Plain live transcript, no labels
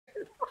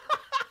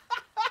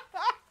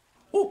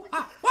Ooh,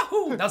 ah,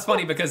 wahoo! That's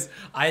funny because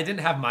I didn't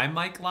have my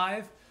mic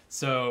live,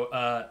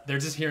 so they're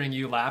just hearing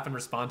you laugh and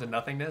respond to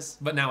nothingness.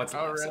 But now it's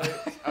live. Oh, really?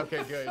 So.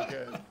 Okay,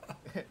 good.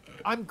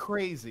 I'm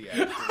crazy,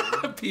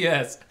 actually.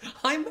 P.S.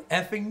 I'm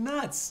effing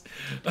nuts.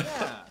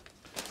 Yeah.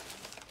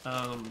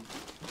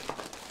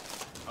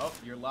 Oh,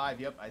 you're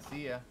live. Yep, I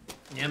see ya.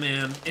 Yeah,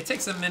 man. It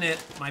takes a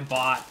minute. My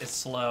bot is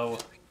slow.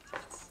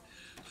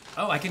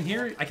 Oh, I can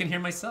hear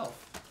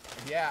myself.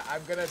 Yeah,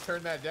 I'm gonna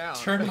turn that down.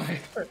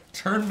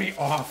 Turn me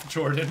off,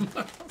 Jordan.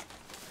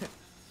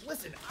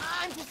 Listen,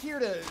 I'm just here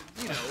to,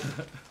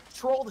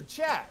 troll the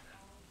chat.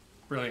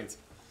 Brilliant.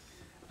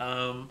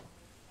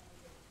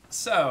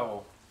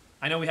 So,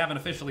 I know we haven't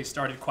officially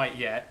started quite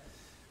yet.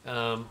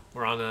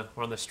 We're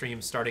on the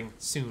stream starting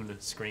soon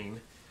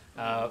screen.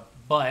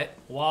 But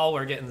while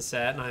we're getting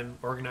set and I'm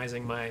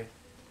organizing my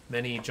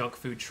many junk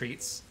food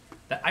treats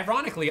that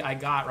ironically I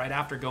got right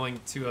after going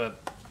to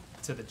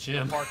the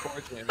gym.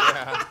 Parkour gym,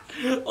 yeah.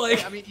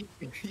 Like, I mean,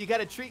 you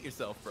gotta treat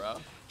yourself, bro.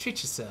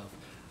 Treat yourself.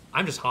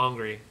 I'm just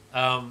hungry.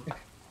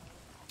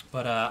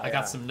 But I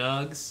got some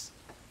nugs.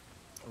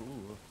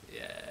 Ooh.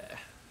 Yeah.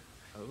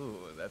 Ooh,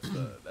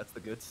 that's the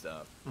good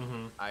stuff.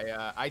 Mm-hmm.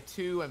 I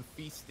too am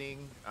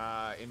feasting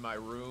in my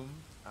room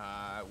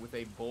with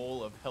a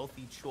bowl of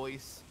healthy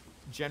choice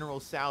General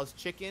Tso's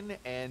chicken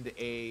and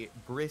a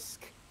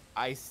brisk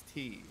iced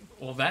tea.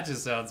 Well, that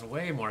just sounds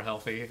way more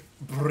healthy.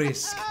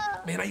 Brisk.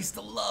 Man, I used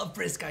to love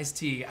brisk iced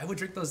tea. I would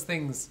drink those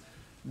things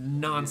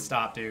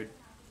non-stop, dude.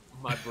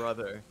 My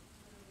brother.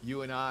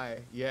 You and I,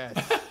 yes.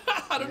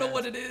 I don't know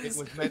what it is. It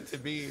was meant to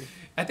be.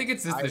 I think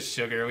it's just the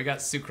sugar. We got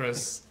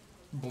sucrose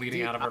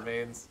bleeding out of our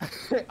veins.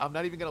 I'm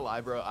not even gonna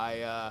lie, bro.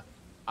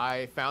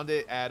 I found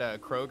it at a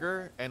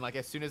Kroger, and like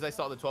as soon as I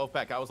saw the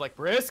 12-pack, I was like,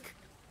 brisk.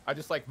 I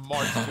just like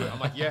marched to it. I'm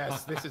like,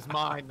 yes, this is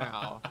mine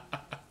now.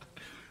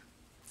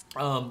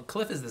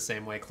 Cliff is the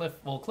same way. Cliff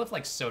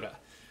likes soda.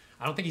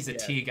 I don't think he's a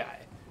tea guy,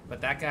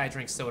 but that guy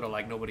drinks soda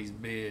like nobody's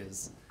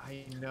biz.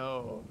 I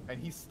know,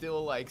 and he's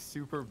still like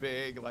super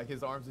big. Like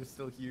his arms are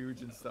still huge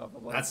and stuff.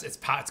 I'm like, It's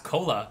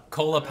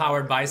cola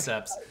powered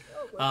biceps.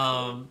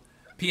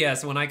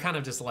 P.S. When I kind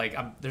of just like,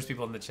 there's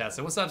people in the chat.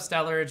 So what's up,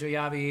 Stellar,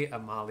 Joyabi,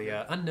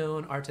 Amalia,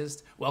 unknown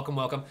artist.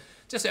 Welcome.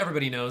 Just so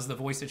everybody knows, the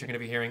voice that you're going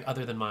to be hearing,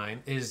 other than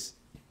mine, is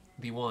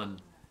the one.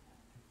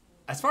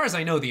 As far as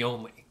I know, the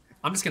only.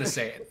 I'm just going to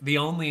say it. The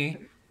only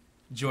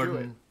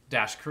Jordan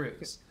Dash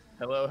Cruz.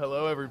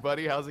 Hello,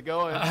 everybody. How's it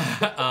going?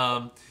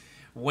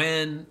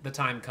 When the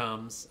time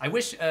comes, I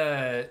wish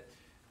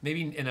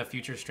maybe in a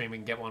future stream we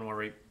can get one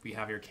where we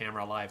have your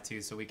camera live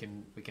too, so we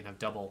can have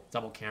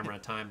double camera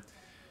time.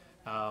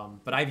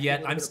 But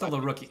I'm still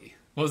a rookie.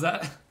 What was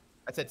that?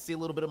 I said, see a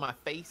little bit of my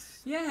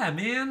face. Yeah,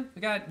 man.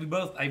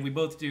 We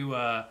both do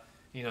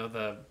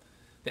the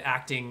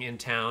acting in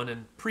town,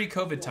 and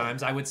pre-COVID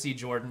times I would see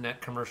Jordan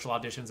at commercial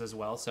auditions as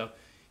well. So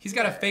he's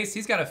got a face.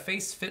 He's got a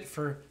face fit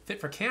for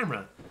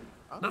camera,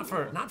 not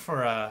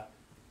for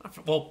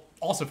well,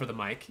 also for the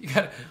mic. You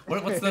got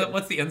what's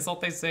the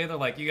insult they say? They're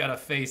like, you got a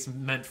face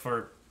meant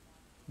for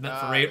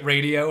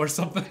radio or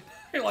something.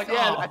 You're like,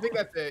 yeah, oh. I think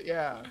that's it.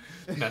 Yeah,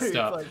 messed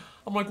up. Like,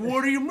 I'm like,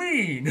 what do you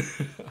mean?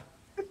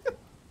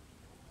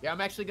 Yeah,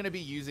 I'm actually gonna be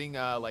using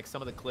like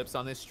some of the clips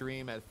on this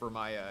stream for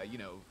my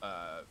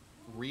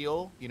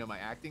reel, my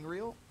acting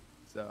reel.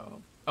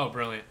 So. Oh,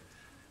 brilliant.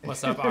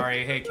 What's up,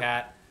 Ari? Hey,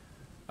 Kat.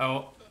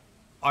 Oh,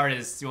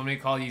 artist, you want me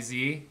to call you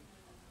Z?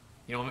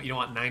 You don't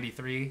want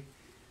 93?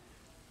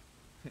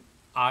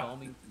 Call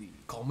me Z.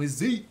 Call me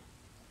Z.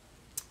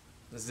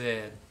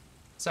 Zed.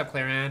 What's up,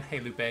 Claran? Hey,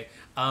 Lupe.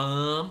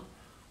 All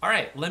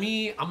right,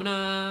 I'm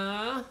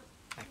gonna,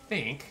 I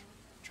think,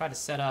 try to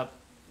set up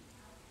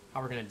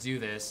how we're gonna do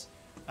this.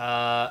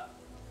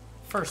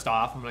 First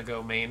off, I'm gonna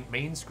go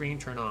main screen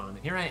turn on.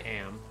 Here I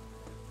am.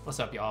 What's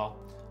up, y'all?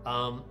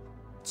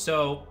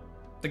 So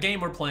the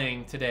game we're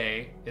playing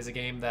today is a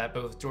game that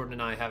both Jordan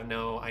and I have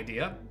no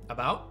idea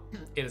about.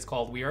 It is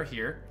called We Are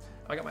Here.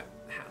 Oh, I got my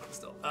hat on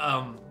still.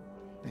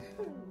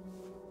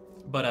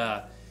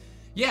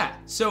 Yeah.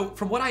 So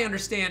from what I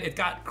understand, it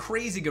got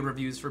crazy good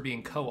reviews for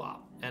being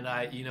co-op, and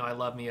I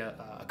love me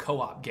a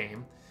co-op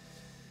game.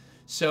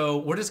 So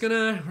we're just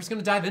gonna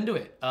dive into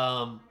it.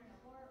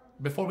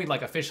 Before we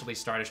officially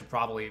start, I should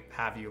probably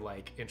have you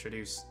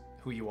introduce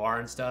who you are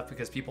and stuff,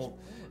 because people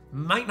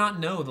might not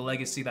know the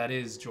legacy that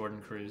is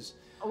Jordan Cruz,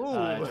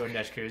 Jordan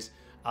Dash Cruz.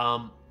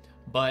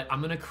 But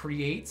I'm gonna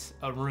create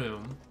a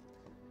room.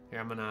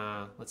 Here,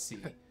 let's see.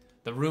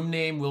 The room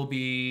name will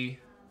be,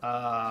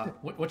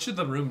 what should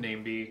the room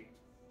name be,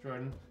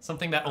 Jordan?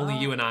 Something that only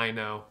you and I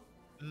know.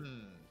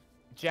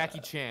 Jackie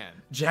Chan.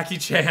 Jackie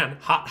Chan,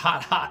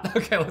 hot.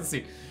 Okay, let's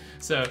see.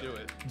 So, do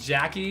it.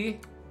 Jackie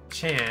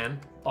Chan,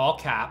 all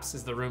caps,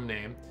 is the room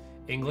name.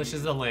 English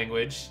is the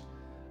language.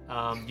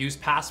 Use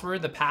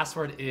password. The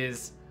password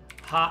is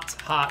hot,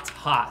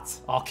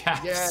 all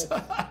caps. Yes.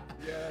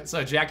 Yes.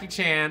 So Jackie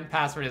Chan,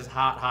 password is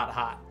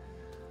hot.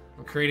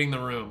 I'm creating the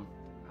room.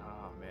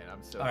 Oh man,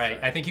 I'm so. All right,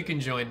 I think you can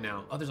join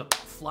now. Oh, there's a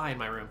fly in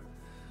my room.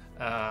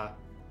 All right,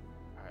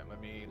 let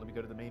me me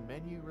go to the main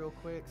menu real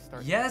quick.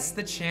 Start Yes,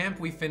 the champ.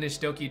 We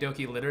finished Doki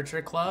Doki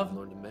Literature Club.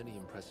 Learned many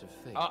impressive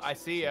things. Oh, I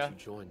see ya. Since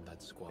you joined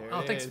that squad. There Oh,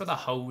 it thanks is. for the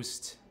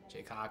host,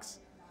 Jay Cox.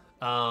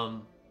 Yeah,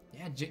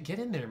 get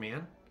in there,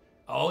 man.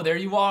 Oh, there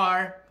you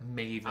are,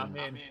 Maven. I'm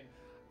in.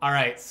 All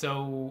right,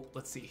 so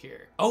let's see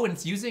here. Oh, and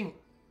it's using.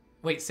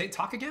 Wait,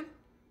 talk again.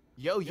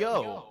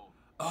 Yo.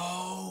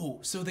 Oh,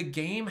 so the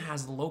game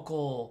has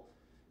local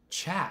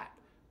chat.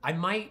 I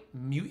might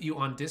mute you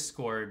on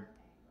Discord.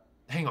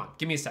 Hang on,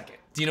 give me a second.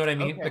 Do you know what I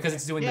mean? Okay, Because okay.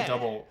 it's doing Yeah. the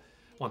double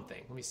one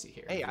thing. Let me see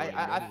here. Hey,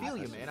 I feel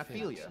you, man. I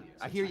feel you.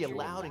 I hear you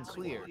loud and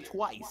clear.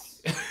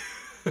 Twice.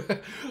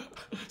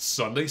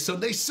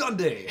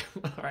 Sunday.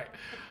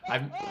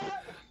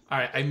 All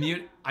right,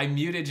 I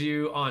muted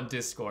you on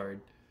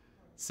Discord,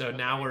 so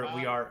now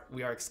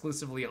we are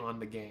exclusively on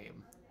the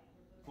game.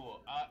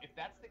 Cool. If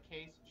that's the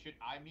case, should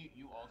I mute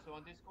you also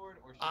on Discord,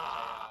 or should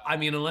I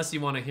mean, unless you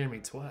want to hear me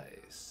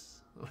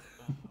twice. well,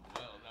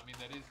 I mean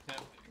that is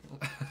tempting.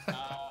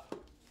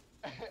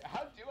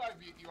 How do I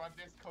mute you on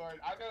Discord?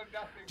 I know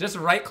nothing. Just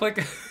right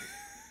click.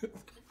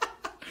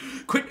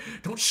 Quit!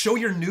 Don't show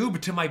your noob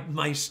to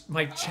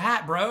my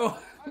chat, bro. No,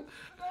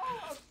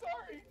 I'm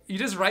sorry. You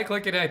just right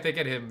click it and I think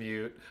it hit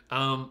mute.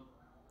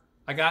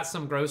 I got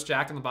some gross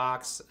Jack in the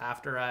Box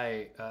after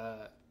I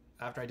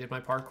did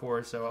my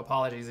parkour, so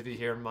apologies if you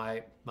hear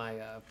my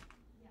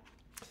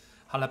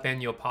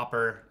jalapeno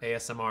popper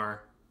ASMR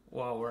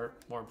while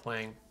we're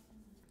playing.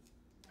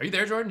 Are you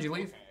there, Jordan? Did you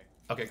leave?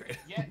 Okay, great.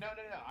 Yeah, no.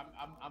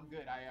 I'm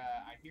good.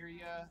 I hear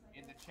you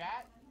in the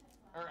chat,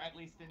 or at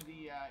least in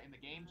the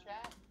game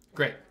chat.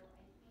 Great.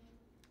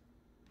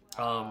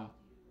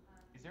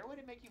 Is there a way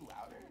to make you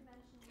louder?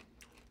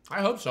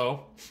 I hope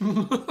so.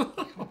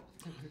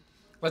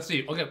 Let's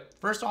see. Okay,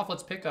 first off,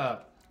 let's pick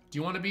a. Do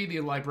you want to be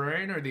the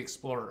librarian or the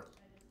explorer?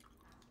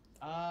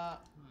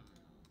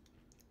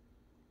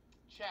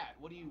 Chat.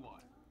 What do you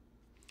want?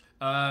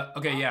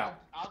 Okay, yeah.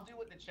 I'll do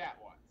what the chat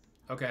wants.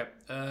 Okay.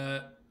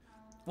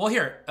 Well,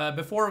 here.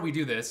 Before we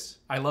do this,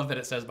 I love that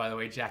it says, by the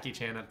way, Jackie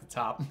Chan at the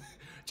top.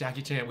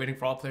 Jackie Chan, waiting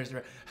for all players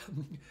to.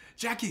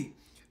 Jackie.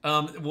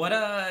 What?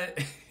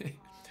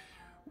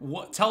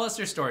 Tell us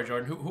your story,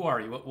 Jordan. Who are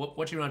you?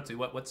 What you up to?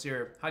 What's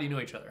your? How do you know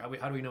each other?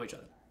 How do we know each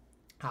other?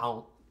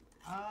 How?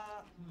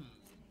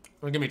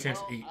 Give me a chance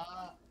to eat.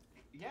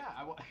 Yeah,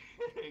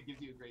 it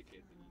gives you a great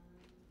chance to eat.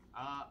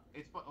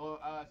 It's fun.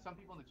 Some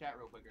people in the chat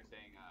real quick are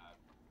saying,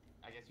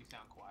 I guess you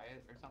sound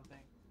quiet or something.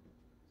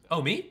 So,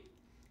 Oh, me?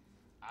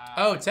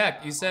 Oh,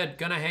 Tech, you said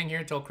gonna hang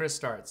here till Chris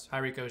starts. Hi,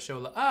 Ricco.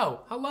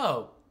 Oh,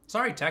 hello.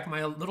 Sorry, Tech,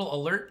 my little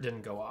alert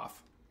didn't go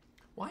off.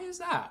 Why is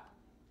that?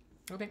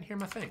 I didn't hear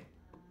my thing.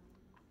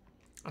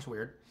 That's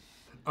weird.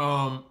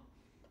 So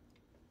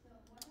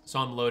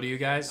I'm low to you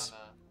guys.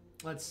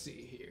 Let's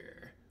see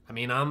here. I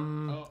mean,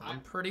 I'm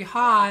pretty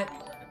hot.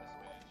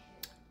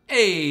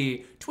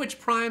 Hey, Twitch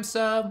Prime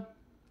sub.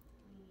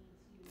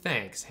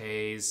 Thanks,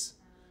 Hayes.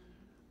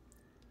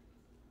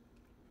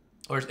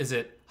 Or is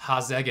it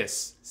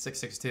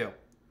Hazegus662?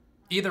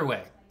 Either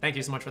way, thank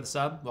you so much for the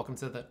sub. Welcome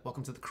to the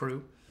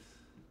crew.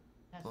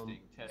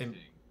 Testing.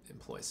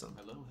 Employ some.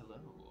 Hello.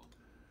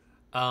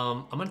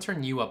 I'm gonna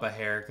turn you up a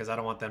hair because I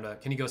don't want them to.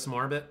 Can you go some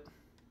more a bit?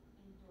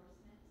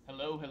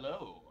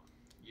 Hello.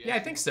 Yes, Yeah, I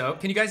think so.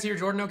 Can you guys hear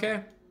Jordan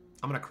okay?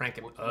 I'm gonna crank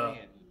it we're up.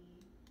 playing.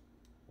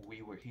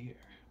 We were here.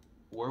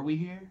 Were we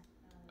here?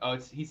 Oh,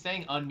 he's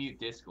saying unmute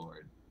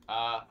Discord.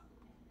 Okay.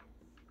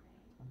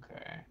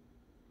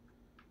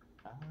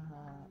 Let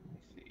me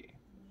see.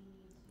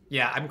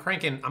 Yeah, I'm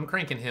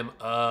cranking him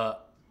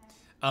up.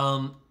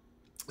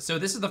 So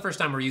this is the first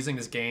time we're using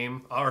this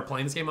game or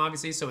playing this game,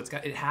 obviously. So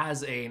it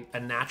has a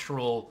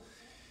natural,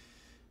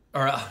 it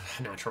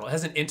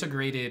has an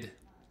integrated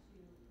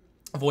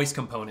voice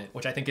component,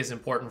 which I think is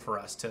important for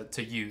us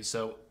to use.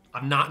 So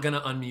I'm not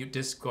gonna unmute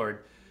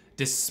Discord,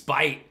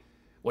 despite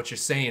what you're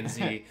saying,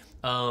 Z,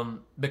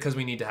 because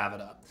we need to have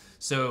it up.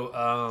 So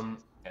I'm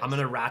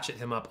gonna ratchet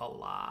him up a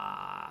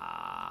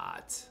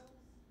lot.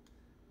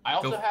 I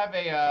also have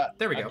a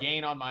There we go.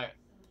 gain on my.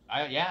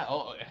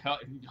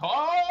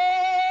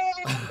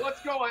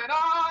 What's going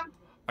on?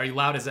 Are you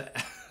loud? Is it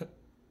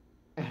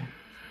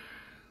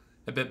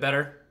a bit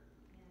better?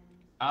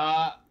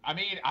 I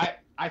mean,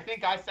 I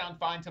think I sound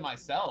fine to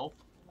myself.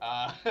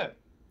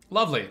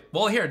 Lovely.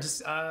 Well, here,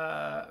 just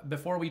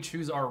before we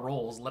choose our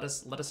roles, let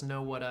us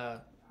know what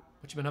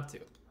you've been up to.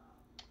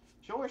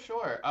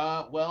 Sure.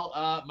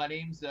 My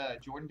name's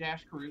Jordan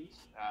Dash Cruz.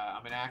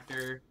 I'm an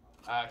actor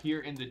here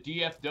in the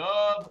DF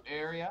Dub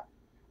area.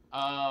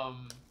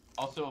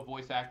 Also a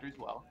voice actor as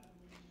well.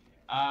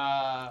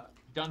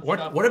 Done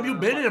stuff What have you for,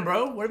 been like- in,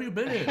 bro? What have you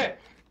been in?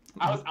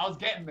 I was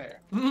getting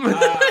there.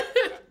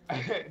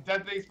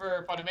 Done things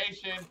for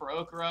Funimation, for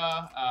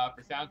Okra,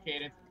 for Sound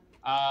Cadence.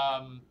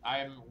 I'm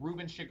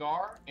Ruben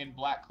Shigar in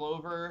Black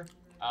Clover,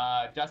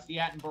 Dusty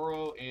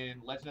Attenborough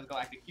in Legend of the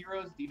Galactic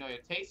Heroes, Dino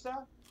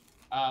Yatesa,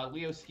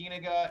 Leo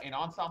Skinaga in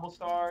Ensemble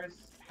Stars,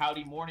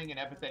 Howdy Morning in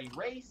Epithety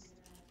Race,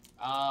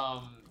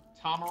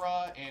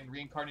 Tamara in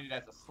Reincarnated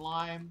as a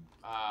Slime,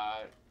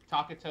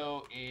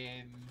 Takato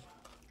in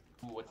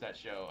what's that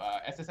show?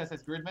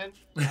 SSSS Gridman.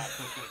 Cliff's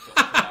gonna kill me for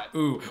that.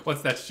 Ooh,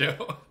 what's that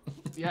show?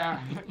 Yeah.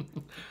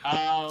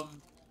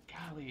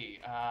 Golly.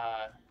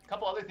 A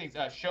couple other things.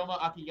 Shoma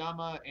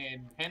Akiyama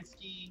in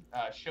Pensky.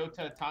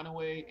 Shota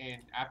Tanaue in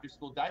After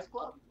School Dice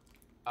Club.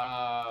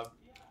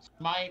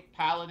 Smite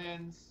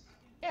Paladins.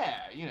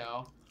 Yeah, you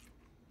know.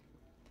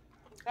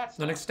 That's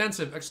An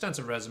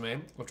extensive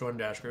resume with Jordan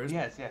Dash Cruz.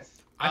 Yes, yes.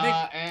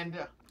 I think.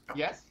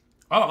 Yes.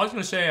 Oh, I was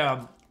gonna say,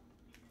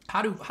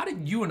 how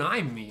did you and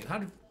I meet?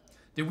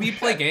 Did we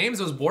play games?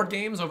 Those board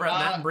games over at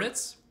Matt and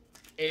Brits?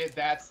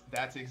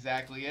 That's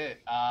exactly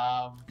it.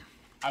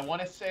 I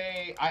want to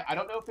say I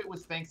don't know if it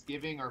was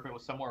Thanksgiving or if it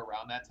was somewhere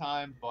around that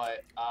time,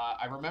 but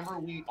I remember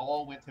we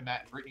all went to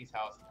Matt and Brittany's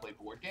house to play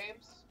board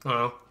games.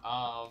 Oh.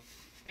 I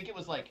think it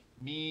was like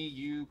me,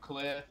 you,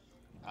 Cliff,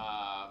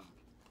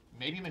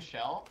 maybe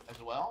Michelle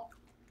as well,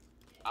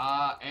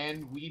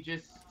 and we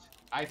just.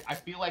 I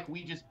feel like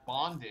we just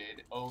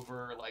bonded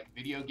over like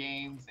video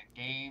games and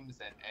games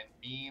and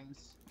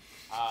memes.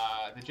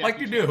 The Jackie like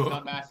you do.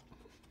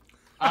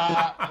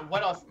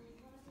 What else?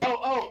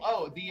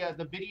 Oh,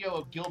 the video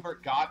of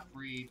Gilbert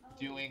Gottfried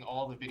doing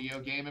all the video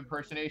game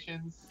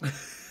impersonations.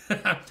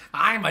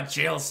 I'm a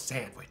Jill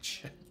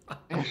sandwich.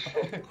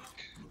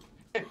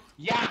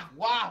 Yeah,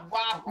 wah.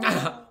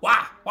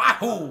 Wah,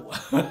 wahoo.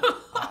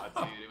 Oh,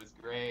 dude, it was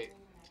great.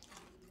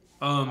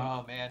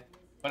 Oh man,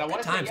 but I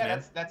want to say, yeah,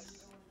 man. that's.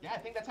 Yeah, I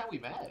think that's how we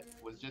met.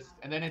 Was just,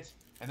 and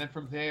then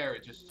from there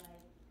it just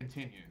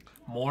continued.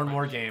 More and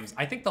more games.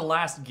 I think the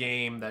last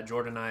game that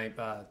Jordan and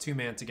I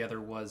two-man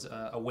together was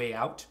A Way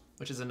Out,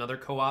 which is another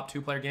co-op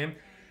two-player game.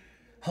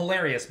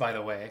 Hilarious, by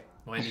the way,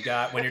 when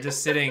you're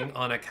just sitting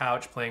on a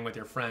couch playing with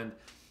your friend.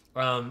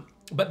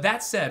 But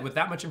that said, with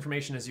that much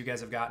information as you guys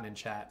have gotten in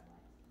chat,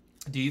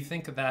 do you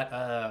think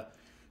that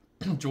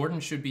Jordan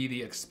should be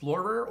the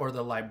explorer or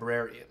the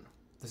librarian?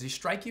 Does he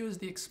strike you as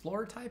the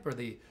explorer type or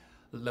the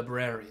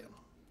librarian?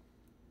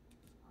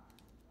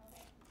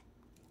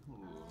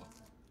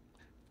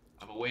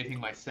 I'm awaiting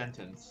my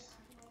sentence.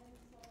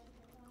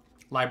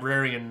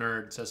 Librarian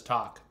nerd says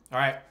talk. All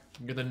right,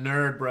 you're the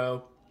nerd,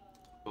 bro.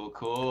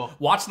 Cool.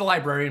 Watch the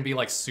librarian be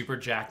like super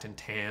jacked and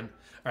tan.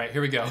 All right,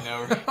 here we go. I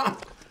know, right? All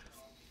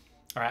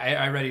right,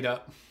 I readied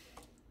up.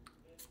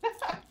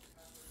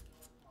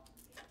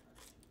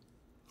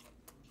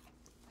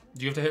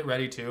 Do you have to hit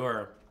ready too,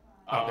 or?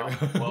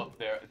 Well,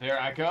 there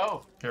I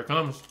go. Here it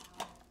comes.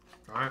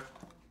 All right.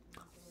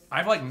 I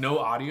have like no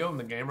audio in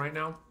the game right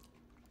now.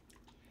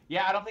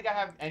 Yeah, I don't think I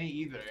have any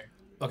either.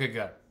 Okay,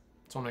 good.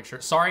 Just want to make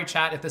sure. Sorry,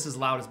 chat, if this is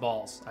loud as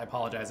balls. I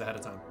apologize ahead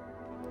of time.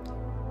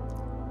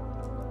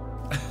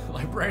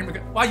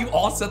 Librarian. Wow, you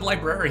all said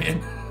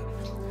librarian.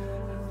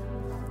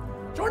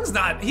 Jordan's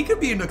not. He could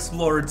be an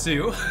explorer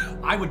too.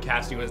 I would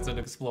cast you as an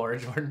explorer,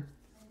 Jordan.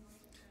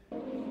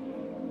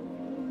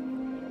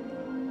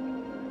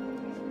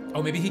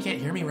 Oh, maybe he can't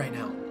hear me right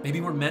now.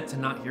 Maybe we're meant to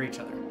not hear each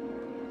other.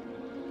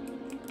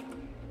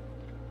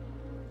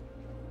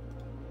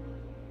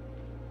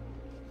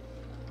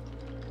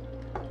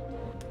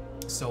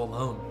 So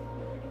alone.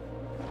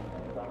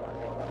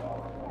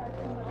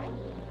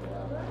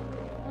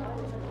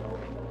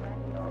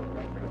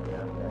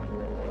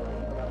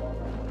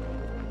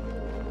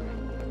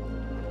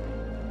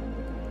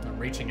 I'm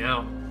reaching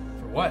out.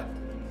 For what?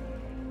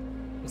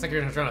 Looks like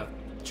you're trying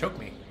to choke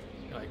me.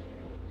 You're like,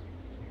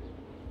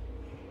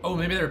 oh,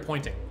 maybe they're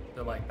pointing.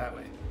 They're like that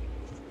way.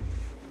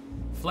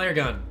 Flare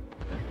gun.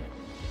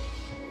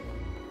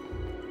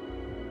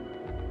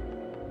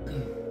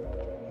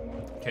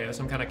 Okay,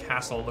 some kind of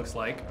castle looks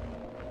like.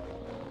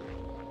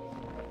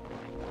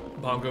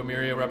 Bongo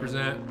Mirio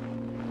represent.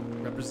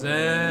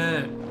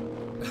 Represent.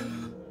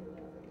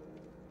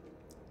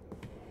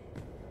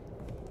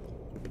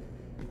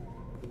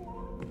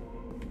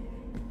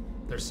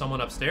 There's someone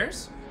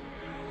upstairs?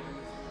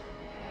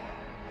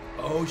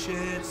 Oh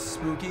shit,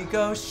 spooky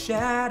ghost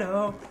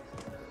shadow.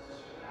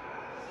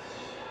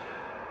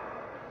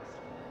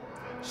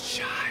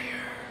 Shire.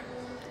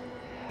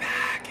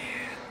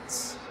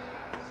 Baggins.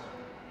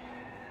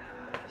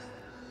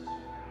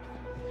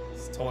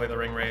 It's totally the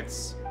ring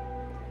wraiths.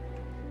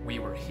 We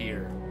were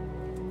here.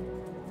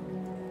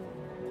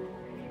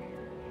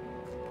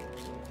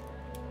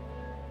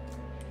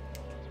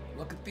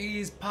 Look at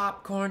these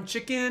popcorn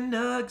chicken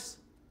nugs.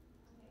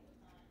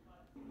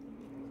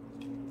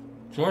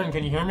 Jordan,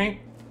 can you hear me?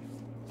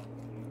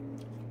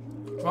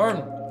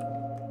 Jordan.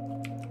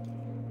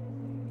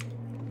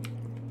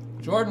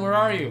 Jordan, where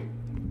are you?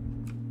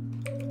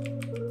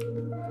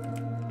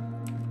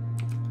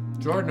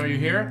 Jordan, are you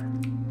here?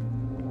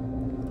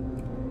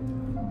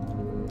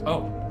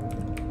 Oh.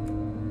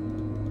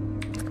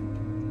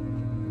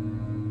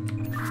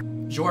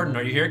 Jordan,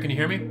 are you here? Can you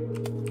hear me?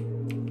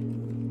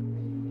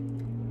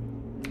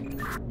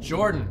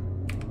 Jordan.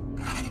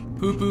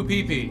 Poo poo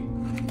pee pee.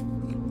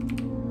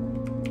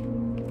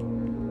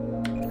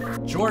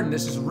 Jordan,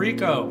 this is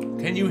Ricco.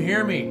 Can you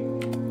hear me?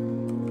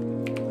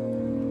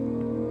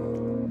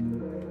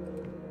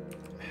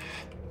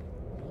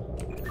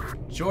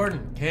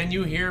 Jordan, can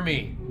you hear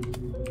me?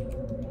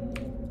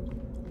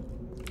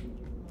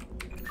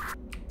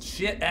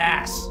 shit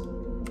ass.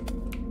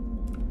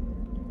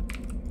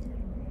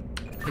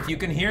 If you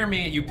can hear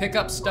me, you pick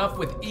up stuff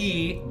with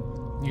E,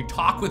 and you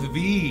talk with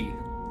V.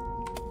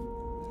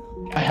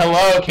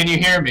 Hello, can you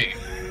hear me?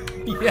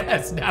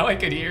 Yes, now I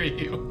can hear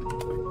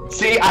you.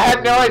 See, I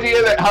had no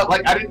idea that how,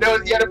 like, I didn't know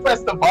you had to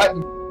press the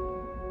button.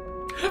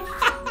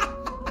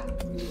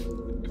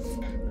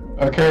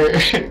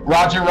 Okay,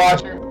 Roger,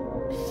 Roger.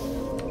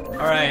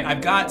 All right,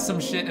 I've got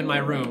some shit in my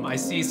room. I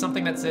see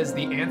something that says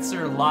the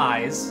answer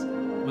lies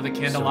with a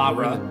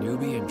candelabra. So you're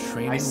the newbie in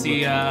training I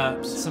see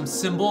some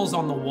symbols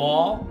on the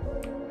wall.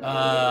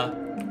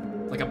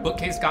 Like a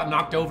bookcase got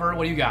knocked over.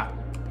 What do you got?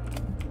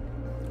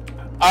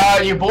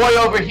 Your boy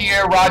over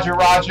here, Roger,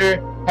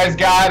 Roger, has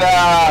got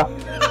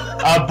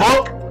a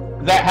book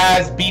that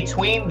has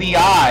 "Between the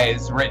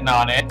Eyes" written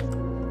on it.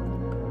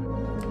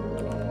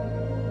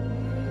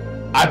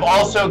 I've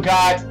also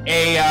got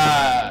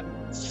a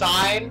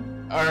sign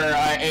or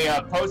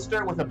a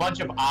poster with a bunch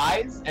of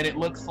eyes, and it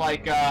looks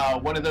like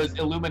one of those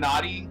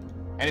Illuminati,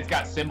 and it's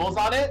got symbols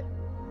on it.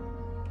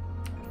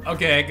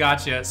 Okay,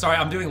 gotcha. Sorry,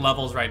 I'm doing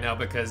levels right now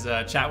because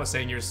chat was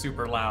saying you're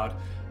super loud.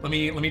 Let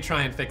me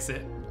try and fix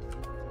it.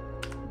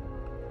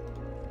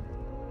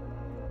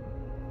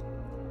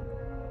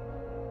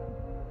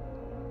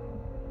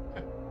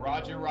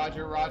 Roger,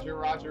 Roger, Roger,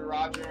 Roger,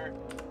 Roger.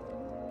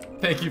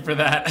 Thank you for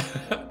that.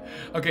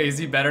 Okay, is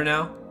he better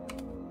now?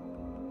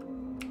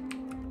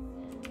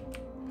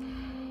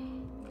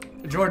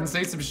 Jordan,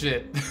 say some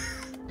shit.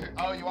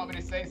 Oh, you want me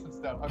to say some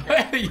stuff?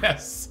 Okay.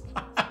 Yes.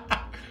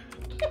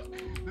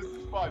 This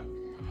is fun.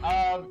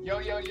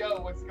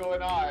 Yo, what's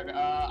going on?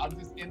 I'm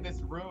just in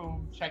this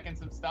room checking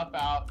some stuff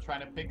out,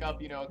 trying to pick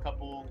up, a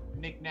couple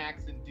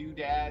knickknacks and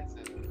doodads.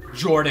 And...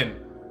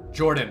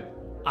 Jordan,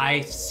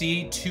 I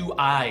see two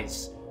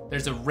eyes.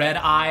 There's a red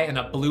eye and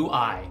a blue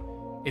eye.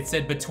 It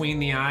said between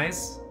the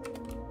eyes.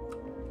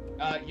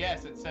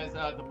 Yes, it says,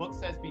 the book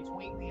says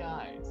between the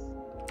eyes.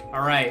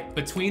 All right,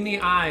 between the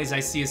eyes, I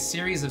see a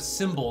series of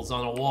symbols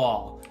on a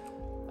wall.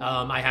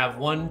 I have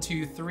 1,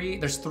 2, 3.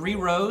 There's 3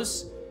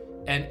 rows,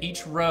 and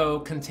each row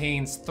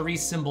contains 3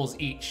 symbols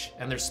each,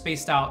 and they're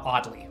spaced out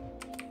oddly.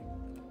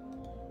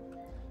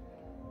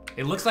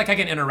 It looks like I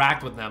can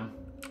interact with them.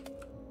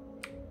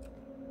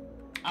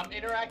 I'm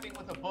interacting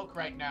with a book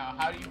right now.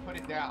 How do you put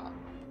it down?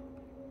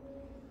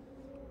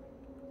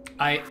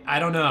 I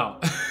don't know.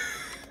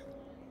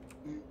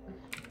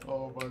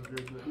 Oh my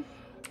goodness.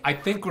 I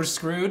think we're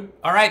screwed.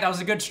 All right, that was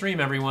a good stream,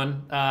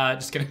 everyone.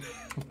 Just kidding.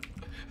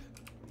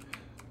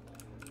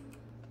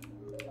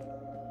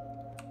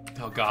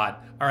 Oh God.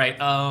 All right.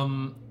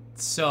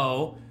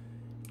 So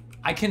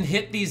I can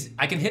hit these.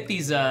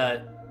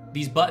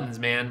 These buttons,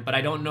 man, but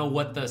I don't know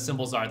what the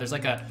symbols are. There's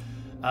like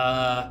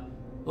a,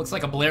 looks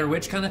like a Blair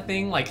Witch kind of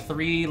thing, like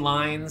 3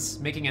 lines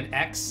making an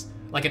X,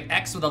 like an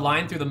X with a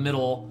line through the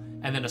middle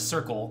and then a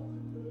circle.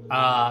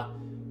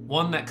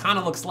 One that kind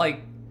of looks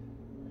like,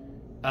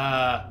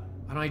 I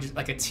don't know, just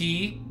like a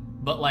T,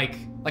 but like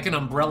an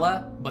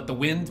umbrella, but the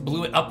wind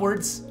blew it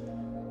upwards.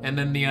 And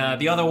then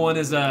the other one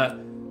is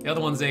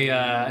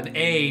an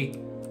A,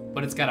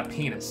 but it's got a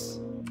penis.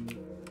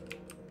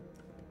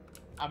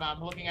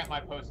 I'm looking at my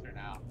poster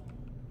now.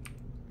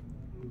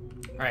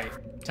 All right,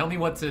 tell me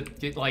what to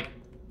get, like,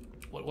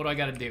 what do I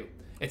gotta do?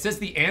 It says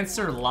the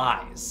answer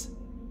lies.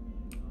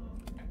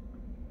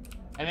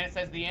 And then it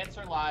says the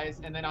answer lies,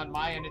 and then on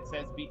my end it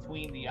says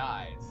between the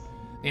eyes.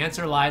 The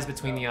answer lies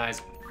between the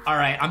eyes. All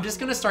right, I'm just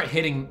gonna start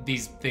hitting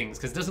these things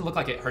because it doesn't look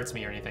like it hurts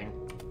me or anything.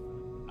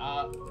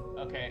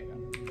 Okay.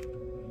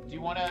 Do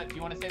you wanna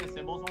say the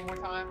symbols one more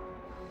time?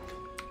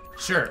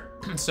 Sure.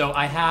 So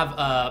I have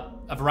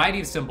a variety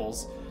of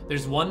symbols.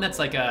 There's one that's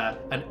like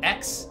an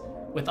X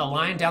with a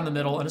line down the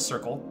middle and a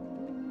circle.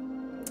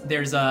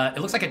 There's it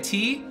looks like a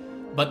T,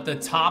 but the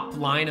top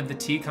line of the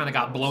T kind of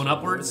got blown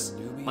upwards,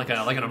 like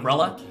an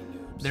umbrella.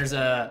 There's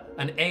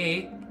an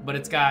A, but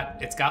it's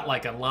got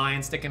like a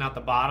line sticking out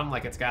the bottom,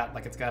 like it's got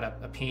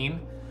a peen.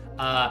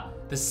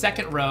 The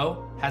second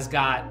row has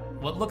got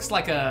what looks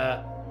like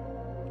a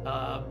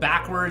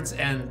backwards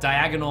and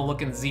diagonal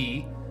looking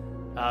Z.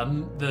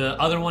 The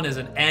other one is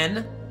an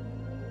N.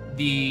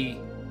 The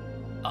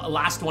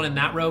last one in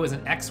that row is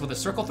an X with a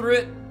circle through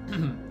it.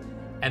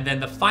 And then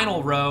the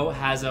final row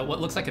has what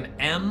looks like an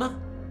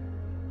M,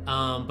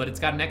 but it's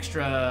got an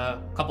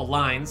extra couple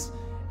lines,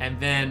 and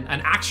then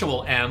an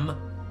actual M,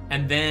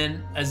 and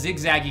then a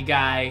zigzaggy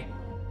guy,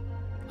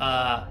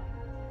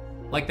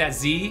 like that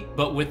Z,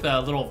 but with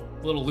little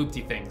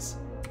loopty things.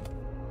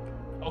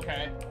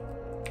 Okay.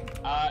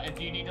 And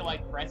do you need to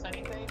like press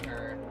anything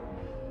or?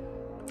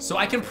 So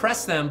I can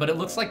press them, but it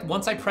looks like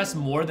once I press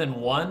more than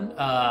one,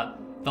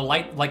 they'll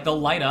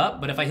light up,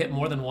 but if I hit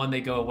more than one,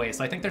 they go away.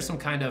 So I think there's some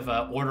kind of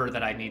order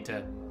that I need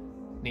to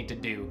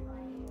do.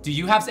 Do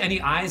you have any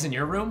eyes in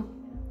your room?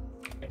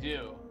 I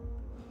do.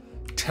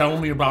 Tell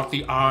me about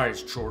the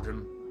eyes,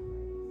 Jordan.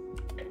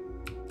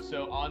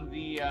 So on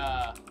the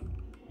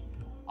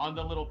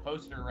little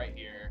poster right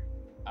here,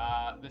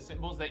 the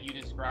symbols that you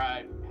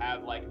described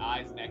have like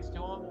eyes next to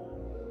them.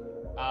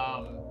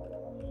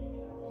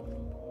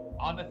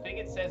 on the thing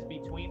it says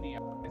between the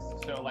eyes.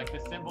 So like the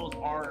symbols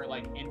are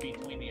like in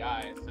between the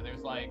eyes. So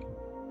there's like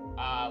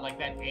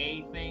that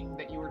A thing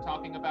that you were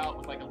talking about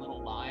with like a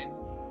little line,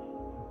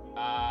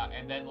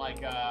 and then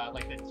like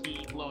the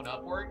T blown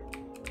upward.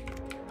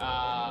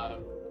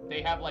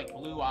 They have like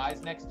blue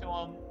eyes next to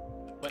them,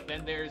 but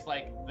then there's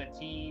like the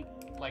T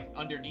like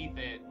underneath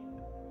it.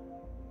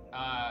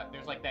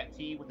 There's like that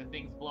T with the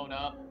things blown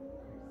up,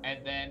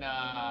 and then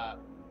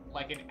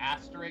like an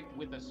asterisk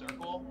with a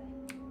circle,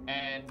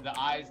 and the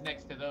eyes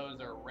next to those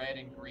are red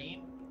and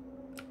green.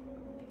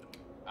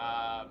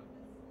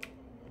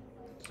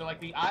 So like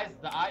the eyes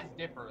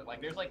differ. Like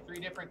there's like 3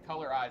 different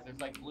color eyes. There's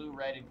like blue,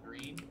 red, and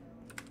green.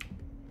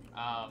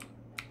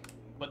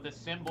 But the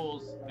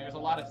symbols, there's a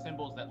lot of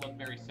symbols that look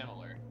very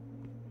similar.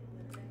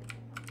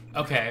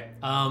 Okay.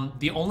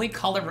 The only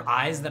color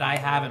eyes that I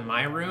have in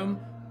my room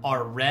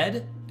are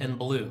red and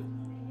blue.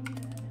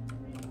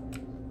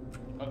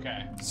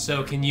 Okay.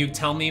 So can you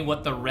tell me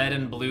what the red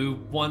and blue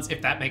ones,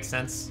 if that makes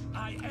sense?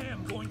 I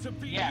am going to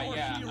be Yeah, your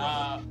yeah.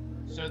 hero.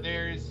 So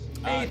there's.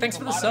 Hey, thanks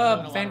for the a lot of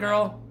sub, blue and a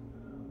lot of fangirl.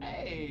 red.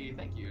 Hey,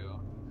 thank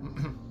you.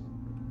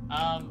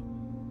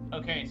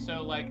 Okay,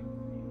 so like,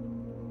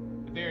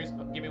 there's.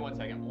 Give me 1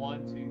 second. 1,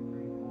 2, 3,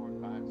 4,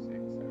 5, 6,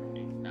 7,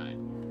 8,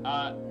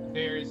 9.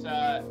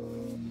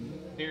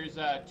 There's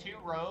 2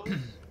 rows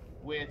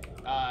with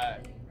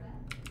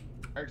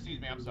or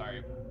excuse me, I'm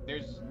sorry.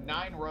 There's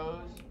 9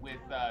 rows with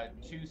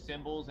 2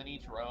 symbols in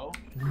each row.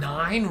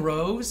 9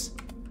 rows?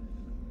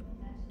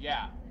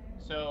 Yeah.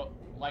 So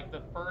like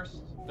the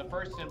first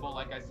symbol,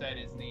 like I said,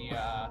 is the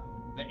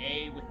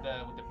A with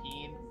the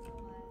peen,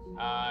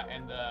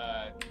 and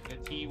the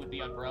T with the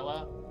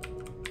umbrella,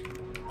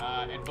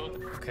 and both.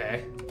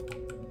 Okay.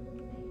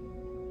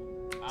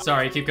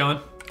 Sorry, keep going.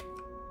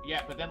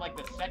 Yeah, but then like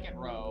the second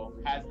row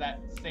has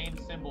that same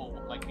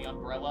symbol, like the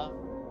umbrella,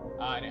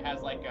 and it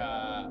has like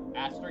a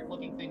asterisk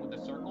looking thing with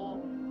a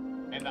circle,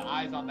 and the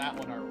eyes on that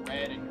one are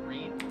red and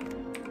green.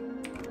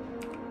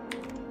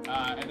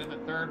 And then the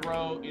third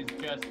row is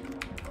just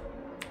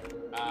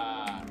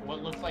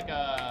what looks like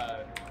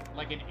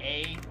an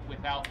A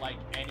without like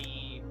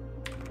any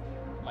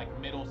like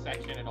middle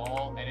section at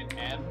all, and an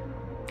M,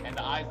 and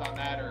the eyes on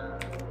that are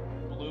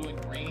blue and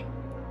green.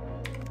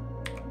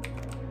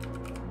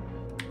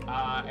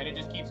 And it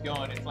just keeps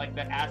going. It's like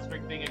the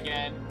asterisk thing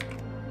again,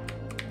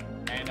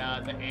 and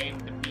the A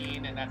with the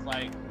bean, and that's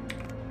like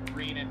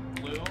green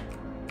and blue.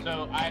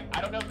 So I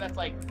don't know if that's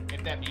like,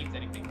 if that means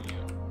anything to you.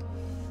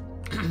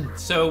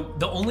 So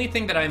the only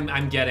thing that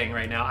I'm getting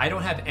right now, I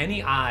don't have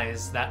any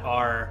eyes that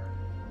are,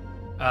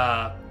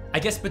 I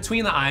guess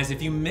between the eyes,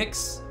 if you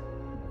mix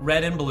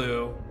red and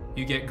blue,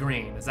 you get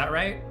green. Is that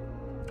right?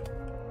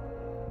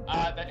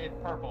 That it's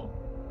purple.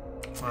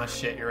 Oh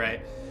shit, you're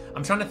right.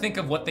 I'm trying to think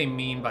of what they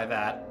mean by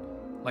that.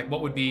 Like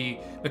what would be,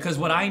 because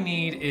what I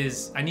need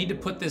is, I need to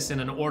put this in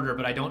an order,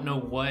 but I don't know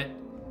what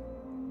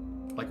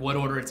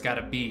order it's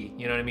gotta be,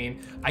 you know what I mean?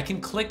 I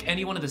can click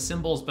any one of the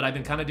symbols, but I've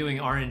been kind of doing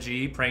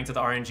RNG, praying to the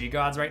RNG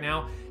gods right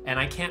now, and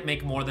I can't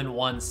make more than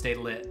one stay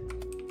lit.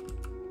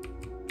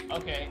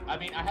 Okay, I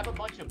mean, I have a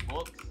bunch of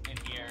books in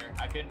here.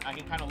 I can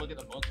kind of look at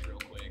the books real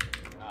quick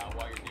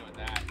while you're doing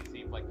that, and see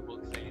if like the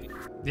books say anything.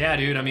 Yeah,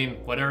 dude, I mean,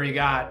 whatever you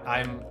got,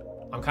 I'm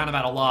kind of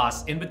at a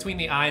loss. In between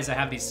the eyes, I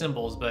have these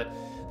symbols, but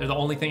they're the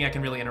only thing I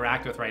can really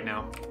interact with right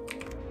now.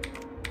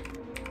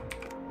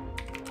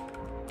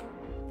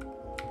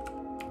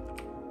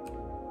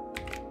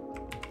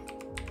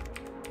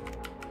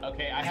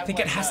 Okay, I think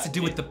it has to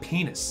do with the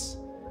penis.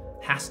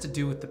 Has to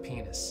do with the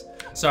penis.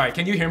 Sorry,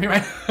 can you hear me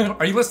right now?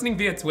 Are you listening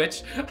via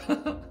Twitch?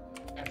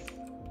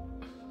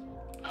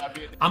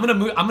 I'm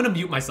gonna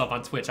mute myself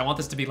on Twitch. I want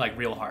this to be like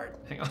real hard.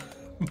 Hang on.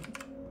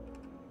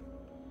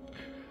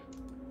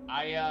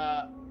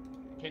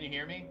 Can you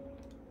hear me?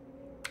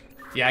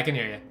 Yeah, I can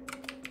hear you.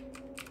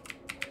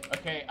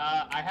 Okay,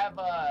 I have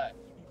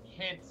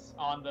hints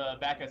on the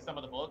back of some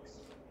of the books.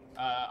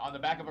 On the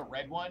back of a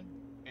red one,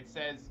 it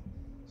says,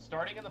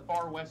 starting in the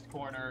far west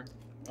corner,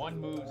 one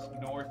moves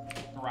north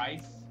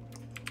thrice.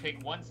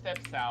 Take 1 step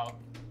south,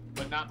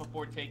 but not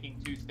before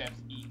taking 2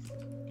 steps east.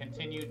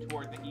 Continue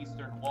toward the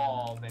eastern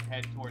wall, then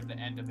head toward the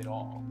end of it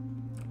all.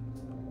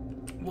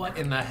 What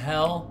in the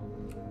hell?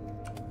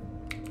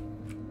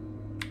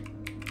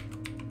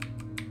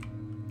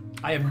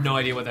 I have no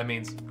idea what that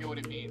means. You know what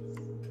it means.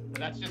 But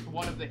that's just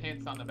one of the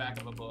hints on the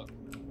back of a book.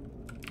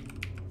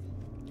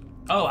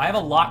 Oh, I have a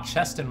locked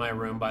chest in my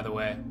room, by the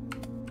way.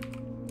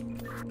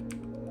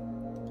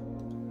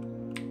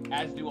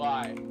 As do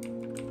I.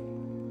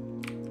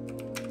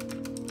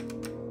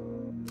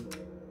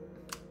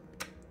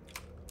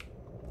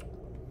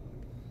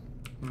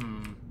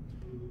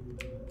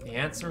 The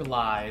answer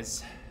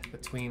lies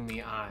between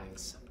the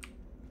eyes.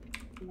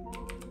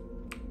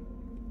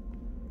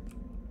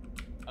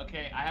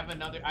 Okay, I have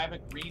a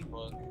green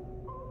book,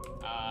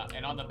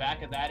 and on the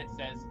back of that it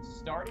says,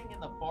 starting in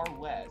the far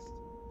west,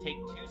 take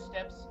 2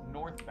 steps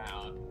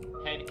northbound,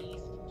 head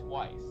east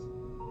twice.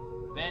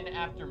 Then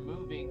after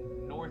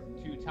moving north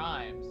 2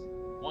 times,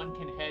 one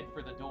can head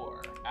for the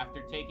door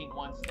after taking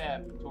one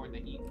step toward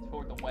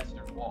the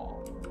western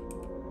wall.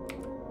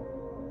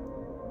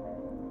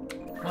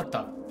 What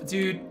the,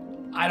 dude?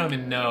 I don't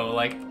even know.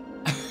 Like,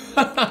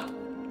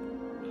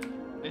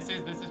 This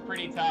is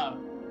pretty tough.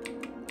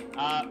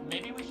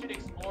 Maybe we should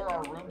explore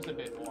our rooms a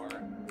bit more.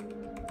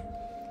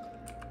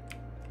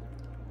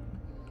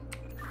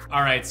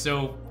 all right.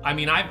 So, I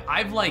mean,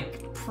 I've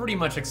like pretty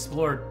much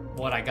explored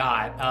what I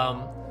got.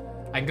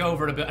 I can go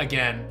over to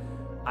again.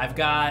 I've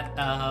got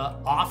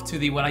off to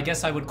the what I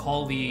guess I would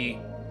call the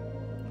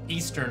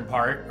eastern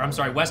part, or I'm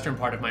sorry, western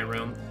part of my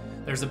room.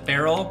 There's a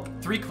barrel,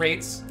 3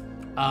 crates,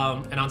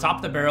 and on top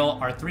of the barrel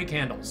are 3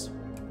 candles.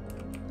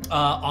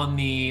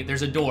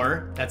 There's a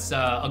door that's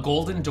a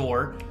golden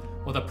door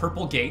with a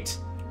purple gate.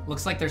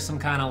 Looks like there's some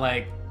kind of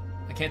like,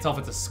 I can't tell if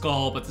it's a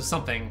skull, but there's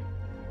something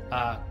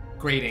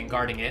grating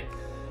guarding it.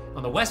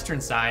 On the western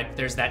side,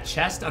 there's that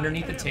chest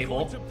underneath the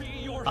table,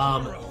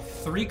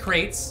 3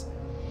 crates,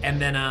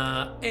 and then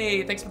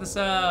hey, thanks for the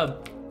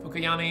sub,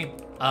 Fukuyami.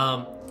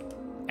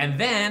 And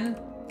then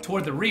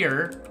toward the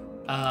rear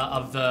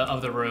of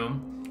the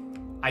room,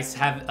 I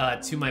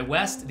have to my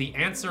west, the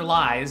answer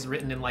lies,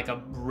 written in like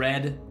a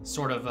red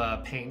sort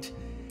of paint,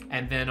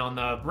 and then on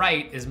the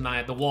right is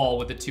the wall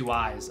with the 2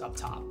 eyes up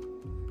top.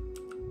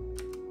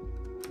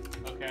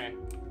 Okay.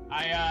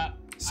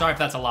 Sorry if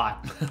that's a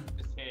lot.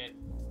 Just hit,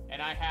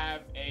 and I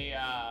have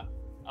a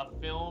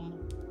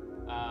film,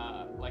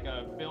 like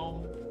a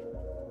film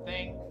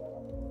thing,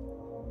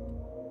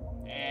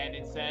 and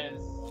it says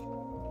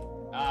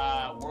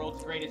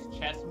world's greatest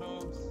chess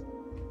moves.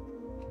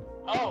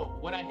 Oh,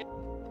 when I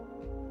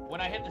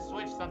hit the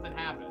switch, something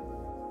happened.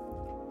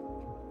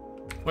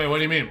 Wait, what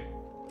do you mean?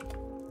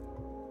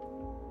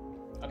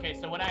 Okay,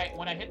 so when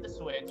I hit the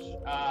switch,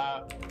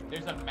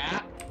 there's a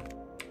map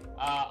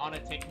on a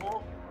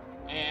table,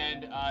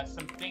 and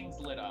some things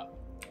lit up.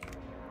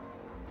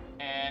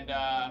 And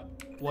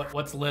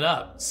What's lit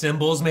up?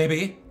 Symbols,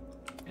 maybe?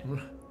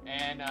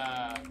 and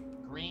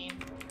green,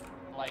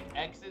 like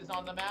X's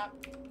on the map,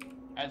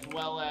 as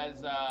well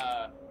as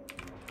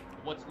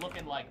what's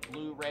looking like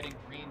blue, red, and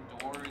green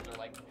doors or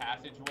like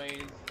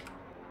passageways.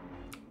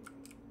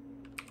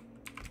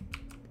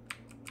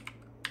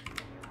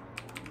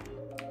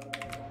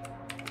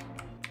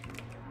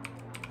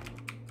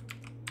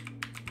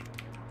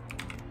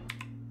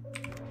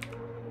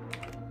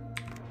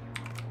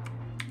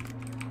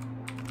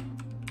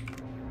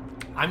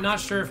 I'm not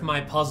sure if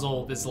my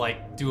puzzle is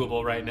like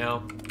doable right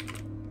now.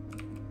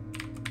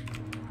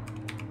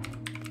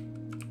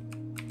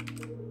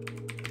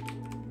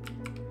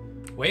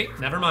 Wait,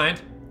 never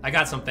mind. I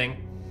got something.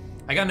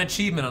 I got an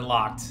achievement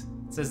unlocked.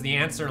 It says the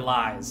answer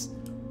lies.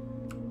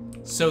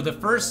 So the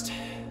first,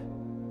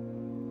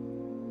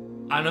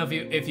 I don't know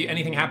if you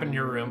anything happened in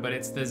your room, but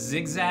it's the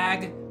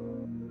zigzag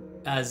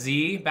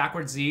Z,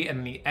 backward Z,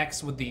 and the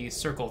X with the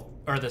circle,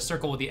 or the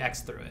circle with the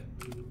X through it.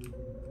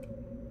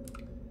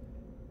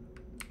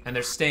 And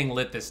they're staying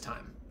lit this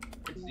time.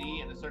 Z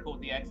and the circle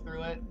with the X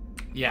through it.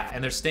 Yeah,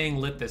 and they're staying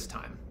lit this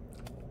time.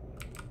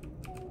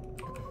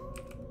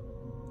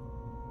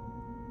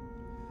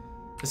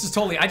 This is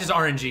totally, I just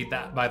RNG'd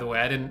that, by the way.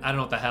 I don't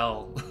know what the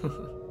hell.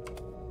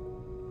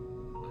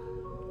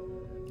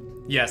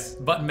 Yes,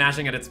 button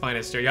mashing at its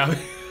finest here, yeah.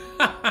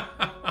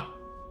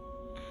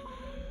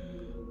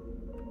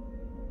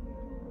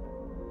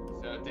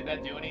 So did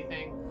that do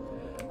anything?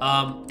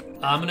 I'm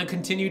gonna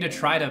continue to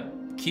try to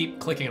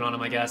keep clicking on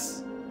them, I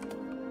guess.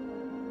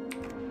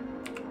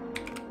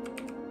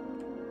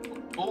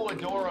 Oh, a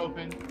door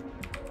opened.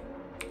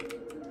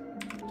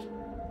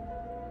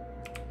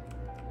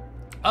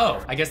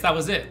 Oh, I guess that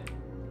was it.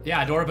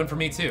 Yeah, a door opened for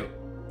me too.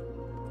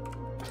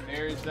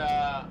 There's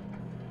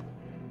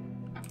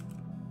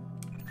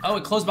Oh,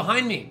 it closed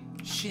behind me.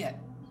 Shit.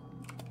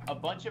 a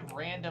bunch of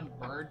random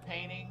bird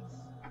paintings.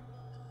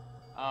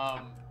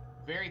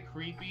 Very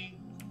creepy,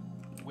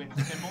 with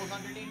symbols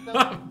underneath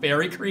them.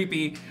 Very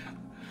creepy.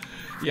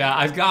 Yeah,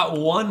 I've got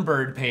one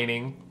bird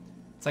painting.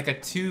 It's like a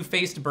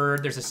 2-faced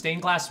bird. There's a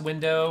stained glass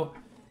window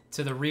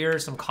to the rear,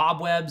 some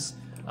cobwebs,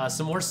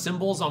 some more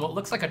symbols on what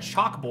looks like a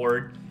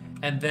chalkboard,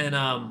 and then,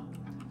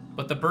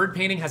 but the bird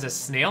painting has a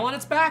snail on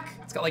its back.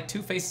 It's got like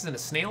 2 faces and a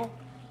snail.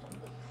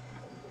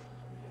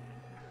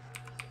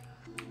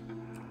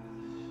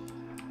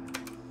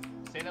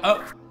 Say that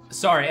Oh,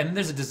 sorry, and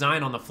there's a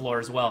design on the floor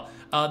as well.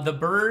 The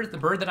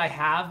bird that I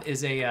have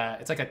is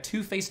it's like a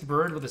 2-faced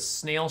bird with a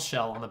snail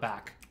shell on the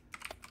back.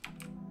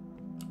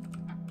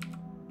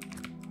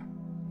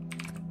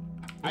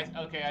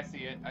 Okay, I see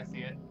it. I see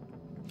it.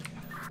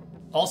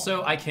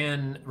 Also, I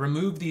can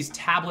remove these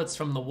tablets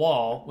from the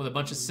wall with a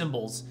bunch of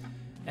symbols,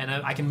 and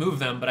I can move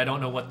them, but I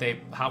don't know what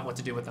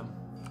to do with them.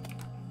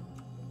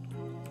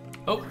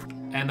 Oh,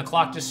 and the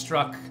clock just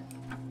struck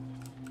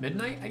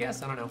midnight, I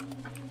guess? I don't know.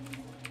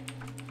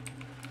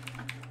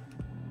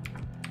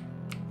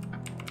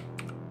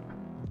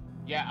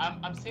 Yeah,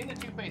 I'm seeing the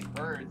 2-faced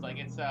birds. Like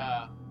it's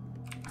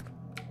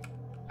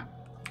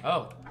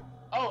Oh,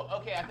 Oh,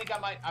 okay. I think I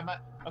might.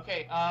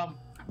 Okay.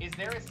 Is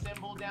there a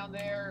symbol down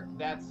there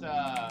that's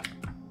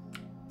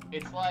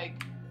it's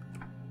like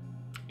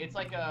it's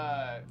like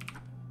a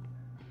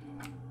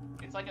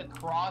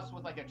cross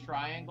with like a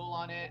triangle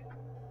on it,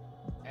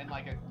 and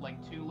like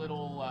two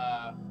little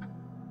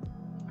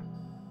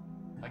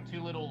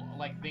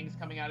things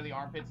coming out of the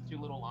armpits, two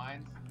little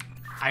lines.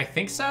 I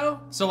think so.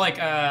 So like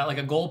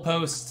a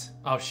goalpost.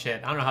 Oh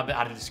shit, I don't know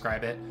how to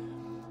describe it.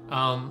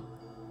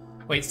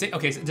 Wait,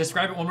 okay, so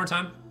describe it one more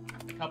time.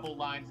 A couple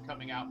lines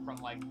coming out from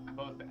like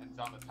both ends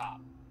on the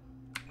top.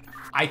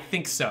 I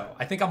think so.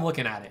 I think I'm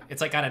looking at it.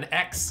 It's like got an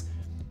X,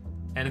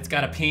 and it's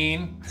got a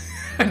peen,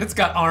 and it's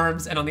got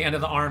arms, and on the end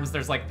of the arms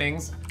there's like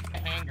things. A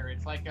hanger.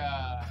 It's like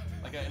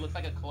it looks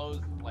like a clothes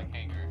like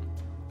hanger.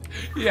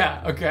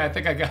 Yeah. Okay. I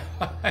think I got.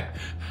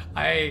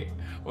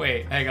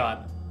 Wait. Hang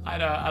on. I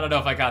don't know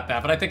if I got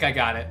that, but I think I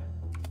got it.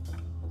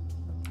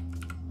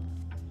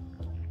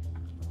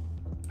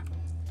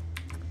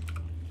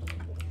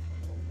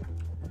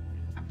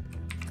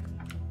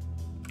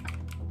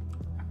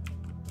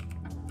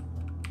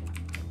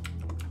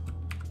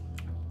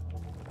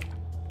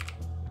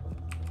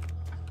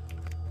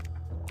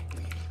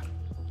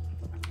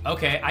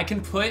 Okay, I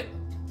can put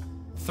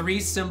 3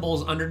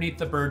 symbols underneath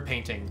the bird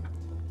painting.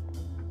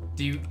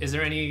 Is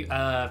there any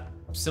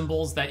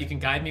symbols that you can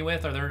guide me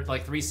with? Are there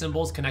like 3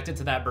 symbols connected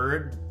to that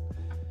bird?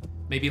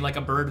 Maybe like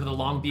a bird with a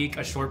long beak,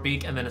 a short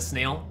beak, and then a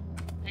snail?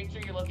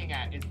 Picture you're looking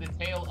at, is the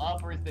tail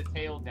up or is the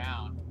tail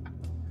down?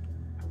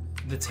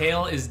 The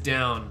tail is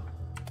down.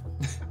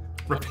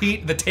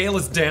 Repeat, the tail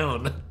is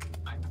down.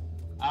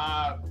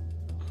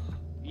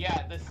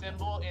 Yeah, the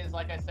symbol is,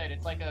 like I said,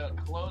 it's like a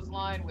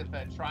clothesline with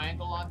a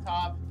triangle on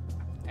top,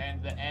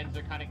 and the ends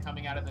are kind of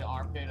coming out of the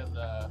armpit of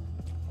the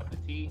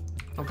T.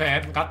 Okay,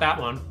 I've got that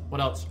one. What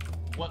else?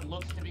 What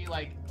looks to be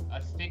like a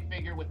stick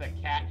figure with a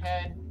cat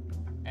head,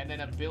 and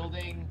then a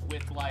building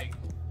with like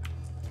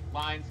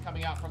lines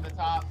coming out from the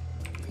top.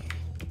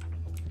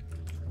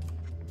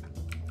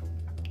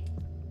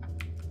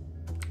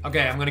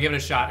 Okay, I'm gonna give it a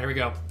shot. Here we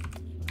go.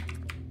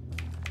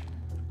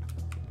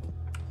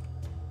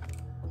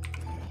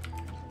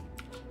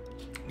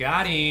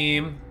 Got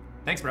him.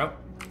 Thanks, bro.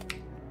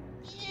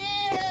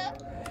 Yeah!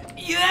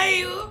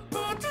 Yeah!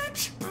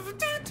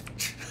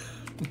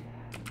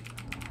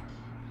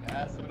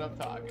 That's what I'm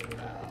talking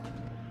about.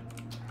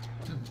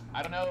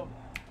 I don't know.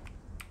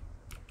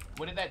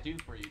 What did that do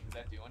for you? Did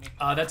that do anything?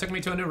 That took me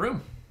to a new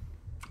room.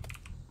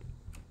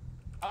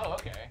 Oh,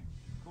 okay.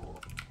 Cool.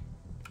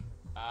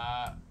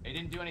 It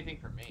didn't do anything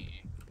for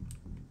me.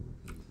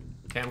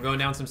 Okay, I'm going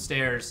down some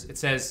stairs. It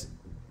says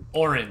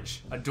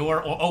orange. A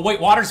door. Oh,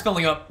 wait, water's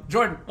filling up.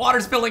 Jordan,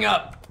 water's filling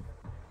up.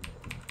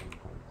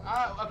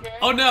 Okay.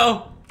 Oh,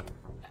 no.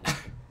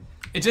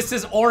 It just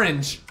says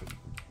orange.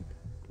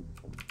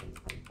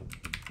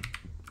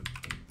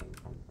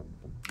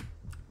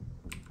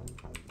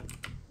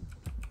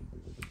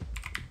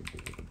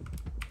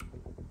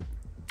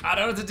 I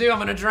don't know what to do. I'm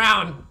gonna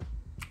drown.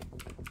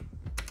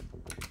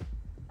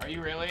 Are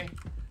you really?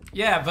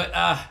 Yeah, but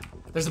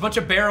there's a bunch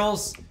of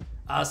barrels,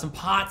 some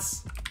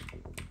pots.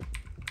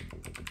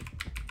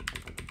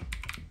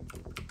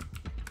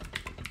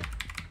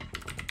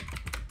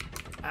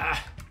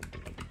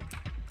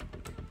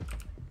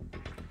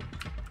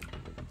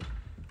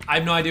 I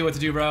have no idea what to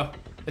do, bro.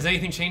 Has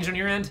anything changed on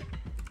your end?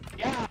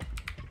 Yeah.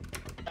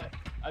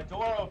 A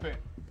door open.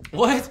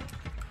 What?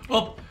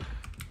 Well,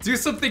 do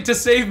something to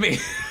save me.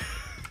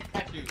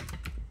 Got you.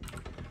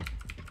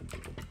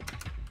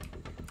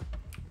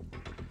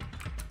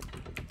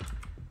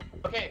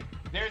 Okay,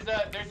 there's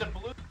a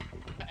blue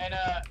and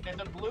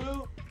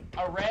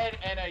a red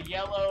and a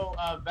yellow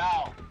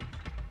valve.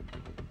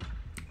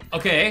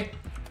 Okay.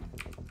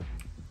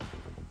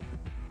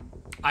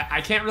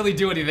 I can't really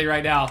do anything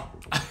right now.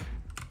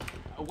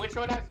 Which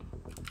one has?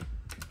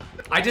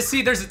 I just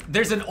see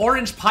there's an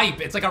orange pipe.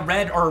 It's like a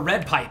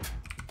red pipe.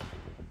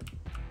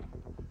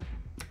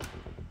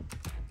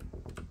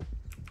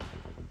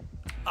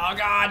 Oh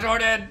God,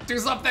 Jordan, do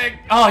something.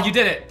 Oh, you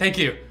did it. Thank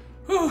you.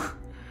 Whew.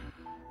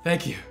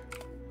 Thank you.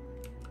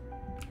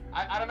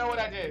 I don't know what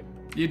I did.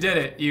 You did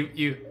it. You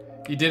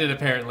did it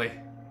apparently.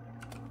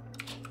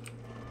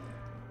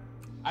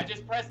 I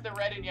just pressed the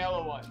red and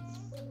yellow ones.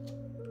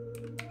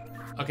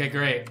 Okay,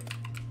 great.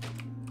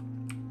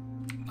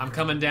 I'm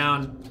coming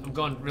down. I'm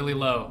going really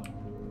low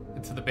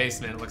into the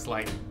basement, it looks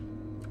like.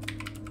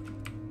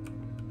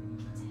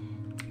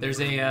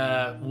 There's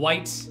a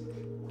white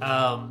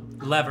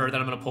lever that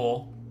I'm gonna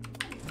pull.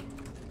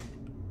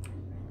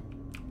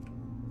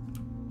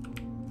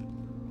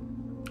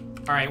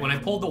 All right, when I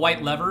pulled the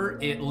white lever,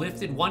 it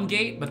lifted one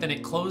gate, but then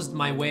it closed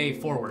my way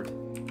forward.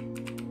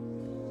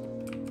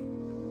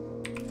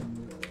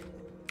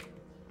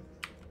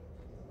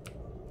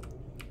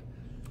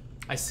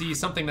 I see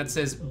something that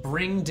says,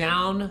 bring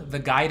down the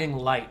guiding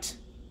light.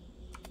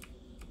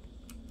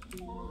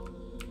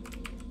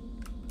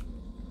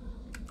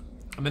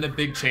 I'm in a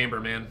big chamber,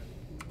 man.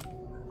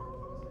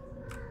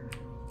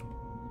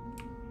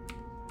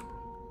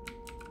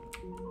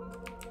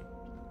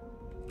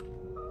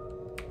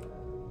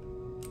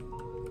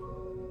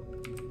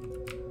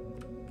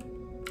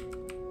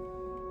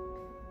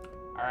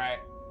 All right,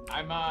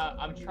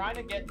 I'm trying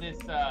to get this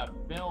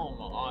film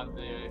on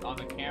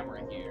the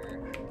camera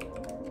here.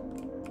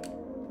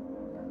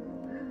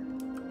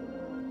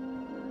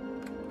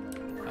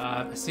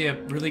 I see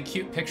a really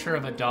cute picture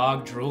of a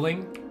dog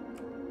drooling.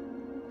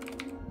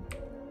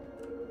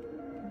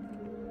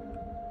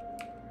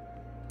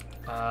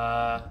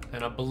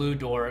 And a blue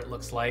door, it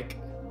looks like.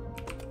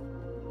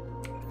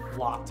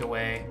 Locked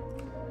away.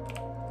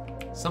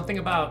 Something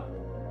about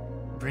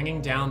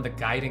bringing down the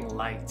guiding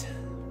light.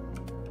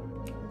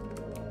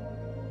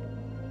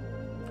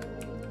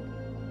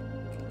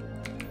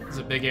 This is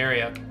a big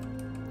area.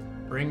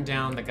 Bring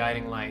down the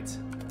guiding light.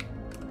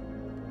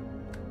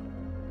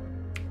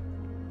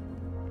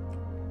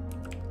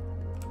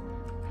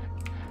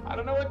 I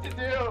don't know what to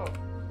do.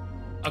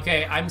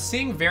 Okay, I'm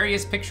seeing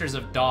various pictures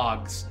of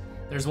dogs.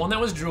 There's one that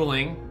was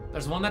drooling.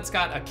 There's one that's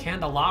got a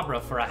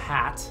candelabra for a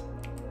hat.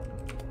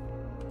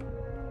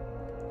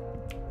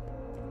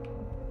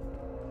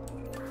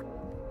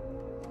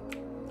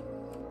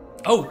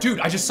 Oh, dude,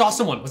 I just saw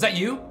someone. Was that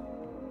you?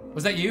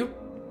 Was that you?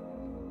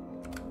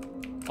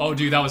 Oh,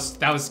 dude, that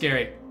was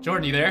scary.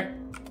 Jordan, you there?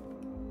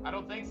 I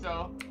don't think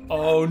so.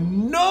 Oh,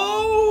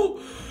 no!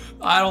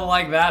 I don't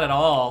like that at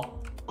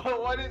all.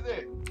 What is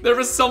it? There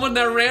was someone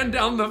that ran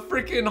down the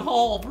freaking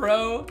hall,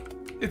 bro.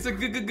 It's a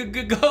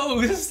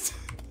ghost.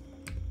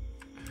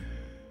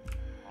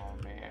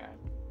 Oh, man.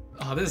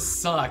 Oh, this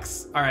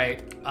sucks. All right.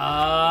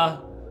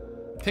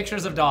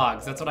 Pictures of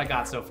dogs. That's what I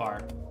got so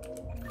far.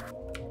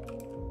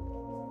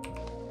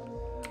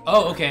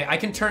 Oh, okay. I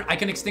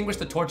can extinguish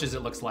the torches,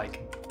 it looks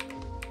like.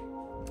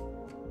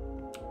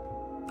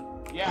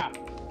 Yeah.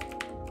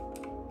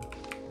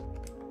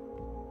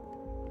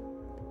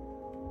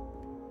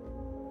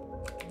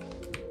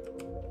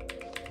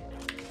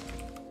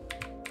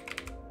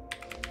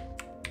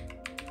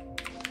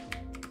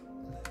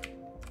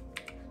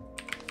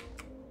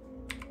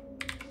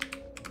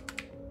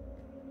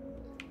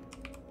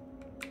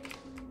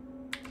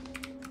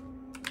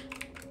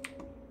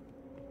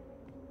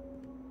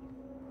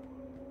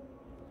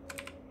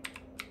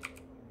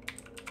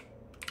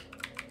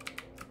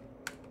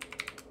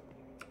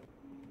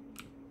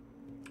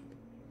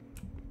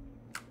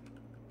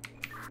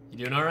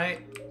 You doing all right?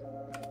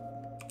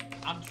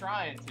 I'm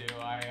trying to.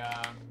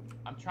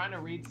 I'm trying to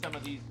read some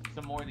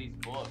more of these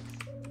books,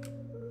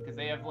 because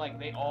they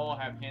all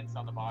have hints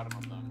on the bottom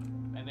of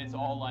them, and it's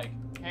all like,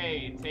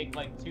 hey, take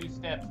like 2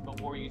 steps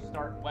before you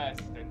start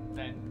west, and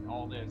then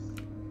all this.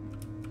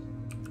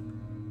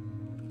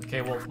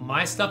 Okay, well,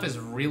 my stuff is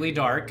really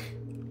dark,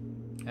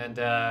 and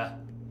gotta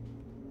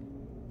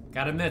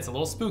admit, it's a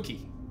little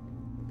spooky,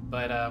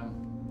 but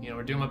you know,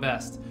 we're doing my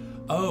best.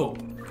 Oh,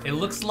 it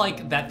looks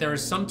like that there are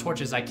some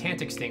torches I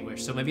can't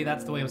extinguish, so maybe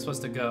that's the way I'm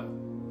supposed to go.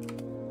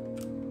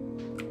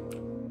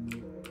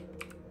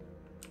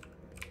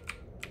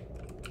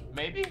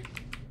 Maybe?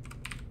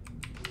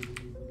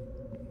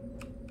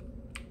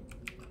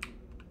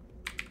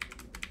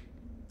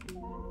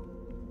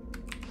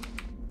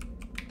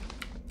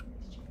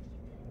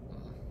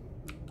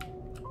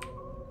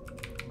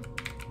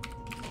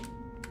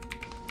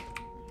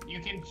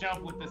 You can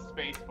jump with the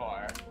space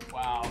bar.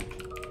 Wow.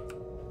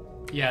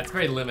 Yeah, it's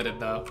very limited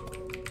though.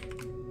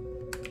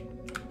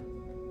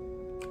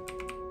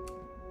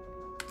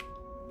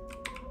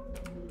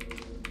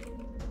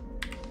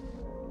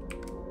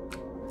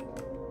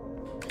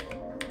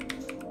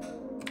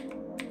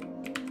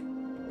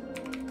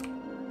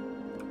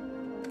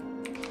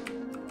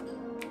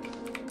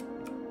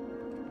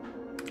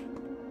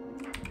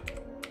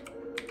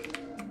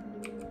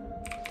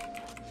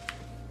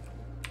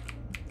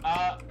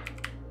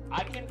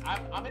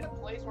 I'm in a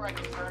place where I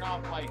can turn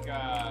off like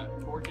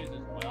torches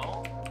as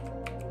well.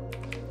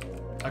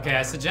 Okay,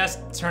 I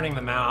suggest turning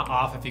them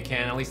off if you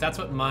can. At least that's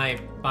what my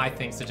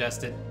thing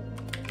suggested.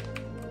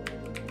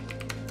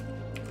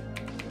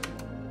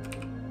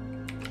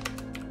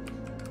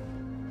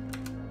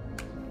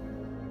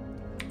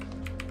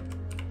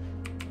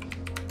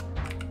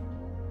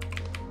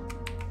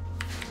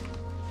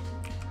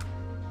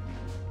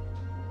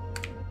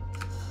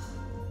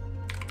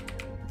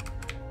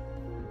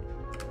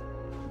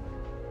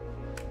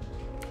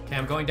 Okay,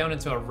 I'm going down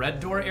into a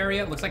red door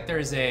area. It looks like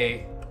there's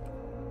a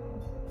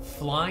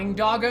flying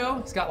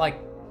doggo. He's got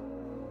like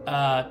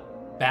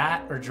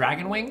bat or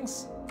dragon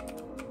wings.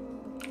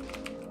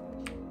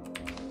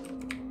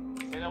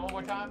 Say that one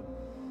more time.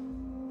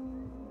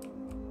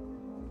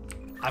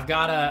 I've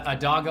got a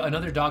doggo,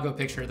 another doggo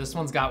picture. This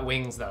one's got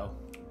wings though.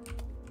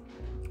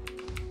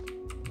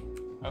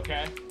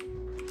 Okay.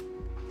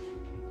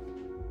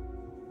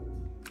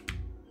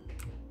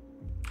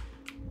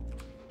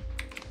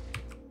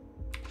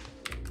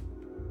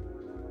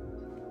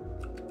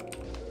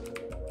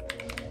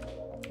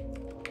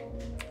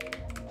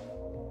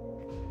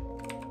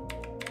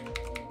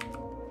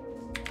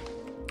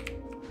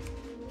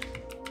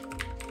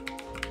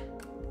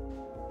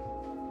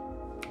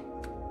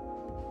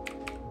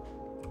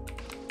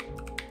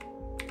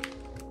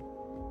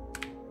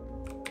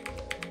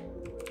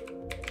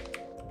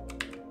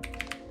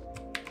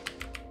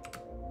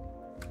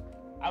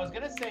 was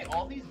gonna say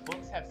all these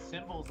books have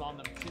symbols on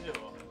them too.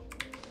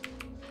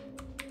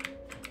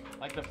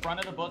 Like the front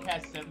of the book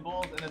has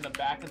symbols, and then the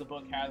back of the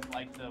book has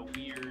like the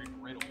weird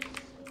riddles.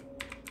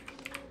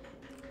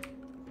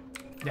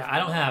 Yeah, I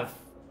don't have.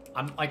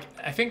 I'm like,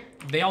 I think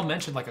they all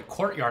mentioned like a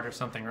courtyard or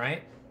something,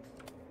 right?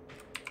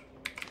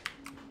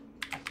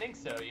 I think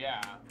so,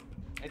 yeah.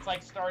 It's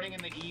like starting in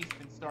the east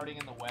and starting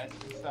in the west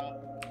and stuff.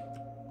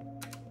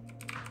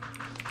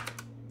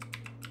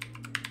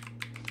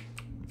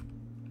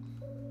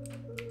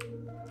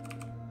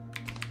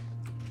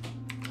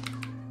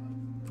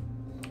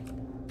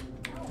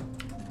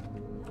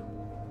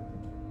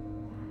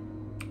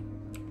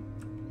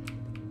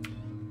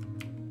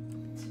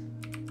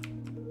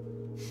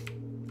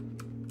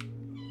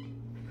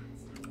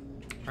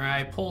 All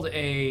right, I pulled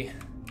a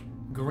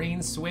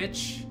green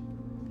switch,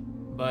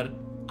 but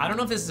I don't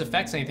know if this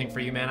affects anything for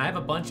you, man. I have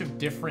a bunch of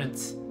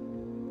different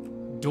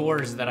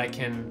doors that I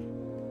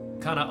can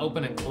kind of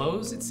open and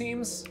close, it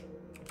seems.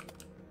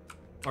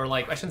 Or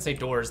like, I shouldn't say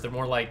doors, they're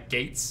more like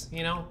gates,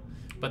 you know?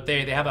 But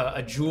they have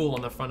a jewel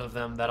on the front of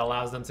them that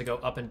allows them to go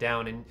up and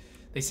down, and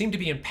they seem to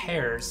be in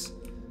pairs.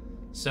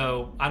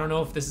 So I don't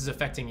know if this is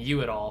affecting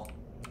you at all.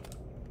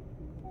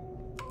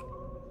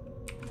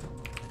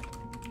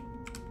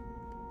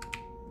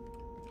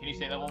 Can you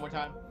say that one more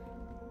time?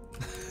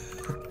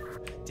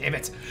 Damn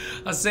it.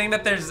 I was saying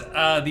that there's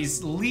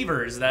these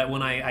levers that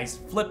when I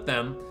flip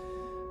them,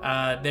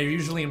 they're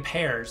usually in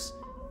pairs.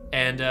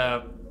 And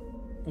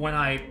when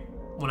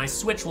I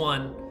switch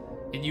one,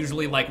 it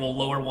usually like will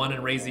lower one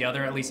and raise the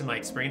other, at least in my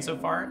experience so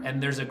far.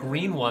 And there's a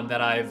green one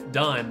that I've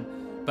done,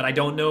 but I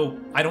don't know,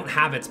 I don't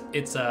have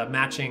its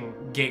matching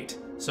gate.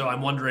 So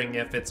I'm wondering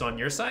if it's on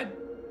your side?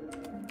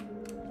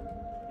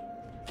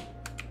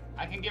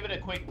 I can give it a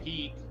quick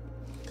peek.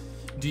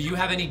 Do you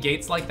have any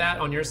gates like that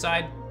on your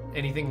side?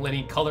 Anything,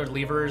 any colored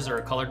levers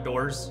or colored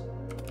doors?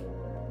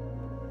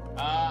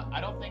 I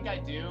don't think I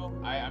do.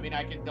 I mean,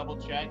 I can double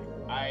check.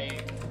 I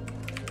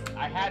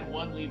had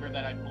one lever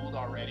that I pulled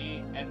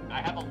already, and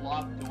I have a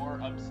locked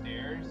door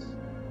upstairs.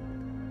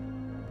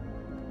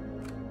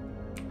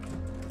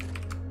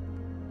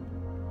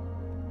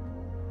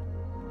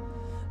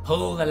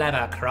 Pull the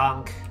lever,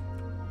 Kronk.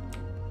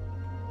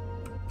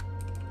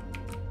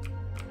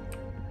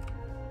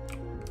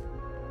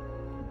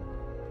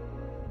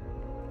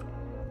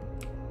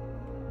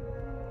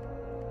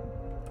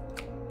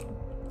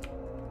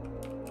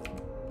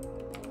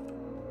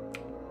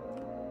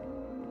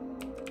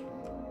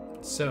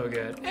 So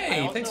good.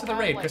 Hey, thanks for the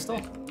raid, like, Crystal.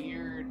 This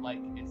weird, like,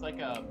 it's like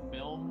a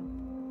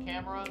film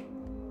camera.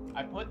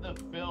 I put the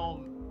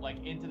film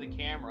like into the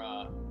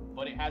camera,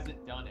 but it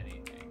hasn't done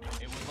anything.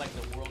 It was like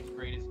the world's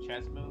greatest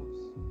chess moves.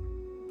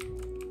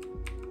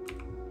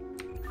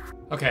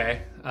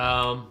 Okay.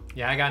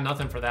 Yeah, I got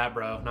nothing for that,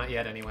 bro. Not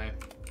yet, anyway.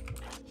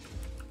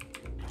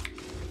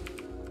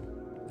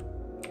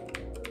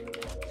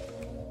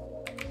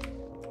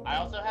 I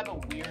also have a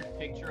weird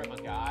picture of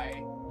a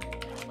guy.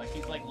 Like,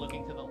 he's like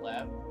looking to the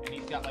left, and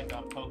he's got like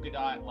a polka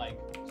dot like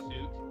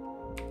suit.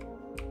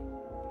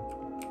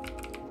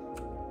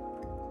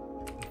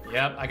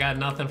 Yep, I got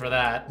nothing for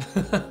that.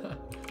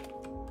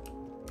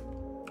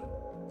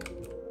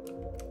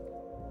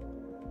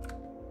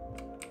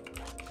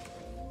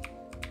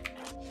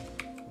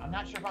 I'm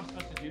not sure if I'm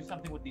supposed to do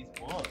something with these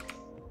books.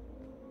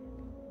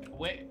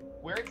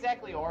 Where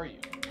exactly are you?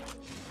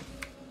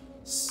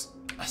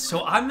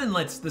 So I'm in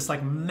this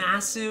like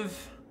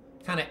massive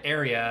kind of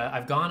area.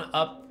 I've gone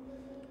up.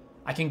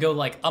 I can go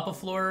like up a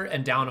floor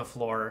and down a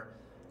floor.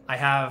 I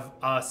have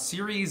a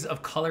series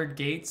of colored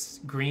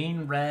gates,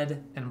 green,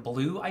 red, and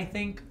blue, I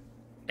think.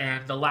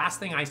 And the last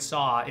thing I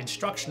saw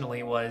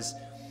instructionally was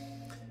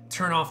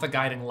turn off the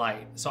guiding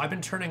light. So I've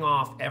been turning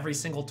off every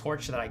single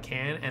torch that I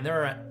can, and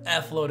there are an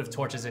F load of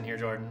torches in here,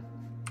 Jordan.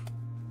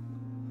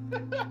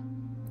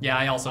 Yeah,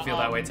 I also feel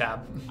that way,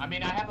 Tab. I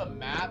mean, I have a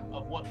map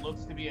of what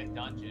looks to be a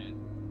dungeon.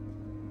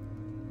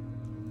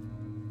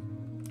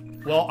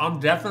 Well, I'm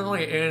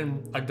definitely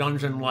in a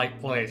dungeon-like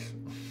place.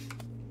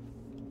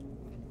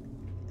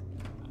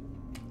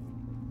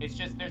 It's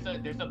just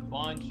there's a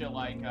bunch of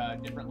like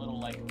different little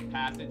like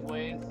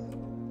passageways.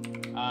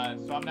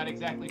 So I'm not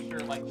exactly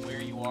sure like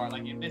where you are.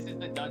 Like if this is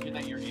the dungeon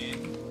that you're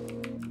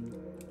in.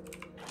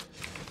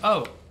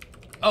 Oh,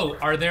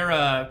 are there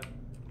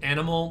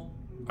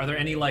Are there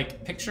any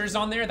like pictures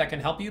on there that can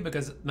help you?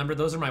 Because remember,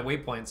 those are my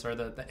waypoints, or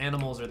the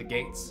animals or the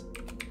gates.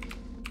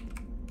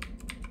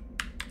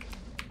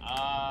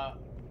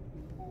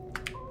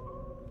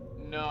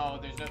 No,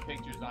 there's no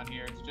pictures on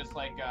here. It's just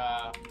like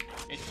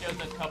it shows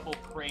a couple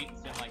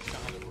crates in like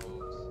some of the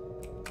rooms.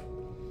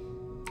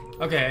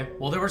 Okay,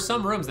 well there were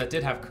some rooms that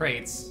did have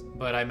crates,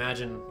 but I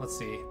imagine, let's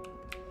see.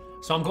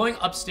 So I'm going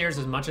upstairs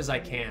as much as I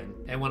can,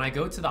 and when I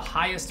go to the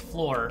highest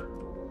floor,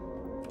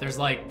 there's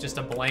like just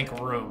a blank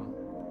room,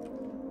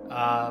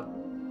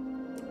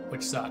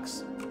 which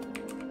sucks.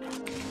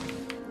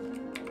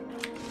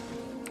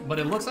 But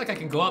it looks like I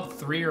can go up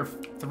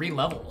three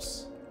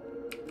levels.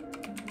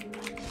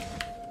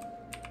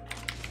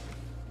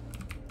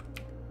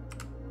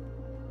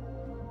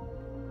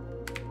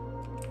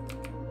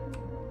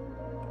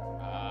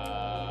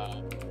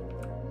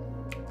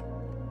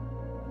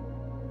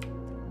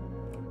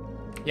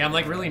 Yeah, I'm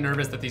like really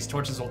nervous that these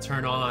torches will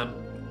turn on.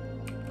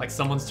 Like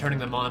someone's turning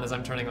them on as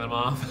I'm turning them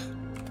off.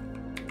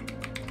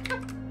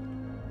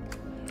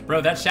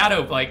 Bro, that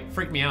shadow like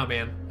freaked me out,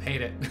 man. I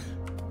hate it.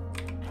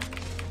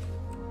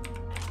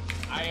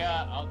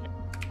 okay,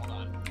 hold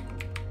on.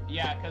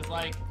 Yeah, cause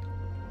like,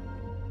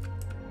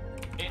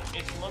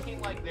 it's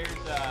looking like there's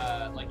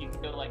like you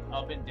can go like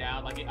up and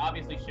down. Like it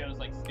obviously shows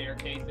like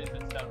staircases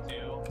and stuff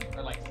too,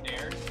 or like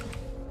stairs.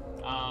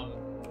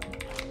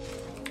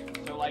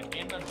 So like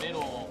in the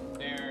middle,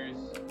 there's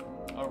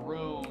a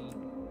room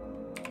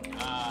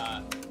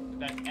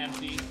that's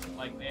empty.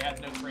 Like it has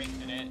no crates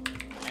in it,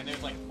 and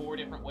there's like 4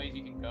 different ways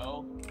you can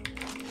go.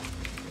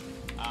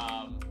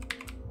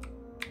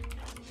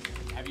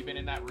 Have you been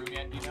in that room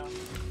yet? Do you know?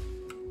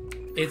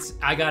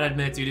 I gotta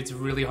admit, dude, it's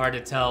really hard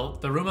to tell.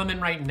 The room I'm in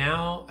right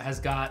now has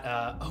got,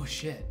 oh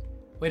shit.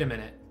 Wait a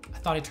minute. I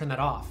thought I turned that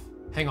off.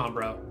 Hang on,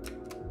 bro.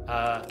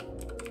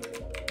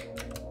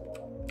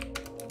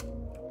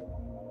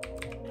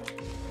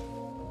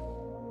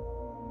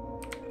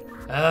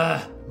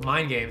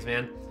 Mind games,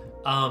 man.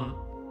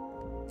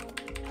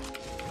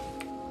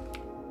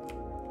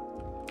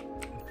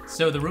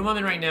 So the room I'm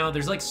in right now,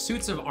 there's like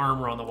suits of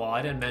armor on the wall.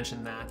 I didn't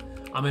mention that.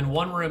 I'm in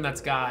one room that's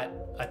got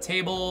a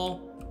table,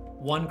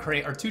 1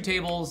 crate, or 2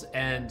 tables,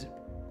 and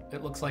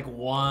it looks like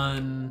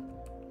one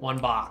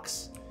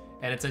box,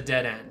 and it's a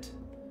dead end.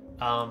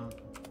 At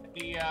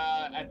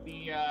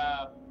the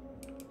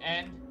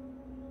end,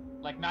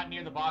 like not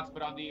near the box,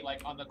 but on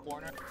the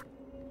corner.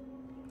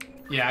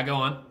 Yeah, go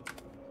on.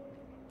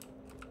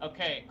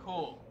 Okay,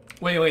 cool.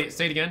 Wait,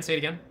 say it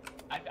again.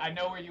 I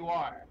know where you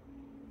are.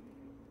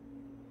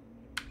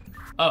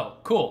 Oh,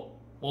 cool.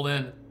 Well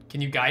then,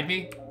 can you guide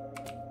me?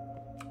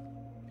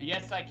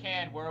 Yes, I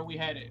can. Where are we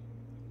headed?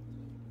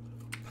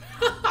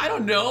 I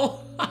don't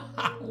know.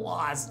 I'm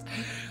lost.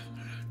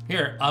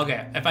 Here,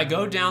 okay. If I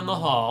go down the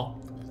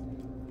hall,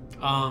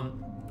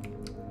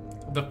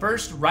 the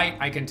first right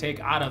I can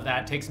take out of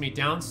that takes me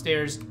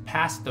downstairs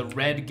past the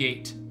red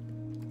gate.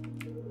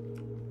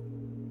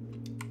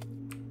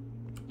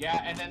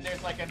 Yeah, and then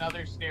there's like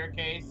another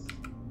staircase.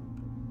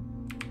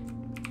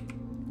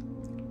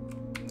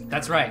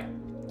 That's right.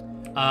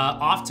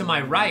 Off to my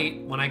right,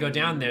 when I go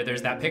down there,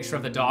 there's that picture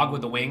of the dog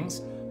with the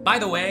wings. By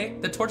the way,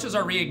 the torches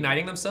are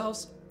reigniting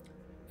themselves.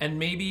 And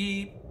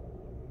maybe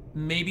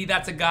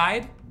that's a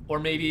guide, or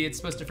maybe it's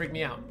supposed to freak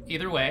me out.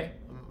 Either way,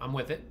 I'm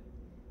with it.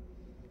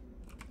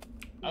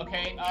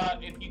 Okay,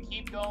 if you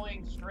keep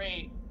going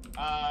straight,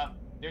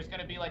 there's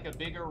gonna be like a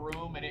bigger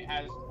room and it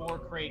has 4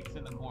 crates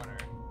in the corner.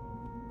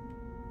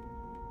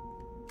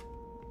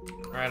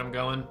 All right, I'm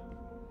going.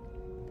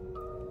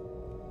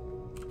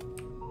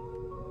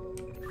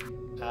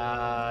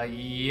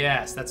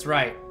 Yes, that's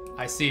right.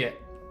 I see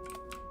it.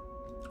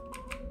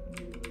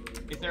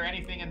 Is there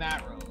anything in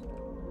that room?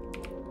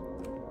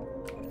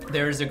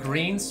 There's a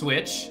green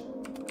switch,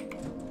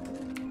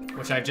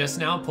 which I just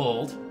now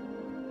pulled.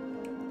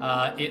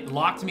 It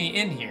locked me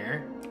in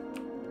here.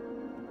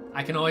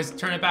 I can always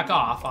turn it back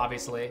off,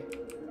 obviously.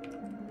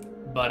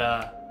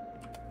 But,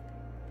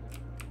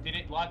 Did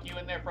it lock you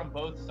in there from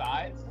both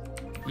sides?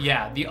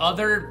 yeah, the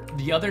other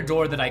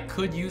door that I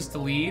could use to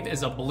leave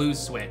is a blue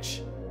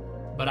switch.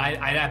 But I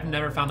have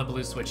never found the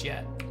blue switch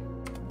yet.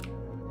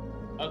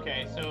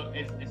 Okay, so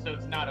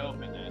it's not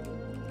open then.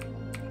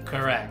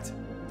 Correct.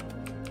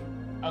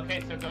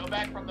 Okay, so go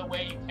back from the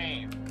way you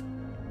came.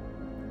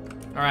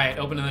 All right,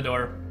 opening the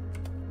door.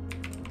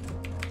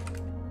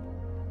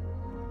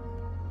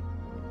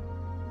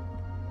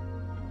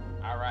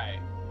 All right,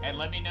 and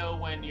let me know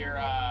when you're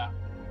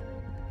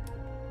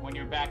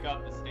back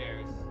up the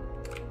stairs.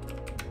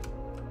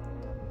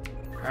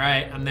 All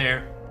right, I'm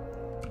there.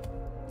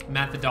 I'm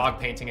at the dog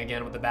painting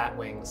again with the bat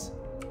wings.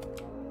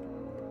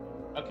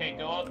 Okay,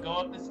 go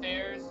up the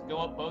stairs. Go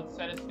up both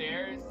set of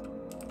stairs,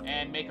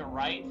 and make a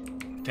right.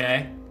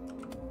 Okay.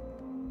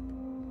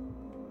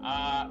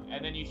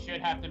 And then you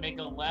should have to make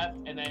a left,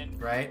 and then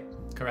Right.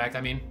 Correct.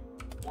 I mean,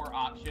 4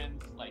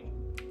 options. Like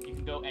you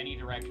can go any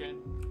direction.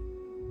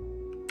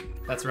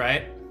 that's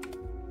right.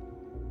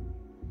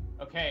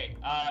 Okay.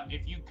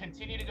 If you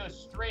continue to go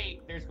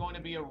straight, there's going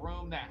to be a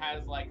room that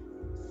has like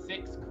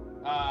 6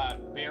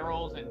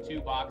 barrels and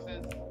 2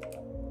 boxes.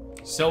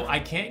 So I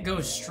can't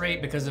go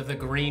straight because of the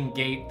green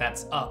gate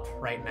that's up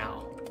right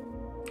now.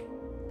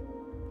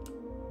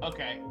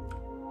 Okay.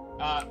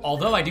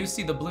 Although I do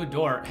see the blue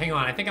door. Hang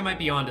on, I think I might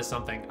be onto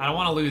something. I don't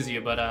want to lose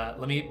you, but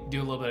let me do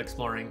a little bit of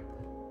exploring.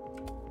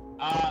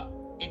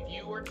 If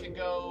you were to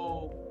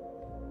go,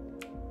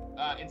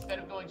 instead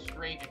of going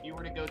straight, if you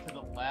were to go to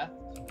the left,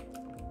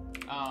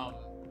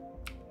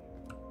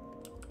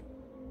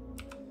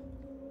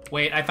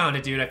 Wait, I found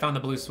it, dude. I found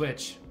the blue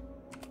switch.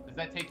 does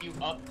that take you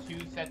up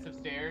 2 sets of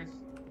stairs?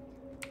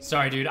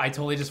 Sorry, dude. I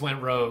totally just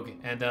went rogue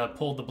and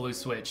pulled the blue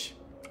switch.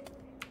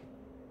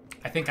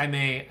 I think I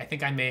may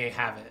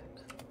have it.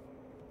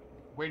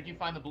 Where did you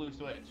find the blue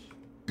switch?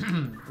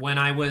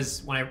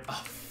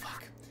 Oh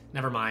fuck.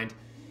 Never mind.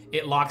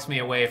 It locks me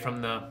away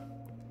from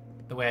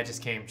the way I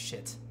just came.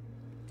 Shit.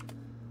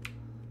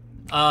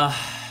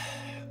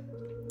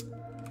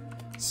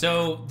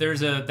 So there's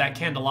that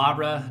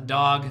candelabra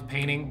dog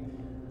painting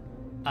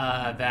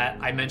that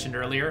I mentioned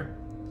earlier.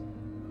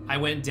 I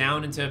went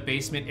down into a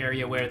basement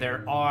area where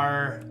there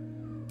are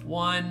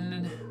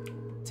one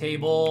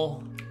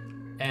table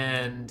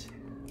and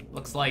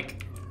looks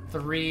like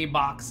 3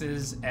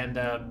 boxes and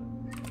a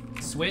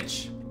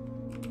switch.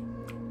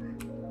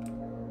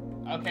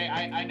 Okay,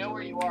 I know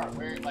where you are.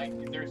 Where, like,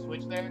 is there a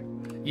switch there?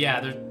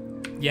 Yeah,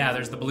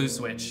 there's the blue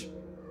switch.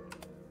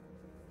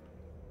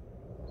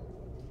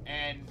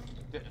 And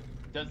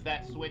does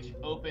that switch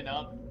open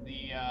up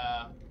the,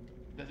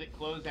 does it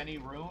close any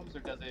rooms, or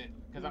does it,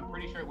 because I'm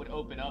pretty sure it would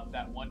open up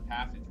that one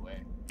passageway.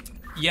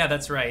 Yeah,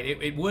 that's right.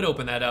 It would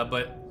open that up,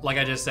 but like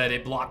I just said,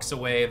 it blocks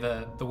away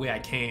the way I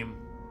came.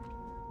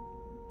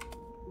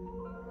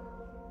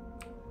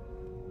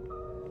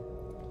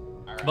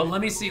 All right. But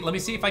let me see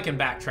if I can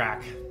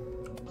backtrack.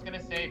 I was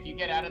gonna say, if you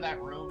get out of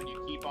that room and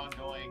you keep on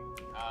going,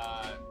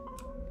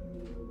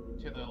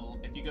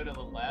 if you go to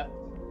the left,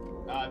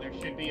 there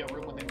should be a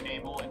room with a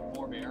table and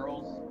 4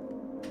 barrels.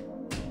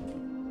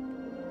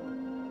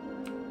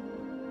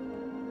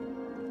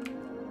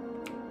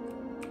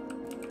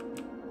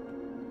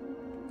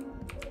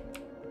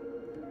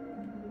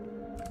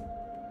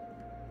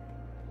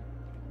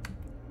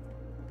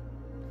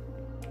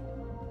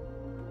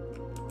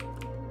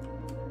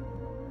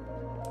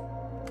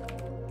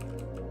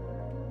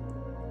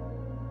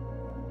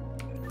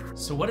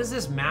 So what is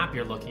this map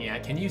you're looking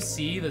at? Can you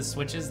see the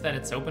switches that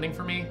it's opening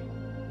for me?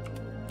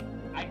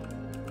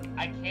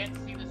 I can't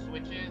see the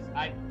switches.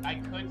 I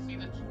could see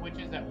the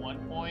switches at one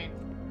point,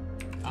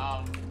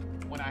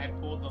 when I had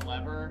pulled the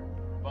lever,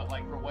 but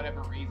like for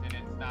whatever reason,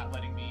 it's not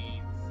letting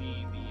me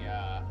see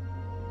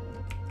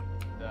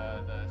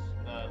the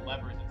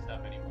levers and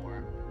stuff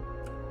anymore.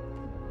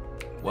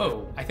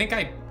 Whoa, I think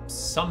I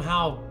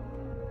somehow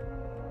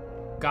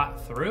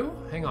got through?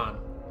 Hang on.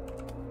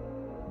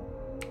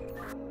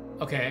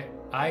 Okay,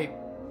 I'm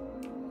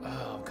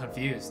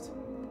confused.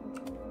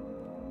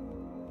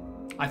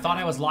 I thought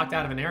I was locked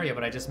out of an area,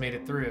 but I just made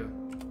it through.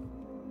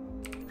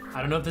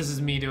 I don't know if this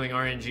is me doing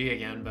RNG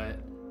again, but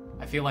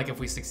I feel like if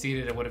we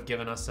succeeded, it would have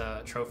given us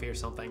a trophy or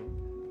something.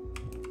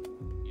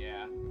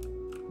 Yeah.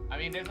 I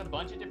mean, there's a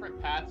bunch of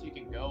different paths you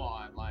can go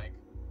on. Like,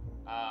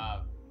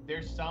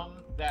 there's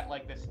some that,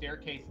 like, the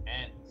staircase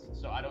ends,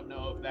 so I don't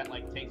know if that,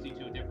 like, takes you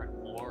to a different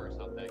floor or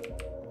something.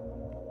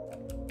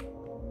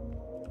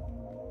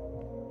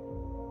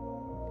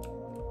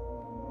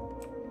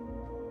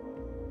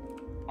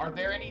 Are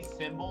there any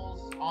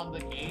symbols on the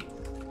gates?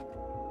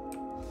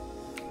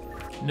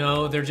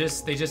 No, they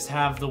just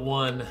have the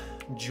one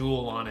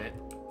jewel on it.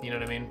 You know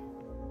what I mean?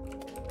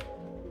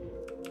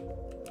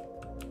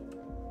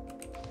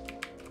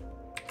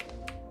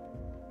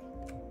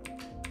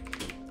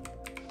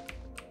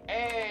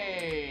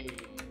 Hey!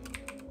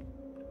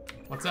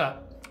 What's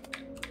up?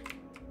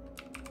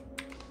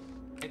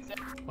 It's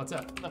What's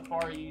up? in the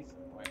far east.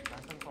 Wait,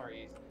 not the far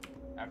east.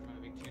 After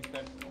moving 2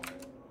 steps north.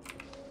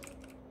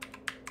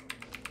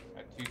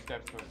 2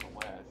 steps towards the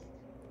west.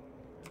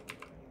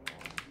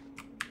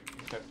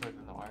 2 steps towards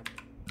the north.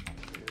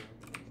 2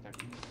 steps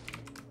east.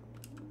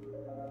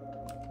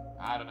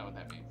 I don't know what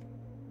that means.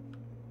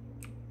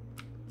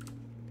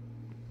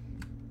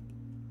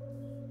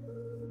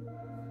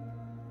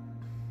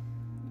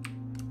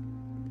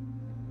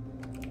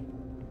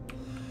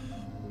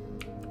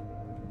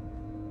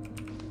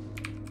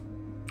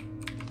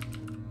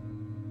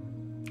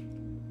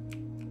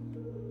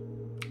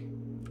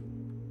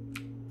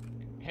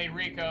 Hey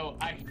Rico,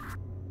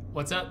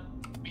 What's up?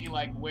 be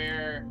like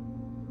where,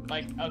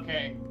 like,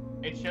 okay,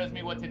 it shows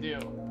me what to do.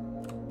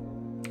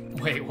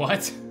 Wait,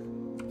 what?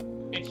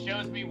 It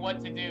shows me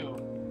what to do.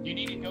 You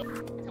need to go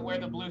to where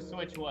the blue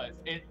switch was.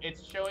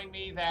 It's showing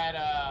me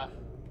that,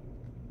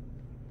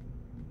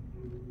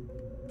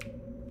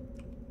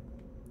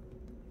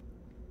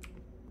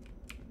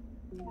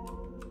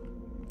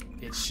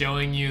 It's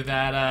showing you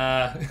that,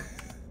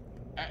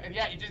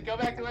 yeah, you just go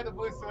back to where the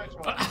blue switch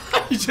was.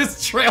 you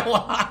just trail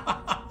off.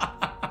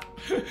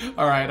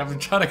 All right, I'm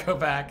trying to go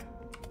back.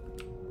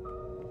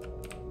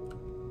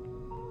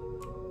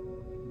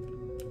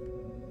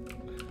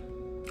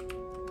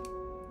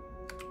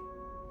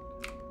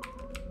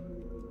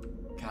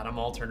 God, I'm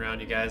all turned around,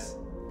 you guys.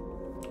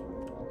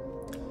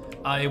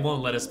 It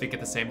won't let us speak at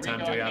the same time,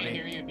 Rico, I can't Joyabi.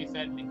 hear you if you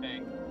said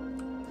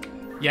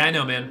anything. Yeah, I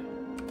know, man.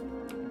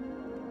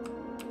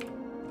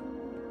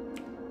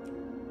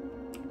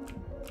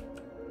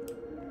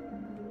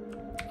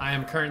 I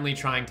am currently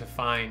trying to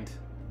find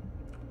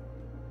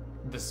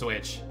the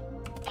switch.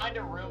 Find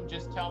a room,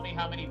 just tell me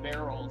how many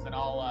barrels and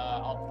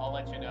I'll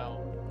let you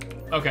know.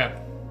 Okay.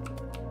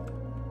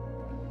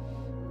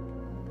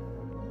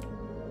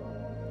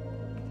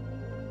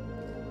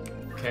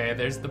 Okay,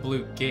 there's the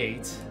blue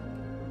gate.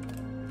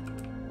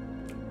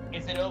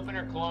 Is it open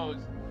or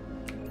closed?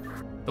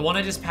 The one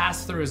I just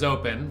passed through is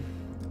open,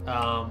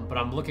 but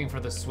I'm looking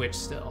for the switch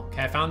still.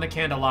 Okay, I found the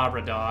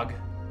candelabra dog.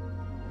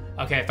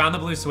 Okay, I found the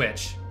blue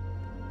switch.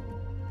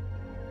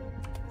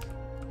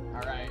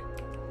 Alright.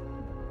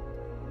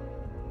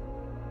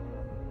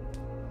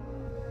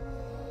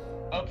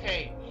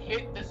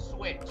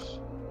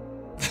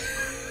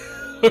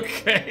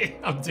 Okay,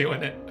 I'm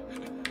doing it.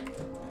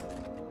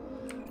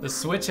 The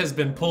switch has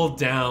been pulled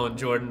down,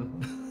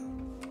 Jordan.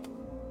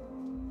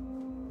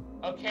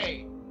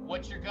 Okay,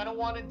 what you're gonna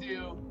want to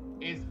do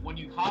is when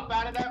you hop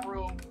out of that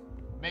room,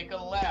 make a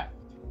left.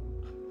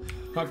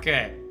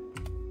 Okay.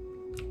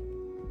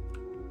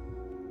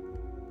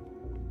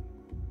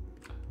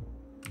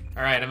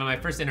 All right, I'm at my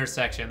first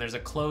intersection. There's a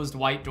closed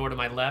white door to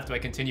my left. Do I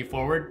continue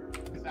forward?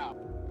 This out.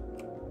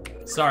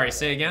 Sorry,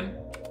 say again?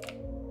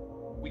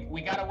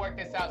 We gotta work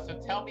this out, so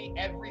tell me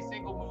every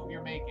single move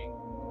you're making.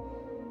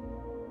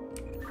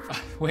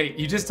 Wait,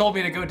 you just told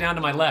me to go down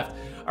to my left.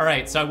 All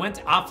right, so I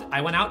went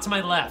out to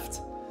my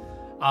left.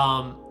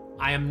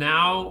 I am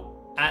now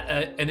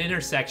at an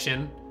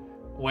intersection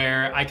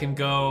where I can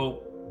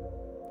go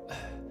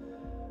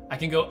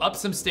up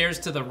some stairs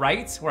to the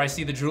right where I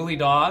see the drooly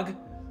dog.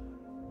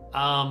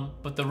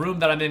 But the room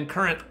that I'm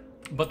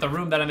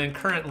in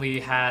currently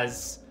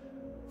has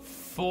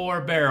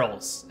 4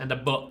 barrels and a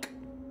book.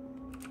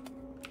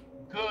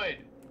 Good.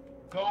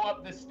 Go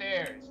up the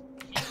stairs.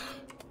 Keep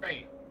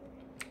straight.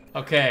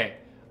 Okay,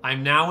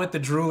 I'm now with the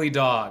drooly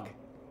dog.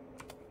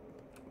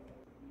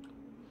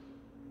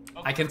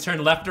 Okay. I can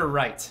turn left or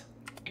right.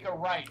 Make a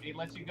right. It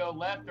lets you go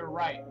left or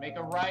right. Make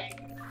a right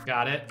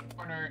Got it.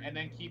 corner and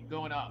then keep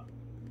going up.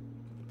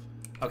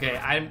 Okay,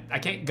 I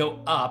can't go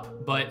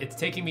up, but it's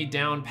taking me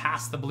down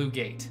past the blue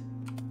gate.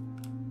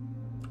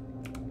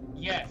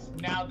 Yes.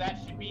 Now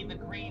that should be the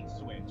green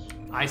switch.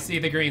 I see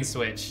the green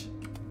switch.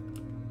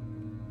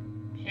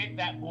 Hit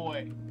that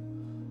boy.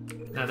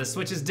 Now the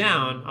switch is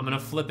down, I'm gonna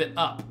flip it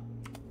up.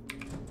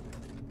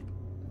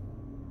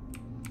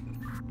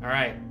 All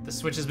right, the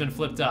switch has been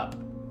flipped up.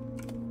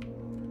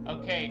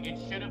 Okay, it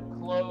should have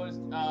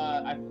closed,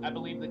 I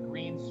believe the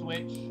green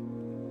switch,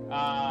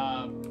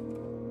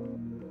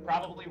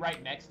 probably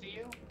right next to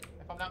you,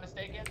 if I'm not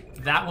mistaken.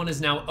 That one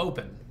is now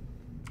open.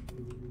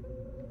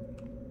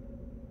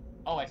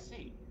 Oh, I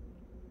see.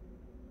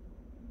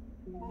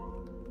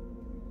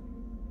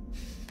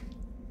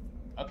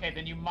 Okay,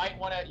 then you might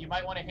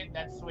wanna hit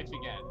that switch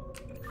again.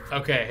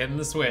 Okay, hitting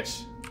the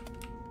switch.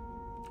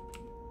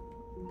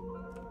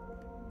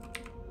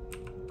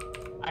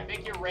 I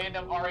think your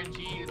random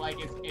RNG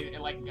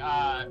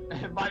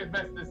might have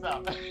messed this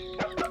up.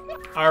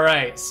 All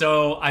right,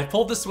 so I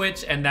pulled the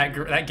switch and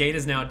that gate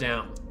is now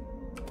down.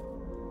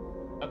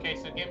 Okay,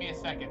 so give me a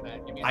second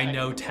then. Give me a I second.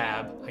 know,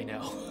 Tab. I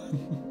know.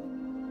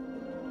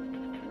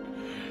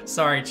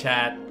 Sorry,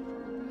 chat.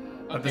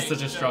 But this is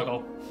such a so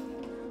struggle.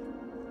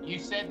 You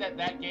said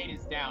that gate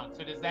is down,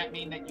 so does that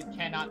mean that you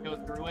cannot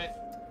go through it?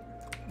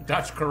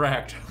 That's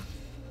correct.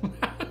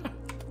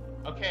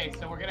 Okay,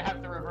 so we're gonna have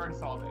to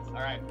reverse all this. All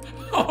right.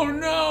 Oh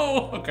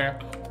no! Okay.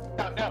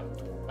 No.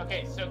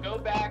 Okay, so go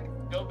back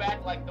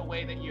like the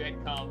way that you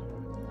had come,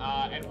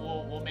 and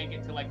we'll make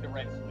it to like the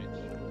red switch.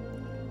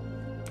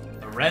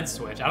 The red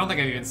switch? I don't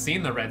think I've even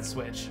seen the red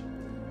switch.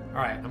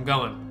 All right, I'm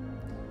going.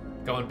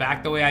 Going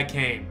back the way I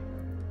came.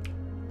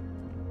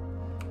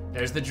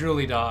 There's the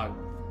drooly dog.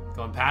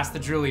 Going past the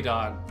drooly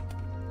dog.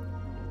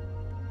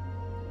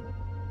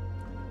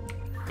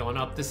 Going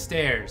up the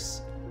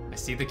stairs. I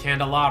see the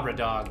candelabra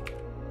dog.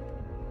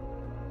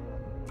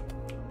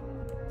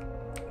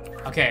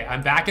 Okay,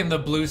 I'm back in the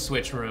blue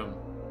switch room.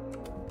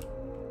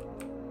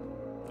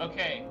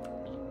 Okay,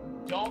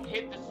 don't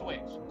hit the switch.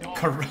 Don't.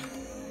 Correct.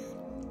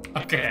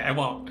 Okay, I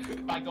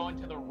won't. By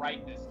going to the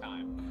right this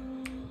time.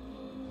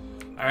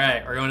 All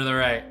right, we're going to the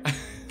right.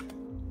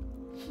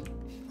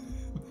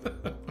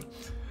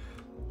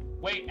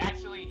 Wait,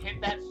 actually hit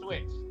that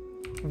switch.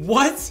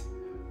 What?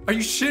 Are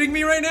you shitting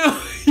me right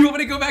now? You want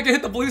me to go back and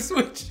hit the blue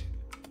switch?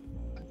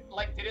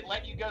 Like, did it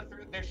let you go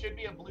through? There should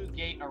be a blue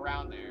gate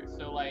around there.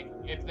 So like,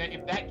 if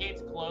that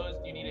gate's closed,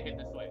 you need to hit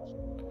the switch.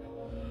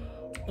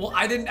 Well,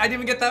 I didn't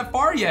even get that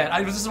far yet.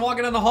 I was just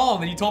walking down the hall,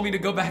 and then you told me to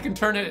go back and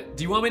turn it.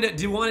 Do you want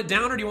it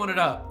down or do you want it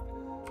up?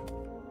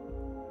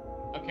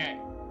 Okay.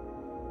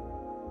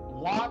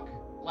 Walk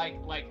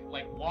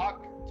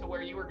walk to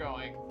where you were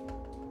going.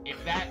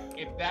 If that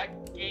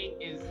gate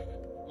is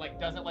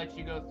doesn't let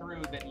you go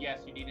through, then yes,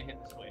 you need to hit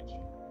the switch.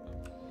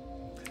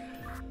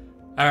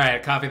 All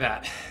right, copy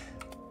that.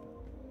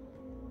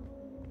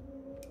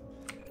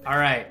 All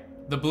right,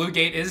 the blue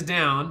gate is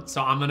down,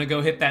 so I'm gonna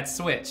go hit that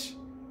switch.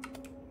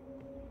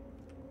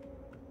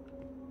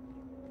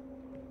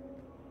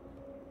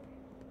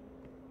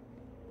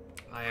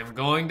 I am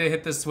going to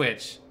hit the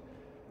switch.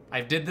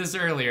 I did this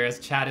earlier, as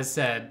chat has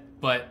said,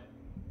 but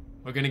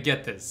we're gonna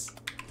get this.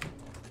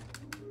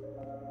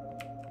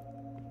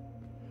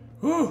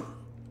 Whew.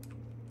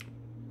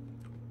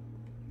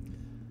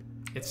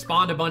 It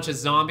spawned a bunch of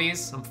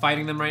zombies. I'm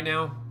fighting them right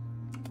now.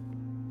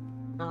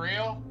 For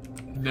real?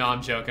 No,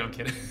 I'm joking. I'm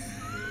kidding.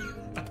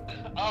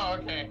 Oh,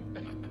 okay.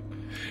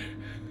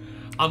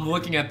 I'm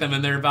looking at them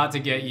and they're about to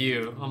get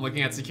you. I'm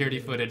looking at security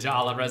footage a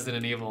la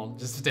Resident Evil,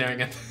 just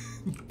staring at them.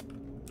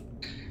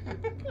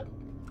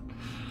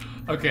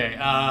 Okay,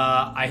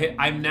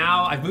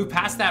 I've moved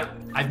past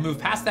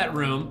that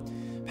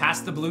room,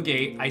 past the blue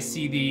gate. I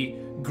see the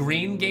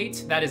green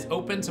gate that is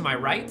open to my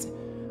right.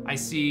 I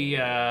see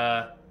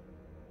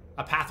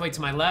a pathway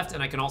to my left,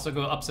 and I can also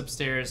go up some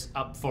stairs,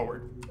 up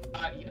forward.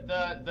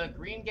 The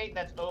green gate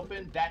that's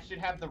open, that should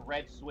have the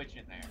red switch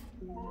in there.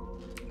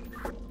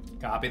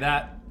 Copy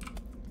that.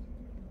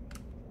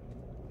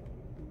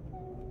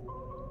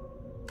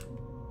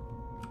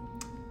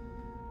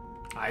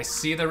 I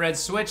see the red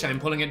switch. I'm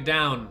pulling it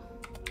down.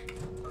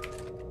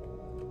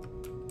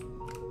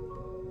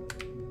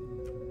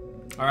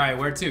 All right,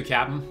 where to,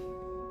 Captain?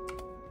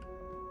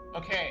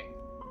 Okay.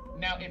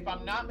 Now, if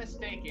I'm not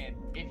mistaken,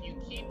 if you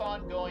keep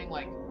on going,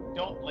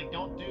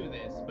 don't do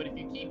this, but if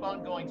you keep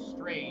on going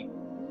straight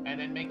and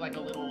then make like a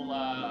little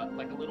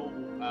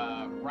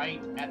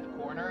right at the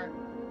corner,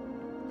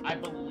 I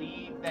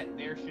believe that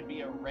there should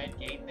be a red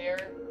gate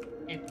there.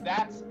 If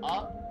that's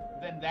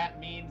up, then that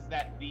means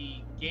that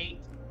the gate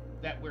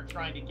that we're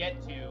trying to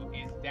get to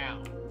is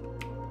down.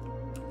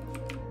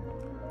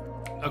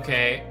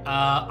 Okay,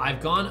 I've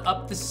gone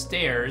up the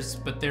stairs,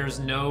 but there's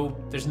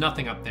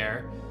nothing up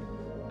there.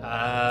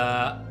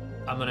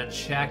 I'm gonna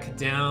check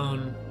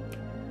down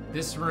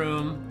this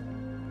room,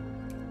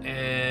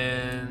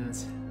 and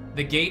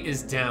the gate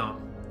is down,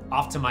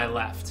 off to my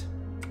left.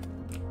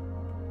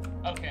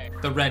 Okay.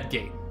 The red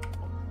gate.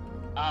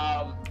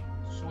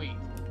 Sweet.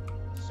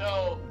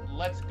 So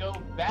let's go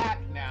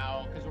back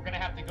now, because we're gonna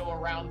have to go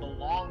around the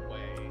long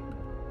way.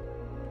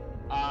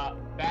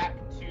 Back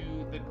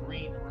to the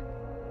green room.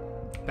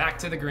 Back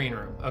to the green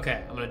room.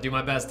 Okay, I'm gonna do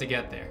my best to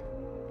get there.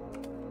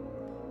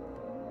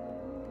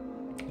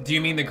 Do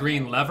you mean the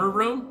green lever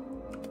room?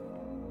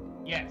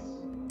 Yes.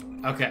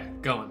 Okay,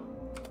 going.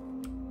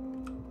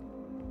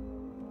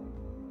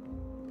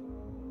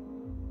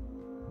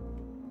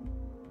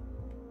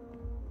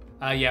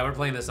 Yeah, we're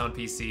playing this on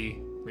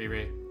PC,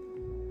 Riri.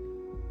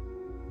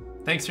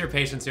 Thanks for your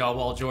patience, y'all,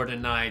 while Jordan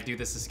and I do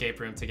this escape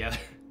room together.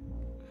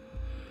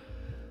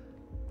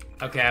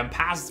 Okay, I'm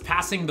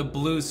passing the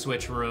blue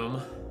switch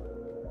room.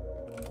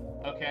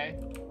 Okay.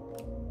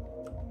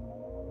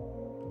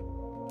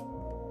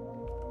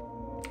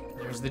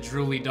 There's the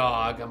drooly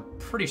dog. I'm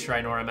pretty sure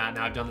I know where I'm at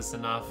now. I've done this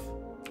enough.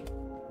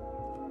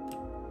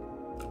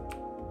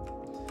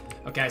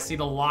 Okay, I see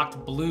the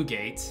locked blue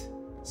gate,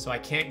 so I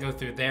can't go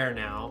through there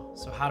now.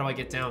 So how do I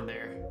get down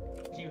there?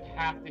 You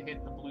have to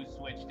hit the blue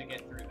switch to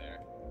get through there.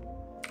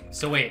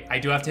 So wait, I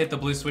do have to hit the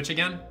blue switch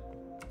again?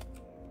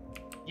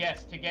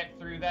 Yes, to get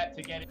through that,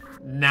 to get it.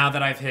 Now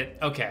that I've hit,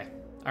 okay,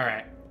 all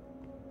right.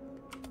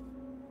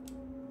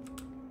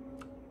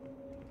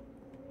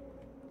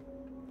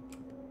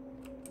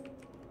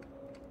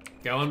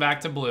 Going back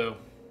to blue.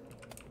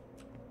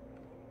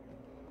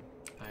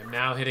 I'm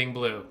now hitting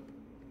blue.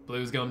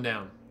 Blue's going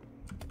down.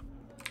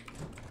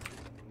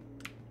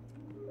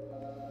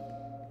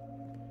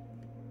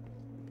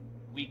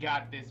 We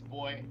got this,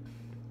 boy.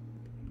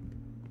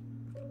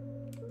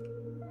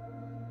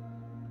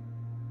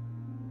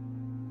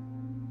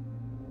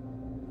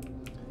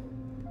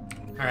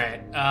 All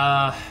right,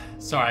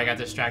 sorry, I got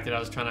distracted. I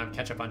was trying to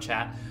catch up on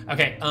chat.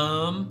 Okay,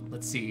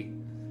 let's see.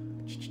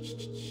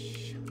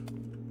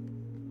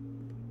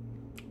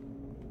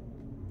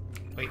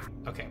 Wait,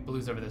 okay,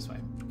 blue's over this way.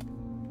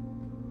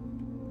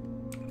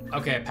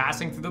 Okay,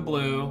 passing through the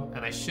blue,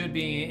 and I should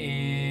be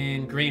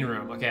in green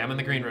room. Okay, I'm in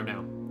the green room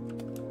now.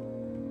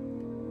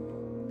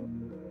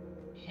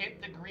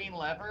 Hit the green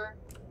lever,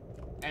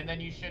 and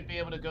then you should be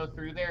able to go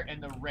through there,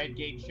 and the red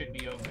gate should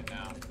be open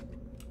now.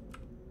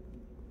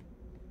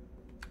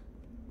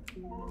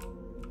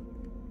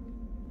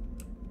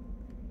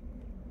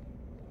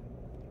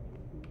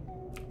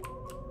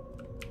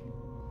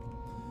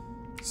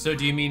 So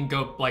do you mean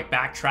go, like,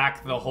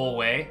 backtrack the whole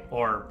way,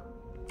 or?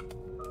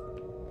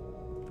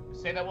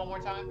 Say that one more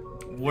time.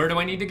 Where do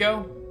I need to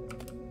go?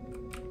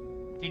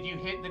 Did you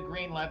hit the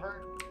green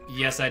lever?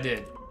 Yes, I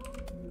did.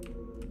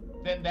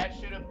 Then that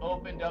should have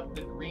opened up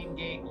the green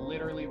gate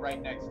literally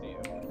right next to you.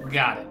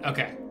 Got it,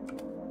 okay.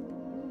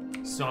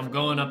 So I'm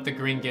going up the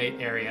green gate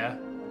area.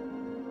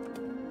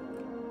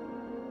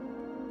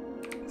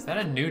 Is that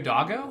a new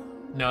doggo?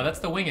 No, that's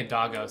the winged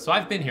doggo. So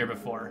I've been here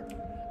before.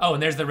 Oh,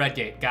 and there's the red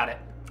gate. Got it.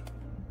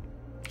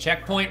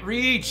 Checkpoint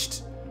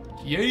reached.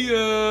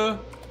 Yeah.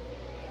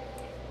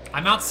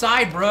 I'm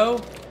outside,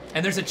 bro.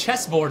 And there's a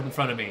chessboard in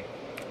front of me.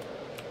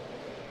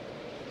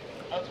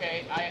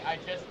 Okay,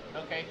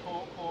 okay,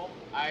 cool.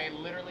 I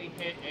literally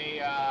hit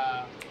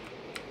I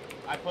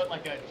put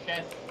like a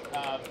chess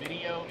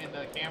video in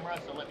the camera,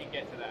 so let me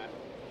get to that.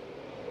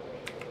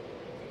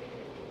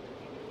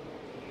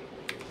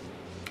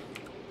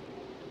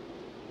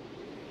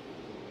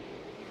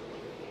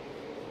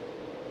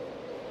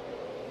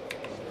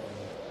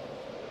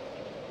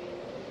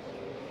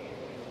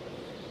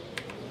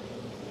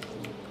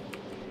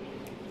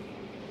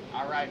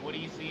 All right, what are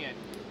you seeing?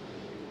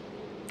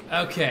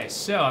 Okay,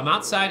 so I'm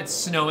outside. It's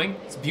snowing.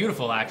 It's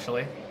beautiful,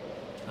 actually.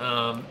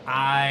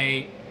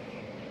 I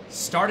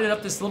started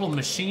up this little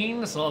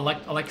machine, this little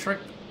electric,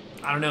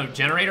 I don't know,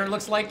 generator it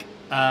looks like.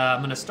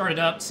 I'm gonna start it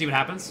up, see what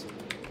happens.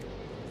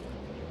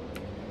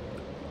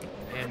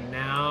 And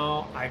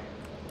now I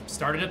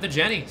started up the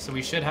Jenny, so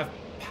we should have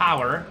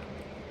power.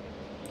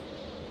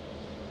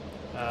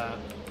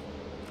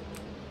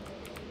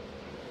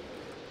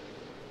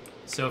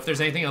 So if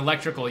there's anything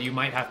electrical, you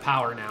might have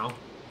power now.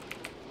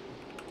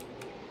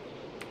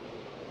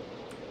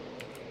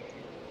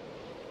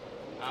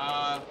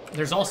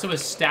 There's also a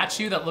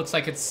statue that looks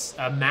like it's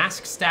a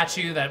masked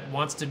statue that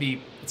wants to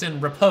be... It's in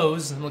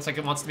repose and looks like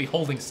it wants to be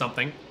holding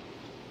something.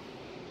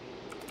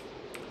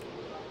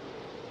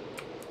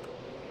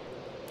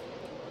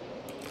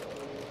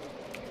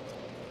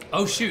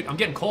 Oh shoot, I'm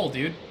getting cold,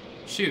 dude.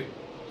 Shoot.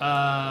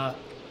 I'm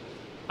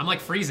like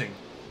freezing.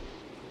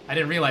 I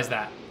didn't realize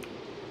that.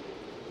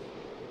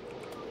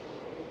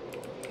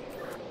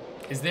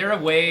 Is there a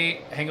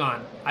way... Hang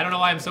on. I don't know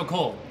why I'm so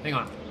cold. Hang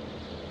on.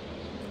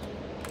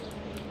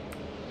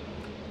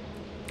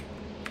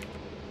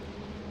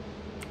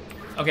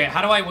 Okay,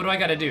 what do I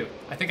gotta do?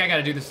 I think I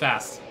gotta do this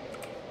fast.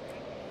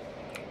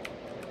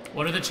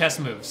 What are the chess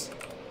moves?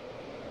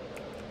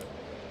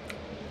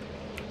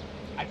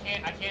 I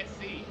can't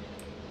see.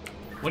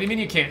 What do you mean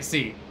you can't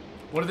see?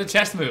 What are the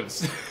chess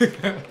moves? Like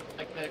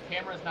the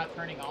camera's not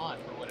turning on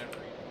for whatever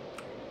reason.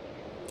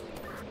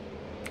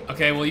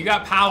 Okay, well you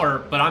got power,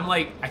 but I'm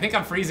like, I think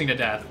I'm freezing to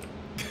death.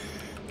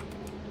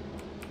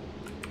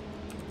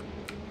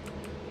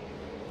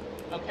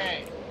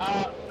 Okay,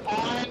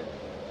 pawn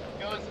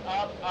goes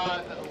up,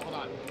 hold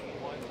on.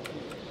 1, 2.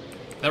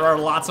 There are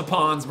lots of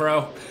pawns,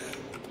 bro.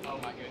 Oh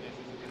my goodness,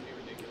 this is gonna be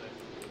ridiculous.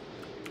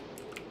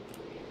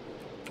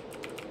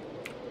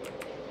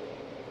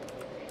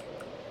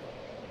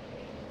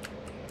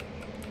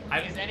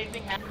 Is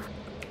anything happening?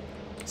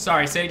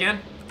 Sorry, say it again.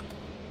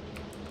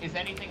 Is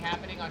anything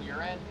happening on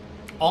your end?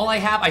 All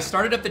I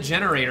started up the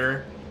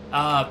generator,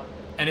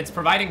 and it's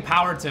providing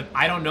power to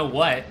I don't know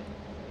what.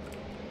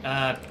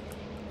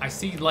 I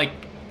see like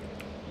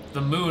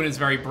the moon is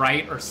very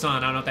bright, or sun,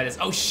 I don't know what that is.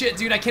 Oh shit,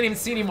 dude, I can't even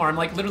see anymore. I'm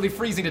like literally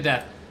freezing to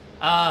death.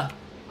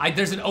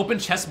 There's an open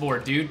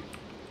chessboard, dude.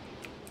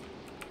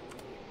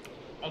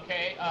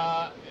 Okay,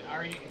 are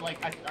you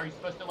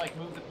supposed to like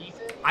move the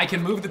pieces? I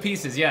can move the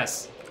pieces,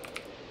 yes.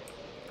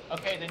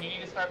 Okay, then you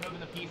need to start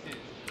moving the pieces.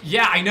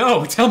 Yeah, I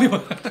know. Tell me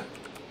what.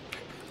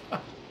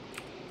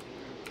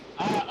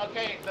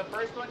 Okay, the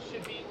first one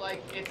should be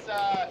like it's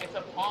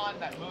a pawn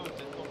that moves.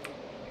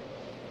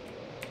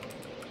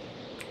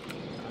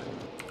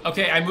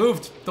 Okay, I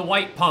moved the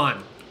white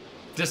pawn.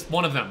 Just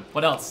one of them.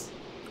 What else?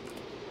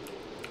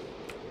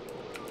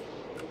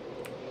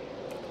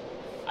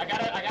 I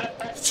gotta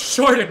press.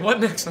 Shorted, what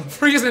next? I'm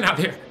freezing out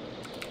here.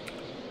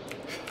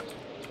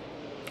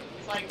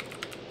 It's like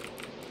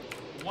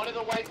one of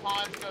the white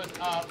pawns goes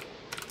up,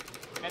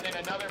 and then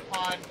another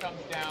pawn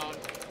comes down,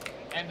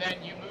 and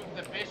then you move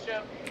the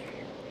bishop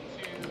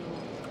to...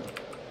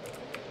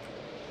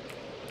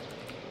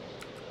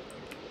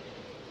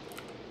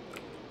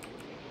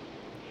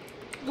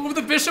 Move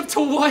the bishop to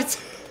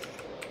what?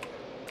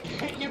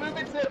 You move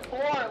it to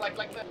 4, like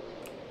the...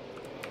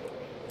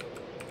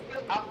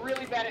 I'm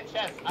really bad at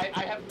chess.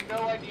 I have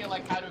no idea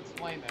like how to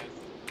explain this.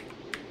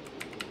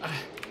 Oh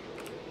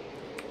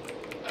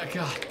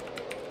god.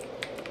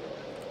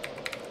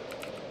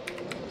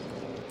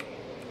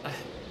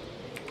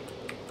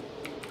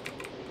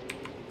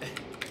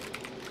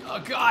 Oh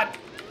god.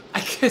 I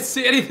can't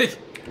see anything.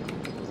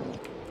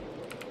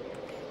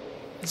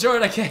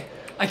 Jordan,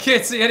 I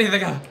can't see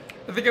anything. I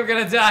think I'm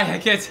gonna die. I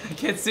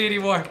can't see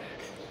anymore.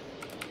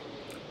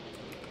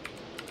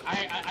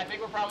 I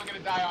think we're probably gonna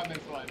die on this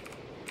one.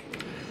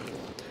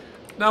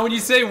 Now when you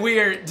say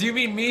weird, do you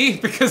mean me?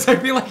 Because I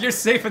feel like you're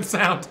safe and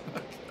sound.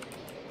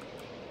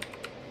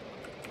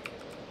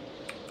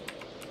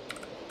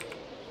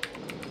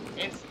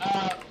 It's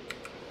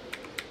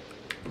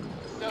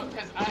so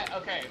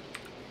okay.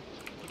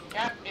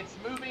 Yep, it's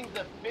moving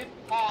the 5th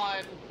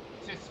pawn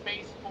to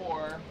space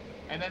 4,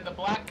 and then the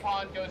black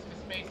pawn goes to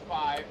space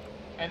 5,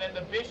 and then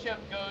the bishop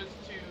goes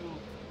to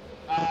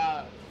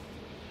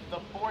the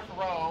 4th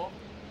row,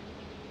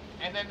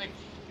 and then the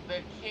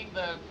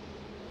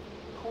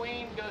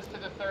queen goes to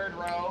the 3rd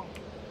row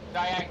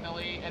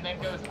diagonally, and then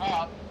goes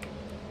up.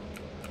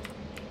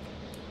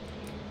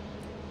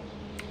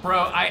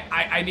 Bro,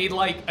 I need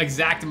like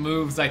exact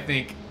moves, I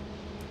think.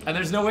 And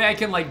there's no way I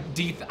can like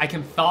I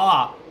can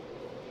thaw.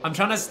 I'm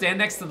trying to stand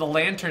next to the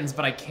lanterns,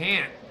 but I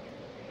can't.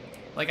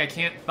 Like I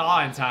can't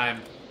thaw in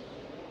time.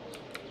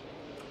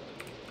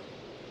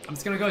 I'm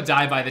just gonna go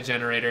die by the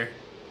generator.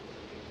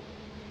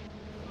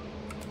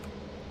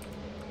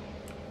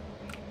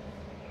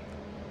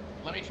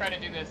 Let me try to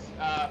do this.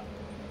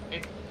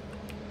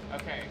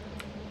 Okay.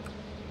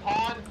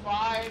 Pawn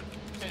 5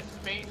 to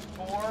space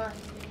 4.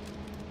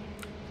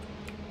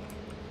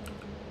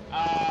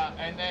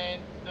 And then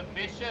the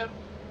bishop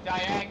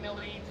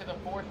diagonally to the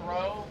 4th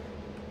row.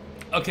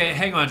 Okay,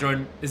 hang on,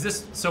 Jordan. Is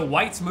this so?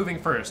 White's moving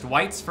first.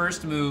 White's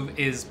first move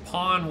is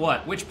pawn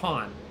what? Which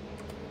pawn?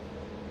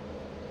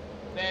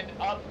 Then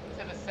up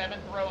to the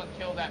 7th row and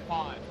kill that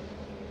pawn.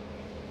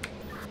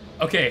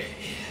 Okay.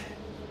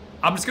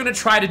 I'm just gonna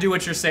try to do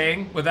what you're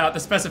saying without the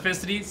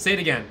specificity. Say it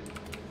again.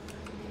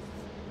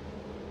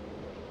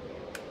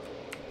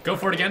 Go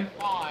for it again.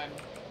 Pawn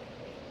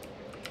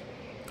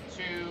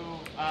to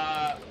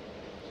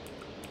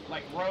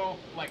row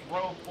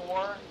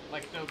 4,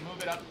 so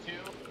move it up 2.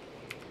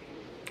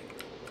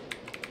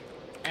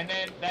 And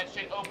then that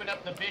should open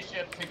up the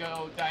bishop to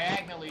go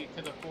diagonally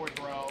to the 4th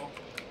row.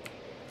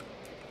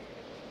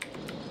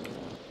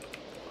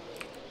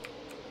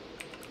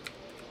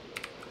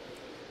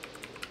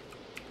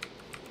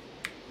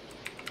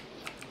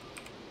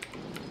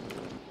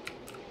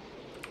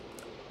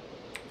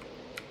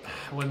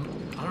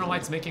 I don't know why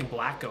it's making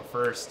black go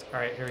first. All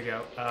right, here we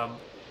go.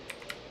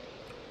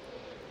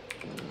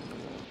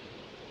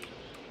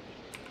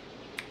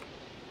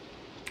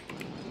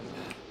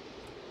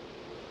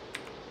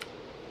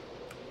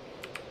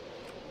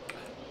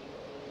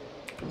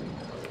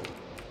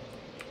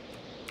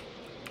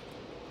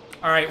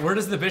 All right, where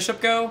does the bishop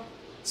go?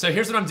 So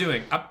here's what I'm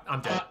doing.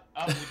 I'm dead.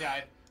 Oh, we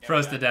died. Yeah,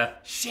 Froze we to died.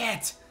 death.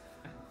 Shit.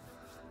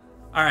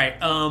 All right.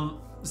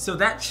 So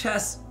that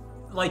chess,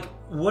 like,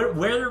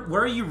 where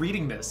are you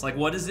reading this? Like,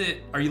 what is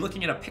it? Are you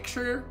looking at a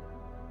picture?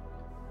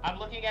 I'm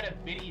looking at a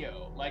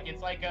video. Like,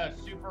 it's like a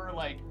super,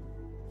 like,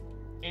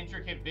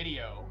 intricate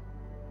video.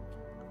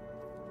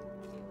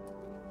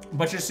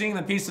 But you're seeing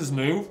the pieces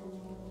move.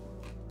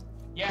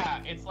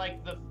 Yeah, it's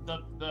like the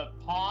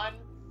pawn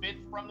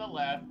 5th from the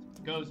left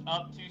goes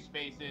up 2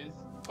 spaces.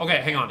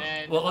 Okay, hang on.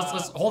 Then, Well,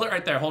 let's hold it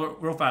right there. Hold it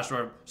real fast,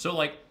 Jordan. So,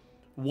 like,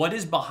 what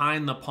is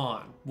behind the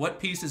pawn? What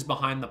piece is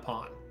behind the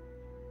pawn?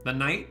 The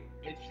knight?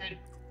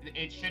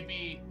 It should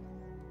be.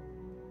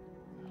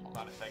 Hold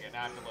on a second. Now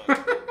I have to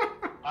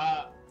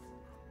look.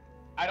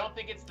 I don't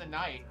think it's the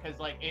knight because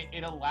like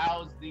it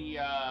allows the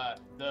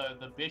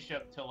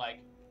bishop to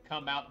like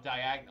come out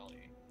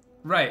diagonally.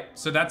 Right.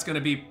 So that's gonna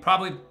be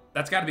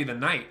that's got to be the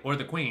knight or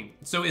the queen.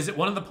 So is it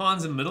one of the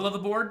pawns in the middle of the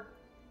board?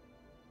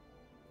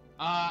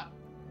 I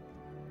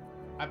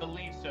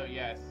believe so.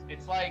 Yes.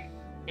 It's like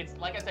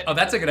I said. Oh,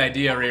 that's a good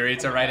idea, Riri,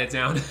 to write it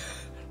down.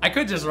 I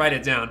could just write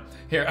it down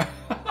here.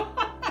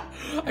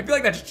 I feel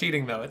like that's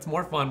cheating though. It's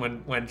more fun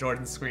when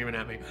Jordan's screaming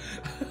at me.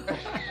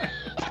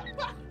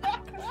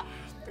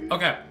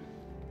 Okay.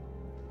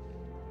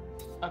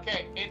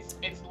 Okay, it's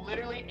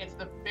literally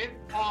the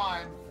 5th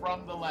pawn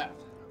from the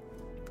left.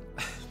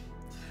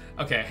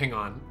 Okay, hang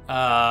on.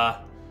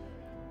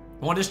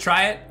 Want to just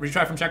try it?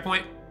 Retry from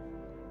checkpoint?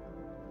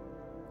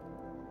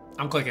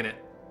 I'm clicking it.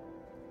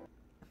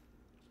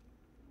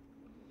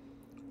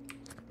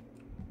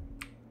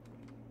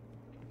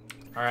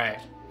 All right,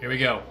 here we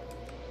go.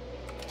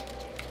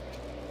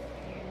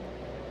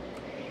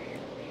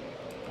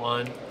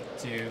 1,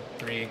 2,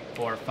 3,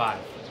 4, 5.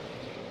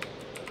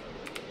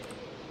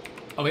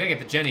 Oh, we gotta get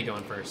the Jenny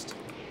going first.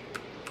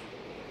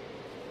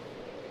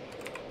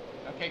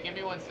 Okay, give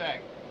me 1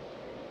 sec.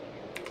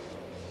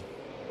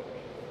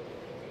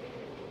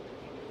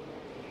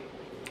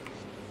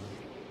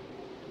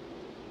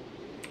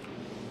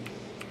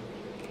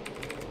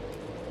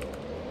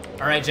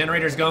 All right,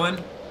 generator's going.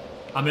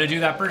 I'm gonna do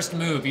that first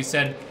move. You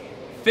said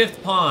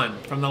 5th pawn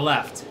from the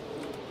left.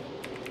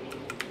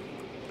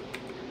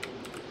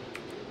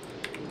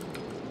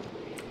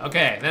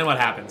 Okay, then what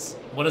happens?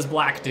 What does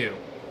black do?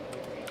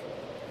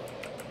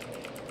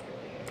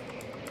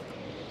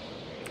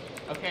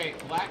 Okay,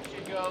 black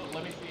should go.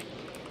 Let me see.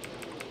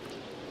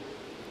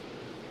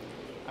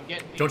 I'm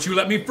getting. Don't you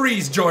let me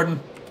freeze,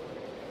 Jordan.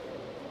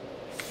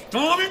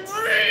 Don't let me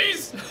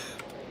freeze!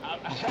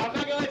 I'm not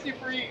gonna let you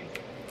freeze.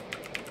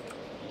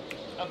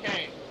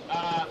 Okay.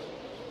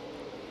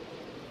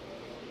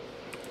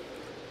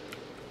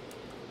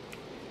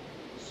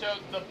 So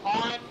the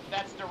pawn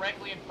that's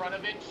directly in front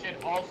of it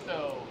should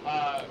also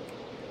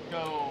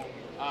go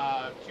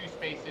 2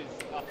 spaces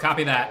up.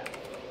 Copy that.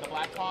 The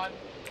black pawn.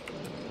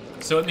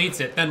 So it meets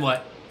it. Then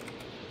what?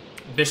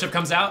 Bishop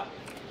comes out?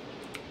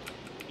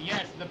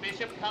 Yes, the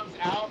bishop comes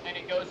out and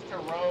it goes to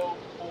row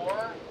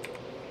 4.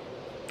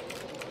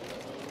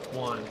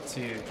 1,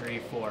 2, 3,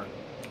 4.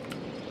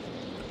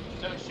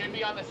 So it should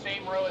be on the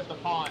same row as the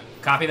pawn.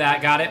 Copy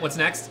that. Got it. What's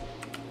next?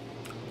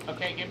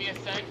 Okay, give me a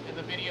sec.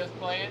 The video's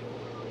playing.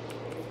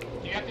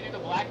 Do you have to do the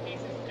black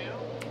pieces too?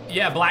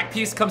 Yeah, black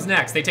piece comes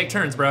next. They take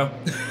turns, bro.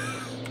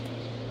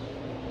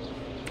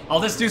 I'll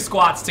just do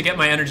squats to get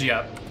my energy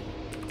up.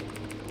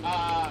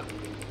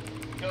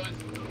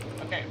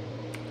 Okay.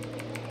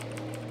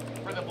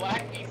 For the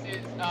black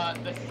pieces,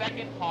 the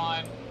 2nd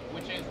pawn,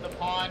 which is the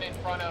pawn in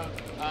front of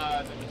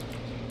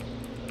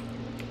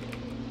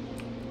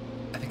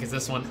I think it's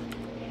this one.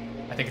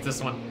 I think it's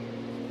this one.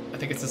 I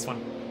think it's this one.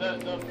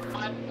 the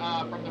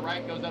pawn from the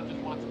right goes up just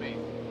 1 space.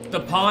 The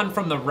pawn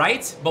from the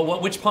right?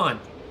 But which pawn?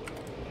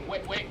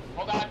 Wait,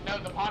 hold on. No,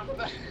 the pawn from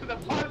the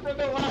pawn from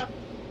the left.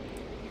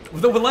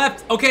 The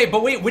left. Okay,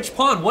 but wait, which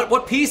pawn?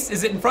 What piece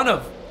is it in front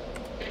of?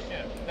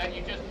 Bishop that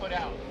you just put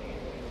out.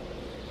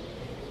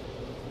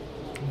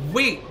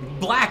 Wait,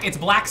 black. It's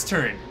black's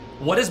turn.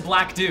 What does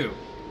black do?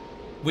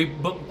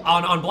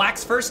 On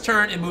black's first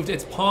turn, it moved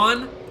its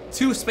pawn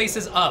 2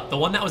 spaces up. The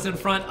one that was in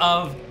front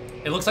of,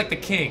 it looks like the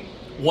king.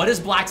 What is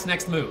black's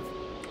next move?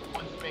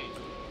 1 space.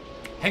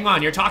 Hang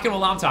on, you're talking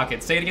while I'm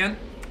talking. Say it again.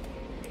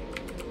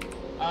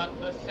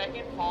 The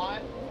 2nd pawn,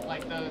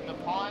 like the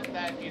pawn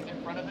that is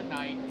in front of the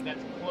knight,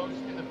 that's close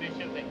to the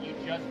bishop that you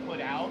just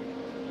put out,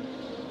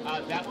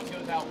 that one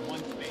goes out 1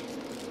 space.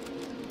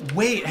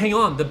 Wait, hang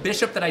on. The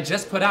bishop that I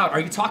just put out. Are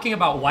you talking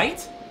about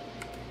white?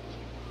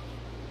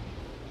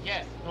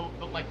 Yes,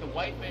 like the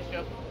white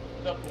bishop,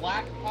 the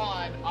black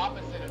pawn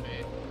opposite of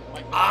it.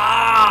 Like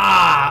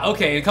Ah,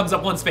 okay. It comes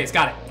up one space.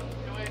 Got it.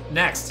 to it,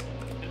 Next.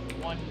 just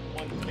one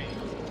space.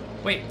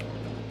 Wait.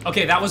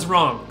 Okay, that was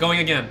wrong. Going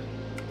again.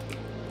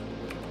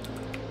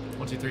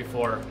 1, 2, 3,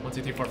 4. 1,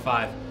 2, 3, 4,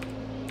 5.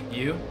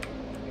 You.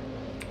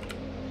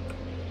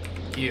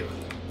 You.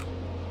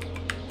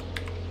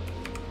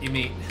 You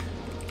meet.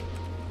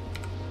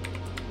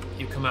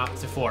 You come out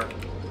to 4.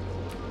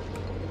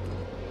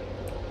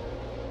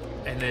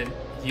 And then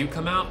you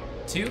come out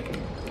 2.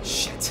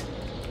 Shit.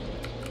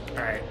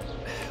 Alright.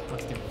 1,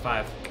 2, 3, 4,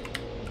 5.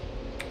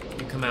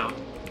 You come out.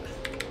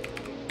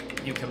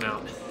 You come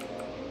out.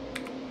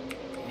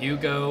 You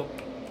go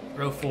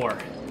row 4.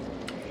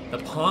 The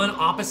pawn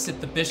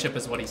opposite the bishop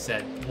is what he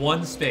said.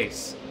 One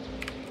space.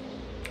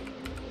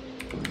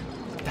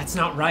 That's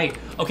not right.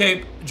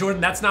 Okay,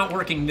 Jordan, that's not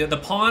working. The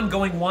pawn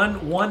going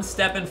one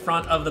step in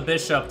front of the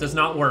bishop does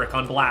not work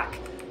on black.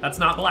 That's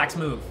not black's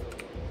move.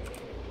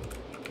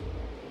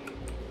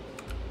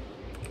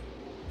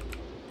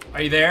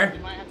 Are you there?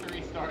 You might have to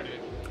restart it.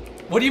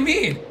 What do you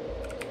mean?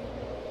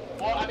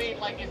 Well, I mean,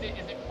 like, is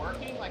it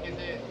working? Like, is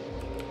it?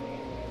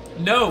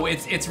 No,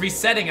 it's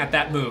resetting at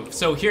that move.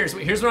 So here's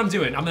what I'm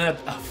doing. I'm gonna,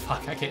 oh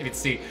fuck, I can't even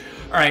see.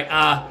 All right,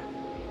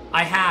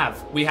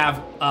 we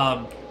have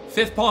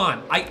 5th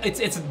pawn.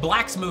 It's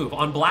black's move.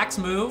 On black's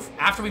move,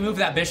 after we move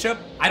that bishop,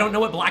 I don't know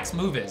what black's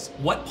move is.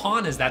 What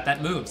pawn is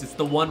that moves? It's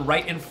the one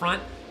right in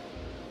front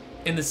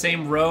in the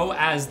same row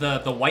as the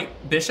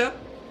white bishop?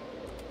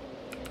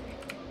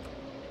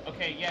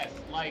 Okay, yes,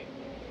 like,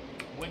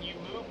 when you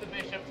move the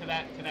bishop to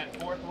that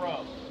 4th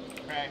row,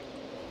 okay,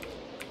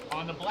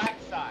 on the black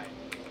side,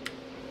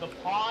 the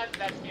pawn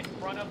that's in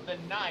front of the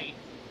knight,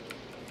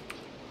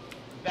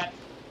 that's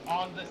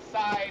on the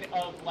side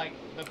of like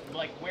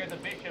where the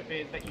bishop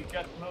is that you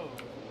just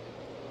moved,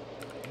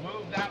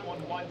 move that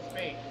one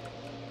space.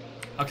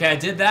 Okay, I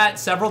did that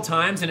several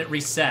times and it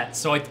reset.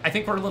 So I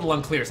think we're a little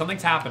unclear.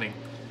 Something's happening.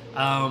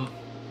 I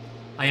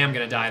am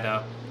gonna die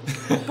though,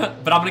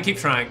 but I'm gonna keep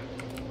trying.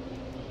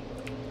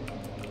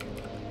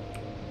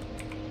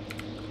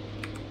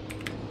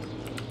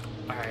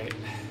 All right.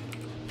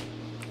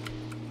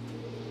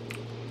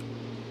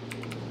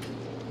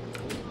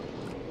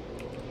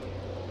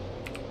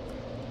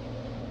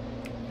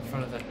 In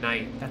front of the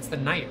knight. That's the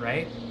knight,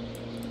 right?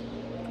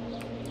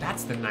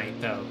 That's the knight,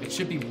 though. It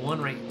should be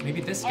one right.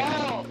 Maybe this guy.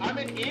 Oh, I'm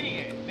an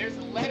idiot. There's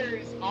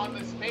letters on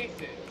the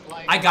spaces.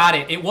 Like, I got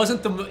it. It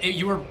wasn't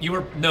you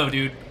were. No,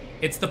 dude.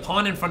 It's the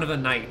pawn in front of the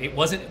knight. It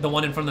wasn't the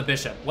one in front of the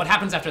bishop. What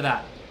happens after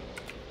that?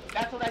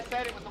 That's what I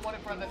said. It was the one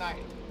in front of the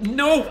knight.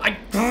 No,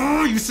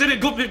 you said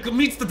it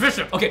meets the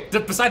bishop. Okay,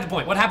 beside the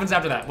point. What happens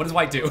after that? What does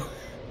white do?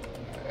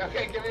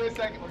 Okay, give me a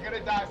second. We're gonna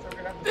die, so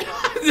we're gonna have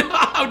to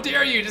stop. How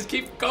dare you? Just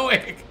keep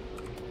going.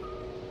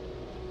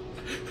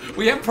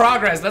 We have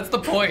progress. That's the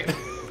point.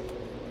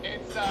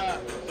 It's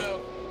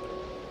so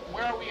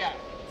where are we at?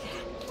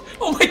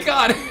 Oh my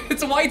god,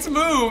 it's white's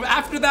move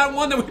after that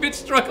one that we've been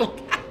struggling.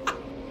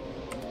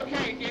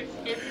 Okay,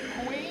 it's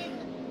queen.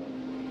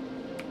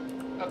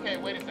 Okay,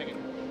 wait a second.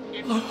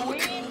 It's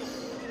queen.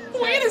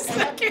 Wait to a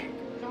second.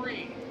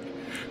 F3.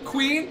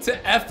 Queen to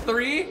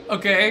F3?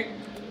 Okay.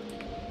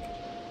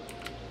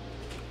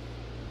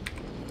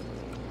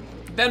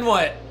 Then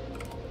what?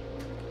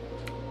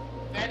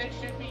 Then it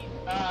should be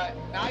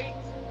knight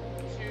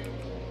to.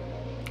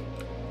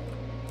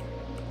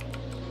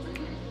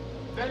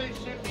 Then it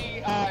should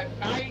be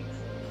knight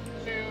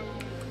to.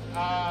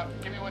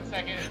 Give me 1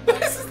 second.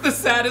 This is the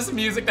saddest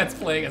music that's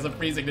playing as I'm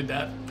freezing to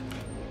death.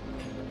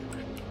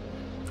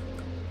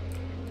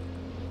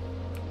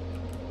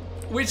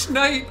 Which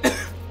knight?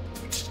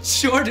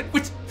 Jordan,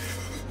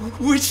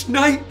 which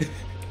knight?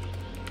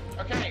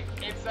 Okay,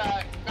 it's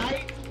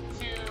knight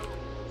to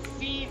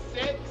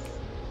C6.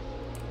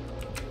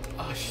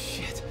 Oh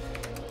shit.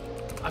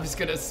 I'm just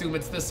gonna assume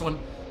it's this one.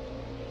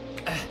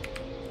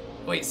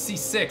 Wait,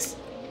 C6.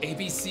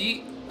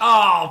 ABC?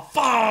 Oh,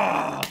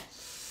 fuck!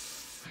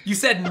 You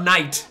said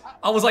knight.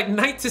 I was like,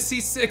 knight to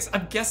C6.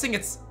 I'm guessing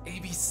it's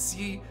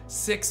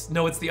ABC6.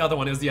 No, it's the other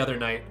one. It was the other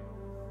knight.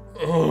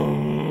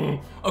 Oh.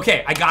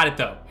 Okay, I got it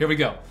though. Here we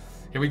go.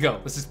 Here we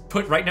go. Let's just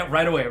put right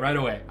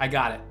away. I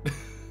got it.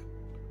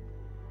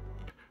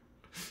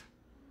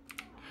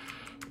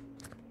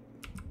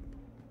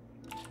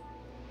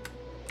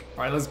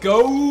 All right, let's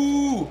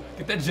go.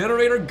 Get that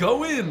generator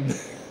going.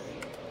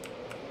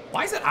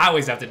 Why is it I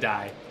always have to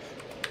die?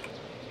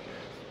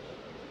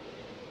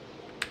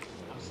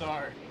 I'm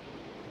sorry.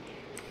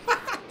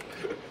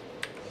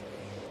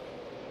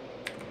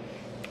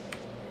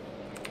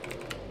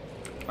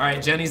 All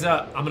right, Jenny's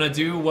up. I'm gonna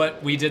do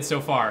what we did so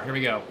far. Here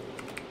we go.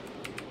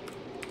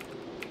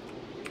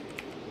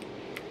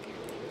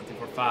 2,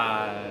 4,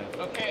 5.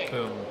 Okay.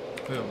 Boom,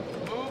 boom,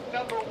 Move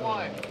number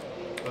 1.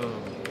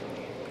 boom.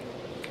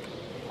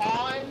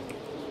 Pawn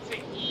to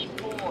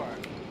E4.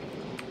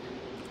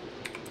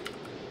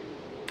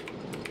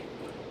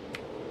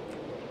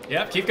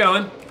 Yep, keep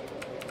going.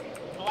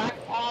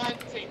 Black pawn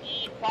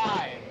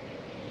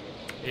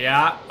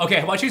Yeah.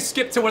 Okay, why don't you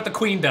skip to what the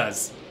queen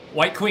does?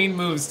 White queen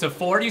moves to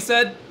 4, you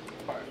said?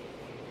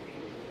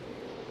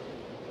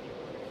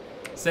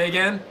 Say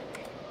again?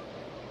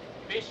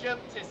 Bishop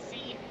to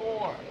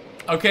c4.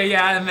 Okay,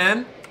 yeah, and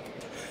then?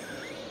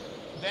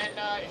 Then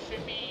it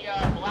should be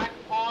black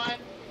pawn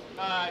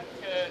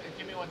to...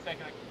 Give me 1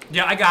 second.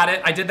 Yeah, I got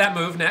it. I did that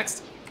move.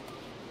 Next.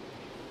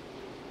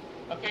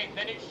 Okay,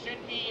 then it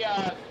should be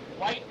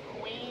white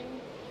queen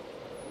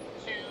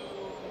to...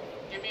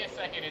 Give me a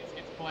second, it's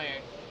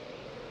playing.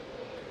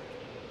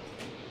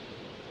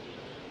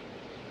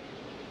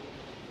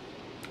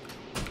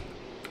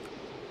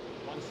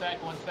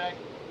 One sec.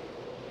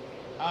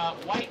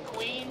 White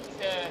queen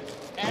to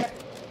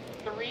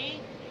f3.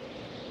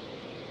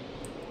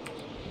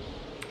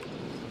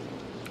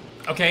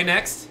 Okay,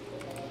 next.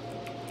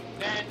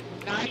 Then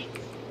knight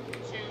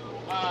to,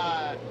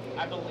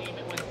 I believe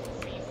it was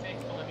c6,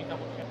 but let me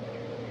double check.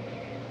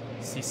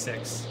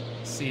 C6.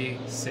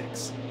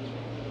 C6.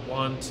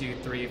 1, 2,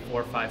 3,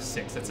 4, 5,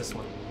 6. That's this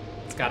one.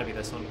 It's gotta be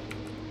this one.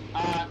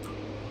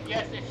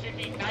 Yes, it should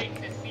be knight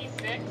to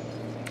c6.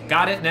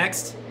 Got it.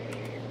 Next.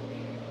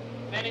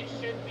 Then it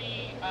should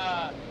be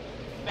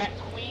that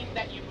queen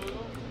that you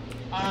moved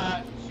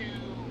to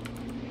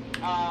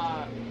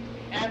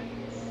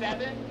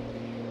f7.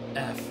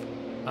 F.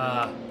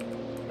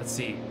 Let's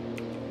see.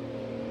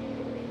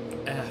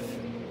 F.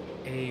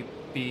 A,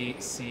 B,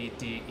 C,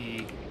 D,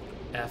 E,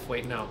 F.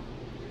 Wait, no.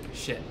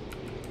 Shit.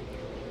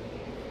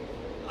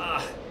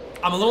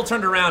 I'm a little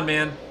turned around,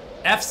 man.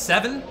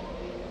 F7?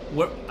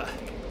 What?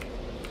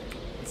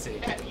 Let's see.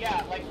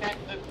 Yeah, like that,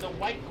 the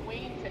white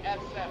queen to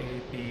f7.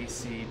 A, B,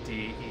 C,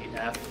 D, E,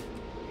 F.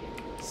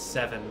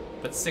 7.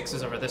 But 6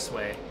 is over this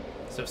way.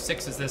 So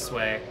 6 is this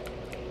way.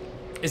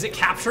 Is it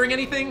capturing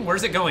anything?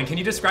 Where's it going? Can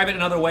you describe it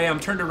another way? I'm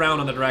turned around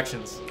on the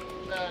directions.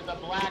 The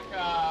black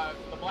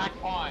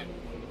pawn.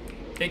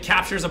 It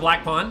captures a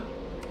black pawn?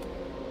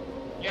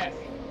 Yes.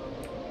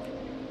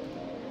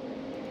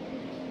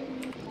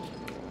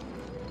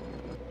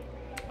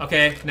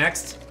 Okay,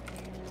 next.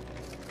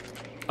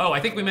 Oh,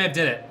 I think we may have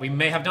did it. We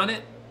may have done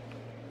it?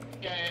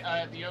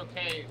 Yeah, the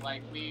okay,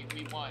 like, we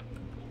won.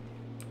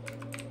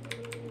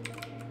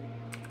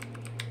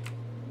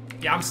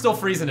 Yeah, I'm still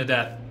freezing to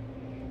death.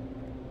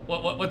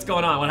 What's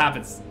going on? What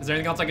happens? Is there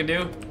anything else I can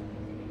do?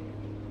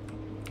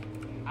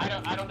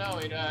 I don't know.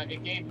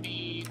 It gave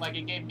me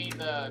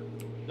the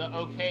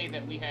okay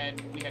that we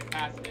had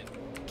passed it.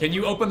 Can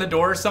you open the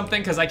door or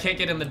something? Because I can't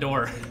get in the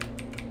door.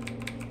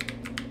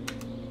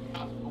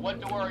 What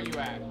door are you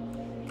at?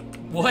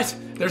 What?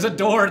 There's a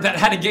door that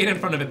had a gate in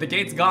front of it. The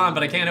gate's gone,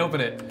 but I can't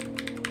open it.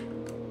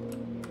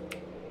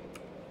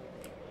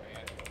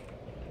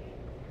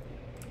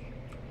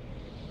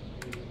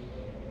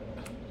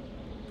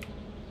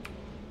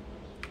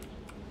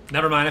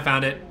 Never mind, I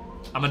found it.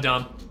 I'm a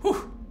dumb.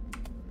 Whew.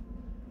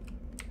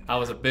 I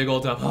was a big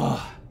old dumb.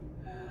 Oh.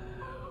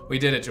 We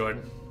did it,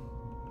 Jordan.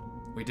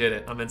 We did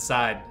it. I'm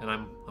inside, and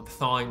I'm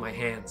thawing my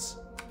hands.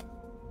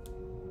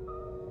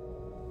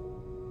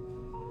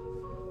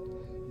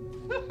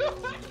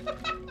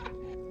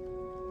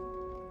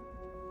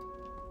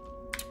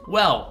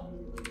 Well,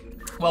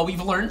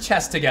 we've learned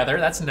chess together.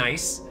 That's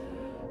nice.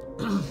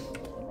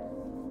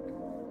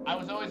 I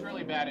was always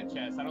really bad at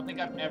chess. I don't think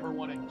I've ever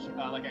won a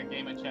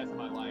game of chess in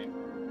my life.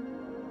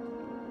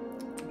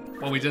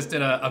 Well, we just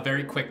did a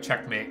very quick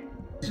checkmate,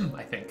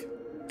 I think.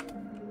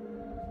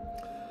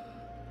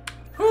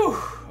 Whew.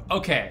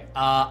 Okay,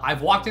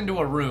 I've walked into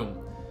a room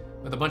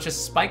with a bunch of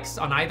spikes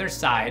on either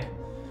side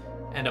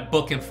and a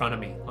book in front of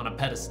me on a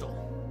pedestal.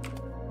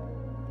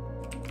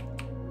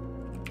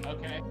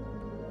 Okay.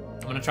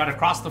 I'm gonna try to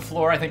cross the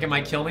floor. I think it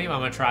might kill me, but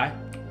I'm gonna try.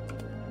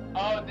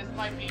 Oh, this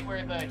might be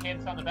where the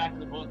hint's on the back of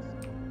the books.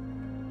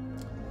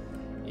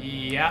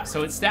 Yeah,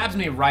 so it stabs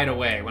me right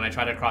away when I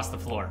try to cross the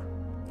floor.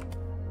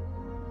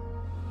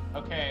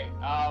 Okay,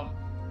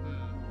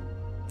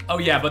 Oh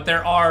yeah, but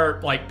there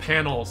are, like,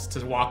 panels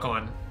to walk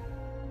on.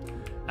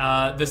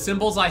 The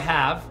symbols I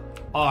have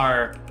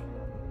are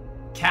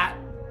cat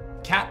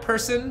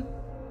person,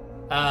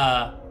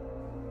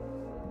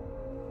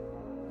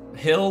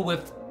 hill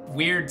with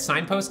weird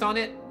signpost on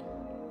it.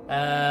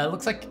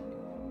 Looks like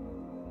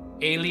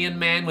alien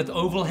man with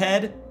oval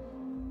head.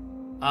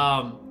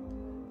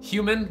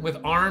 Human with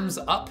arms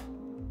up,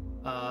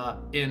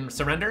 in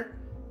surrender.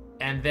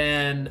 And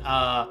then,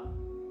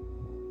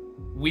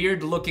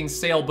 weird looking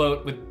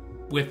sailboat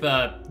with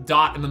a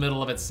dot in the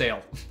middle of its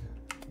sail.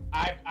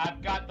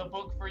 I've got the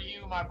book for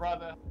you, my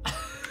brother.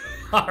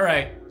 All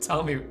right,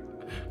 tell me.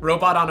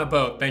 Robot on a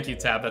boat. Thank you,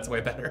 Tab. That's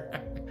way better.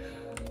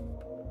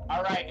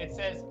 All right, it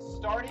says,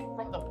 starting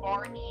from the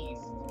far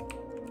east,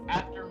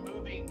 after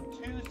moving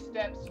 2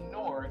 steps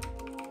north.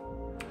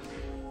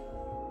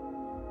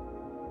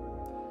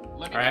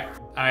 All right,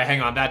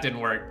 hang on. That didn't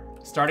work.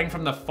 Starting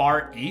from the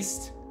far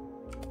east?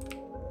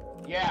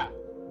 Yeah.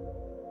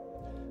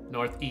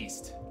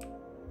 Northeast.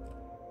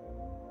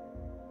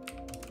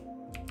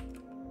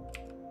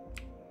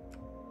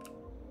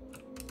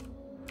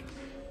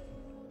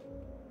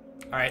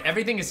 All right,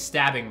 everything is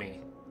stabbing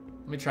me.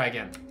 Let me try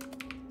again.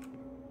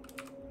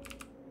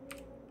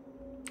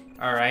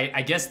 All right,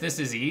 I guess this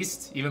is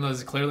east, even though this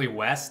is clearly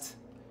west.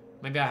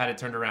 Maybe I had it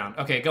turned around.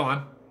 Okay, go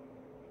on.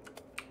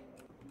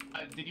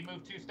 Did you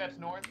move 2 steps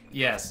north?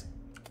 Yes.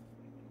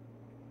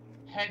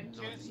 Head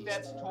 2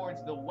 steps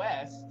towards the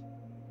west.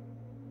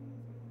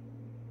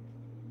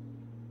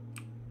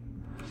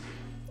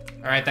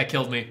 All right, that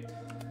killed me.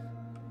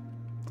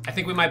 I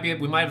think we might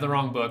have the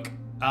wrong book.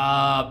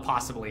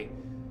 Possibly.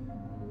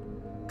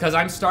 Because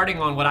I'm starting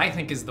on what I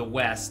think is the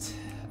west,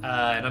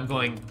 and I'm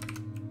going.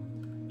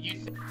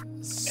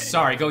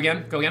 Sorry, go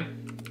again. Go again.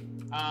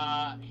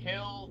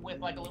 Hill with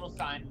like a little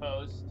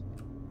signpost.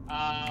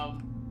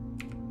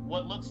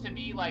 What looks to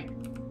be like,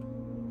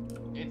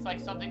 it's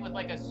like something with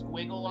like a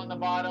squiggle on the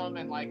bottom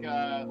and like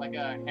a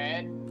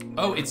head.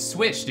 Oh, it's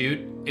switched,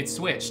 dude. It's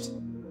switched.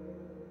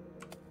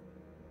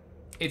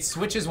 It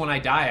switches when I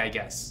die, I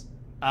guess.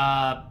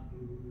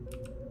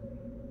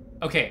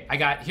 Okay, I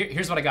got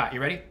here's what I got.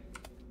 You ready?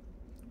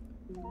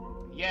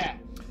 Yeah.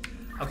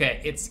 Okay,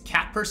 it's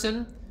cat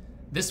person.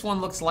 This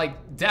one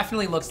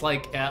definitely looks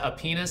like a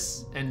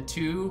penis and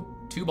two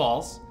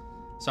balls.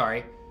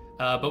 Sorry,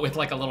 but with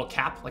like a little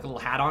cap, like a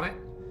little hat on it.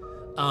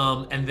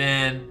 And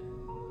then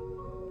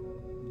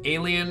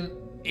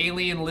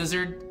alien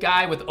lizard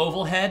guy with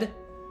oval head.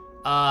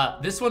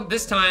 This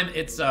time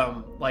it's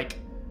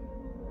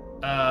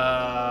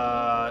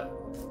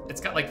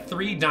it's got like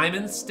 3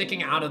 diamonds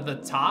sticking out of the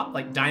top,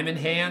 like diamond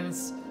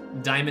hands,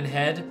 diamond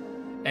head,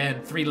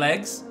 and 3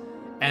 legs,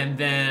 and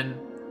then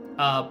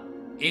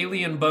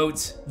alien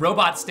boat,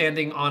 robot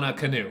standing on a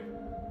canoe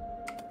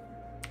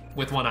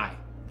with 1 eye.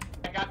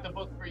 I got the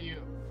book for you.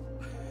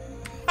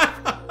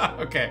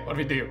 Okay, what do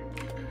we do?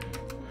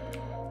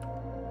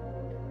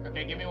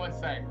 Okay, give me 1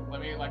 sec.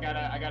 Let me. I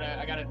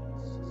gotta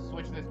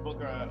switch this book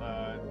so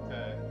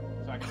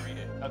I can read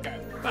it. Okay.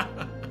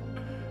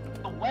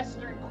 The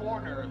western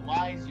corner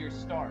lies your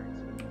start.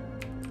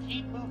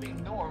 Keep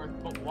moving north,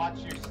 but watch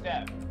your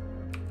step.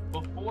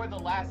 Before the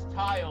last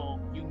tile,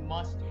 you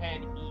must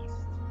head east.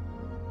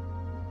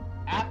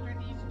 After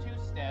these 2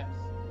 steps,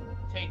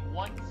 take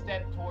 1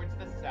 step towards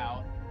the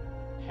south,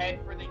 head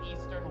for the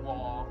eastern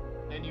wall,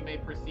 then you may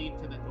proceed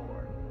to the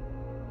door.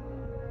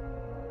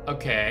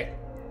 Okay.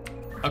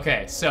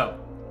 Okay, so.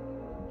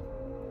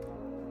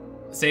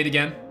 Say it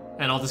again,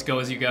 and I'll just go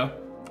as you go.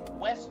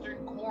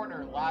 Western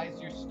corner lies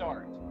your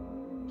start.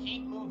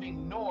 Keep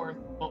moving north,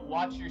 but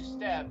watch your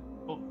step.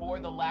 Before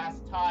the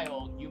last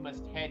tile, you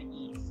must head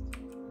east.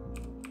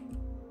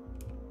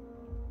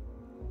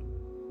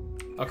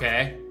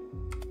 Okay.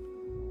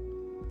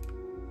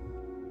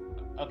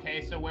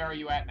 Okay, so where are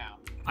you at now?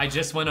 I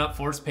just went up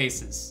 4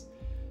 spaces.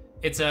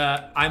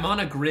 I'm on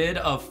a grid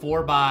of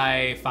 4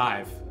 by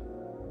 5.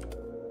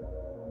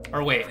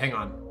 Or wait, hang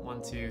on.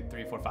 1, 2,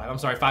 3, 4, 5. I'm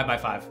sorry, 5 by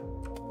 5.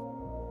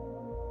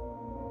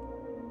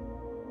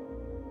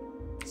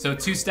 So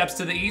 2 steps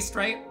to the east,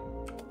 right?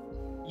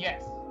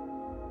 Yes.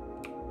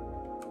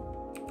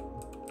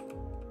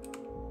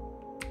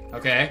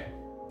 Okay.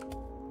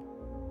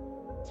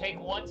 Take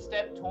 1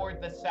 step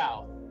toward the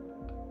south.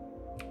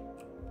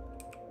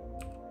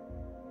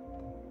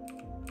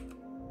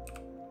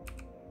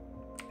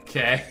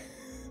 Okay.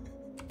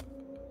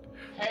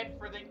 Head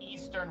for the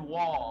eastern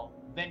wall,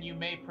 then you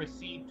may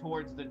proceed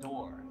towards the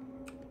door.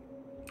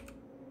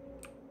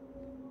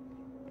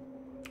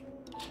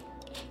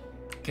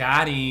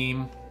 Got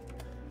him.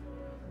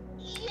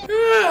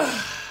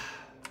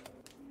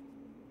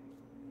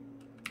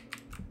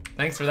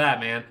 Thanks for that,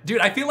 man.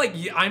 Dude, I feel like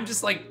I'm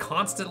just like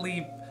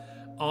constantly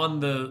on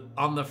the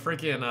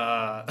freaking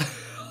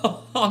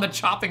on the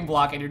chopping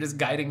block, and you're just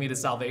guiding me to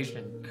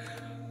salvation.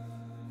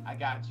 I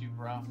got you,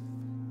 bro.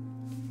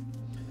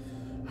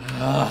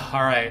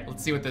 All right,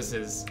 let's see what this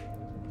is.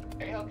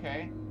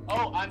 Okay.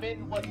 Oh, I'm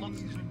in what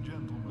looks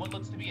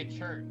to be a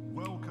church.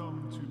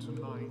 Welcome to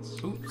tonight's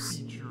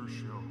feature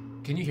show.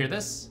 Can you hear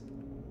this?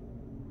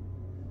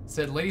 It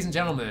said, ladies and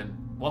gentlemen,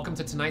 welcome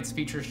to tonight's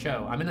feature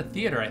show. I'm in a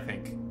theater, I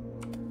think.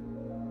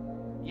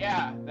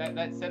 Yeah,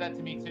 that said that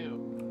to me too.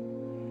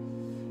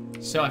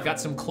 So I've got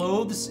some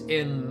clothes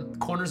in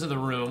corners of the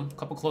room, a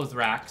couple clothes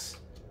racks.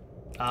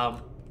 I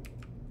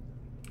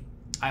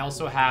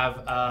also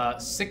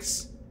have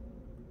 6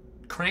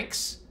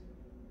 cranks,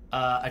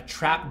 a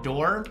trap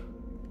door,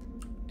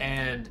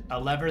 and a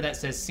lever that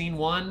says scene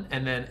 1,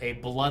 and then a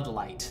blood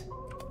light.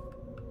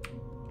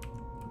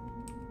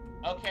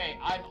 Okay,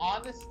 I'm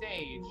on the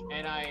stage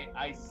and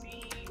I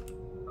see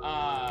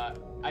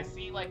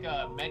like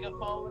a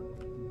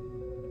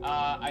megaphone.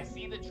 I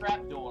see the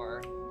trap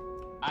door.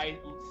 I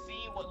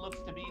see what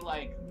looks to be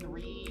like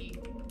 3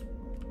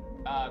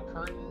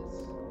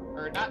 curtains,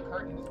 or not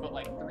curtains, but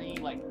like 3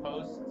 like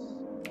posts.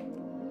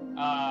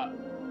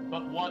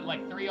 But one,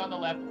 like 3 on the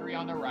left, 3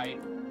 on the right,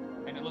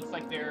 and it looks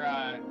like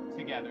they're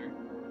together.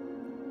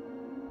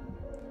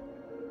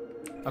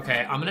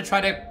 Okay, I'm gonna try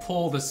to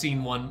pull the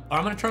scene 1. Or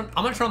I'm gonna turn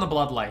on the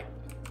blood light.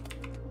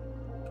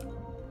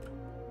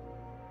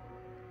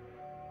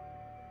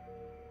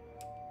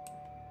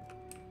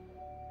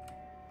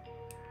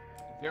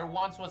 There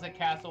once was a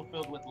castle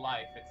filled with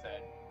life, it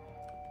said.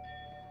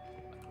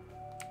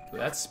 Ooh,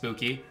 that's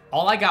spooky.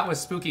 All I got was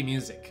spooky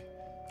music.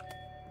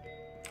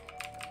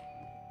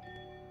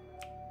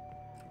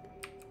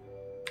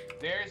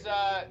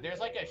 There's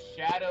like a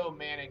shadow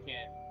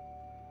mannequin.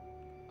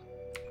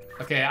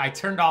 Okay, I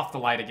turned off the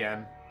light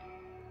again,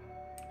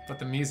 but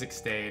the music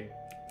stayed.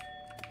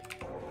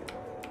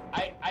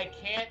 I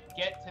can't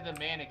get to the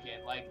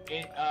mannequin. Like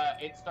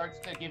it starts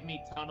to give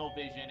me tunnel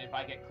vision if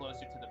I get closer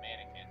to the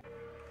mannequin.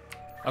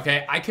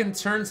 Okay, I can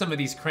turn some of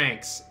these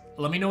cranks.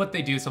 Let me know what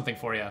they do something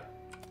for you.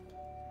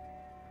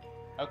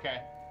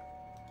 Okay.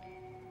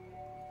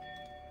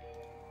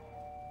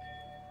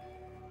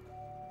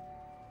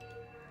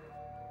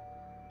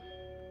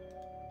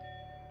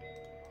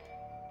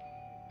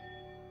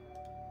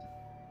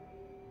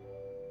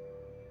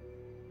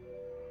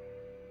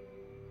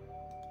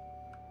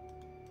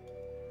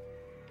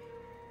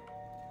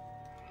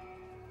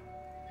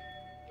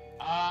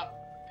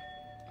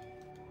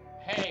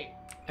 Hey.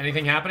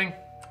 Anything happening?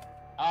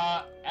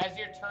 As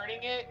you're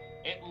turning it,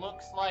 it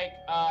looks like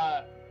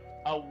a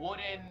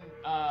wooden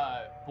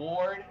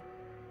board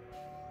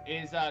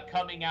is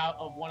coming out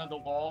of one of the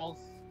walls,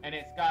 and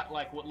it's got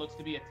like what looks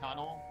to be a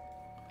tunnel.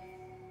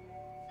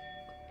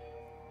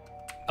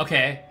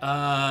 Okay,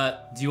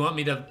 do you want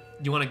me to,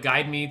 do you want to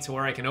guide me to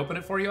where I can open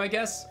it for you, I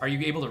guess? Are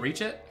you able to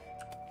reach it?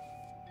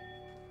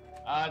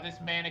 This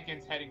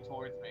mannequin's heading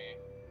towards me.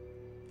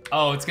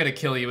 Oh, it's gonna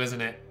kill you,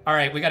 isn't it? All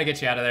right, we gotta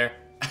get you out of there.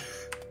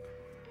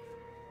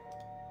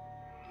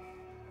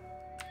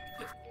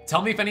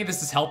 Tell me if any of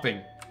this is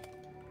helping.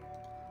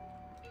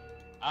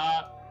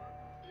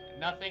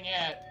 Nothing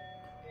yet.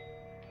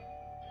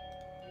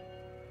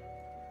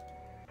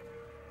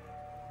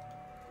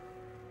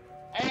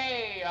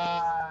 Hey,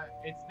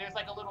 there's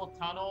like a little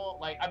tunnel.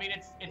 Like, I mean,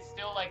 it's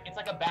still like, it's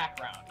like a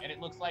background, and it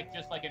looks like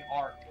just like an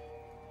arc,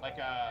 like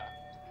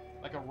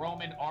a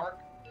Roman arc.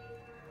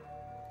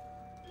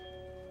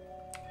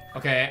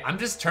 Okay, I'm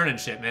just turning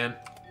shit, man.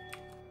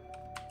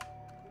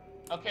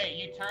 Okay,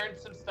 you turned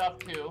some stuff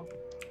too,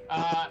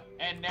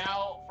 and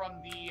now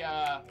from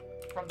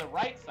the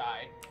right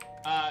side,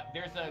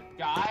 there's a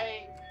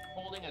guy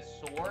holding a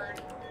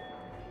sword.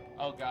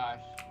 Oh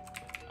gosh.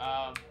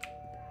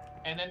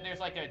 And then there's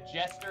like a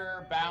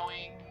jester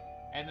bowing,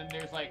 and then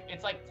there's like,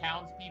 it's like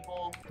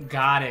townspeople.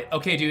 Got it.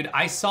 Okay, dude,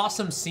 I saw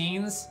some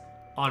scenes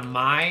on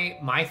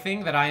my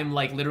thing that I am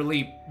like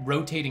literally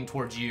rotating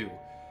towards you.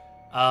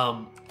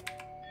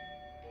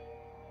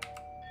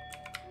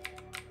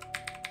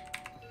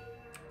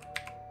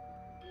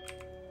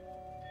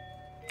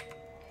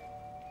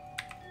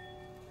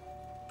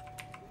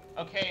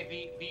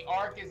 Okay, the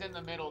arc is in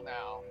the middle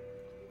now.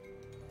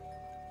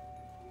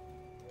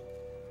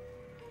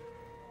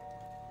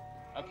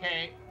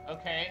 Okay,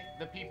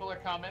 the people are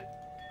coming.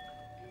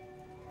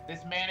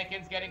 This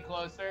mannequin's getting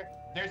closer.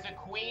 There's a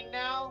queen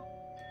now.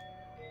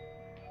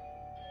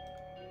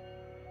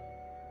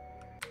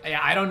 Yeah,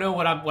 I don't know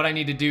what I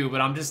need to do,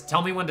 but I'm just,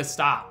 tell me when to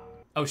stop.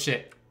 Oh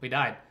shit, we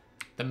died.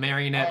 The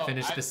marionette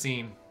finished the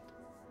scene.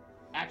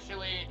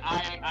 Actually,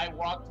 I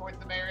walked towards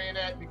the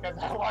marionette because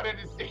I wanted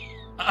to see.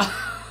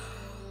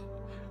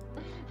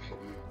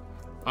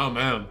 Oh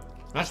man,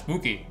 that's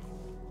spooky.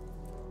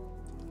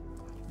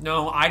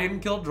 No, I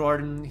didn't kill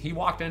Jordan. He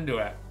walked into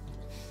it.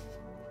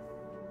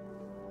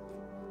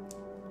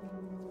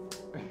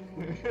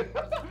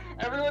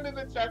 Everyone in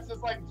the chat's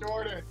just like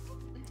Jordan.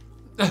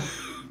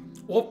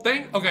 Well,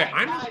 okay,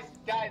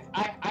 Guys,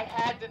 I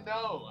had to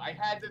know. I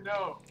had to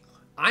know.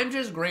 I'm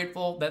just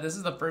grateful that this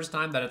is the first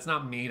time that it's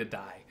not me to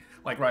die.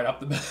 Like right off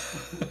the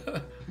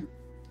bat.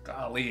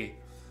 Golly.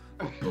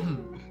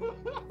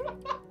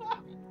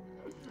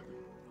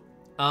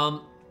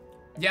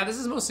 Yeah, this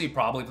is mostly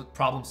probably the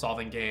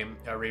problem-solving game,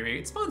 Riri.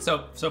 It's fun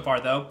so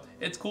far, though.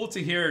 It's cool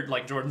to hear,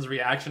 like, Jordan's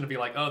reaction to be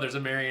like, oh, there's a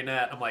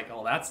marionette. I'm like,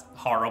 oh, that's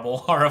horrible,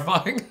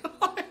 horrifying.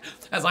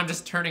 As I'm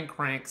just turning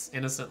cranks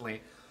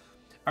innocently.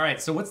 All right,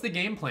 so what's the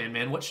game plan,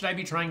 man? What should I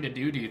be trying to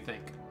do you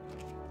think?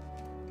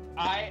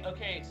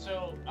 Okay,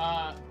 so,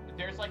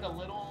 there's like a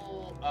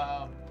little,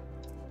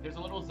 there's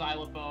a little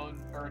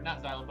xylophone, or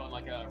not xylophone,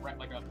 like a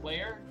record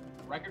player.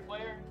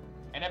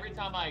 And every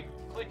time I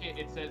click it,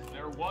 it says,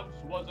 there once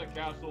was a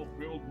castle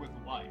filled with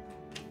life.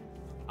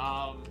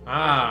 There's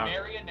a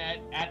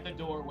marionette at the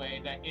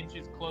doorway that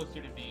inches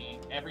closer to me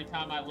every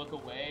time I look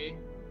away.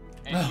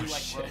 And you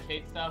like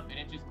rotate stuff, it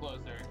inches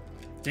closer.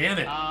 Damn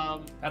it.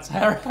 That's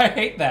how I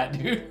hate that,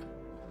 dude.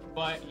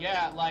 But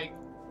yeah, like,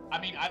 I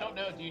mean, I don't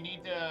know, do you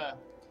need to,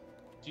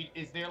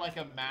 is there like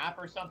a map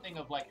or something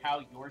of like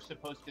how you're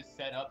supposed to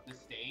set up the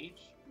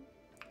stage?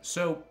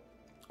 So,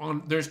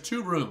 there's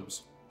two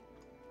rooms.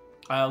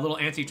 Little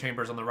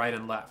antechambers on the right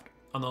and left.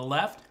 On the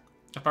left,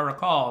 if I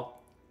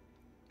recall,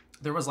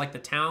 there was like the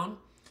town,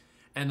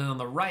 and then on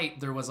the right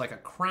there was like a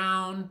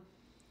crown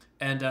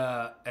and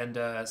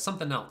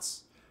something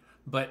else.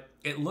 But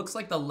it looks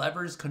like the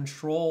levers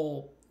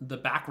control the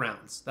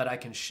backgrounds that I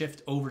can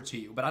shift over to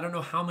you. But I don't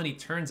know how many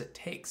turns it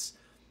takes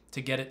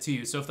to get it to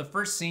you. So if the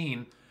first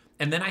scene,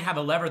 and then I have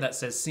a lever that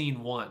says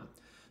scene 1.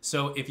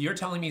 So if you're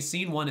telling me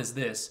scene 1 is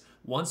this,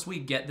 Once we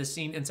get the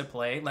scene into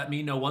play, let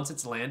me know once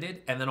it's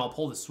landed, and then I'll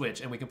pull the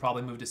switch, and we can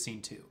probably move to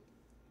scene 2.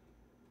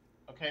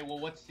 Okay, well,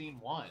 what's scene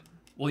 1?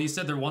 Well, you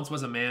said there once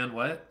was a man.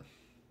 What?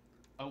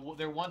 Well,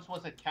 there once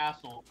was a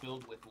castle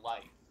filled with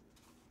life.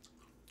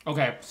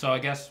 Okay, so I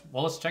guess,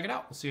 well, let's check it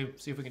out. Let's see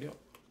if we can do it.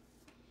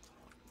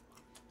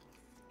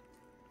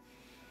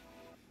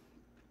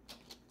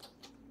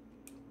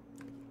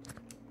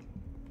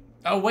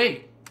 Oh,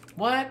 wait.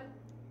 What?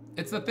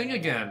 It's the thing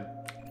again.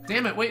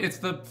 Damn it, wait, it's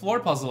the floor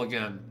puzzle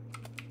again.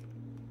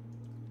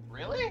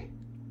 Really?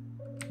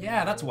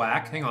 Yeah, that's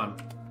whack. Hang on.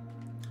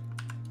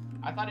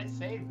 I thought it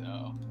saved,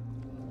 though.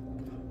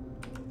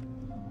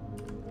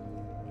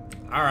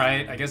 All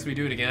right, I guess we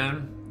do it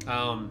again.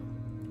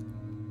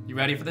 You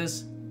ready for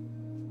this?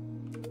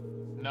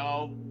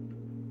 No.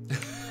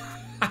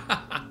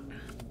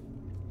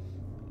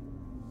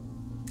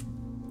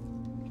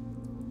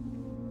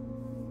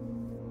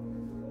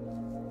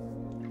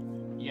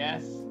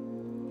 Yes.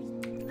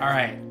 All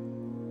right.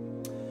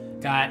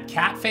 Got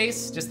cat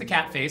face, just the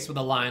cat face with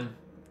a line,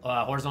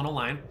 horizontal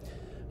line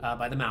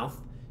by the mouth.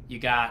 You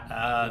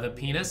got the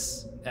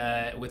penis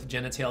with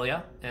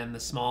genitalia and the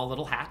small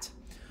little hat.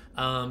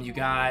 You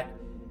got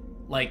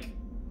like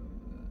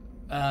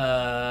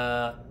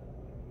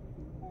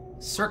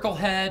circle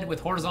head with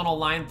horizontal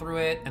line through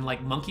it and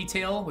like monkey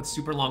tail with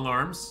super long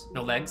arms,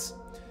 no legs.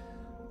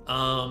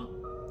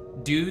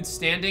 Dude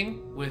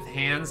standing with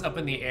hands up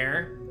in the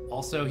air.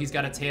 Also, he's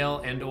got a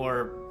tail and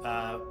or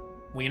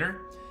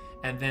wiener.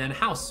 And then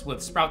house with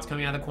sprouts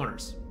coming out of the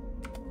corners.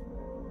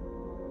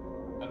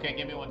 Okay,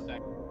 give me 1 sec.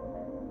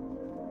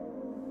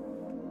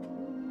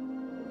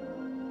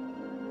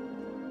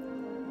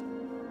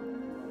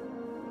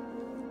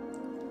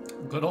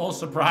 Good old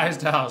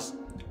surprised house.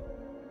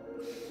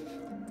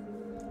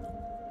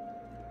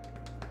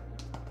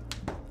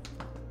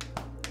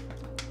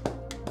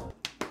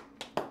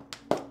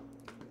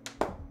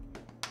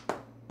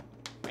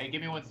 Hey,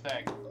 give me 1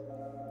 sec.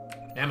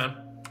 Yeah, man.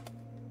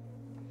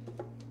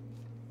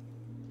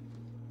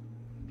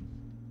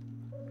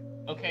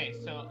 Okay,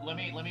 so let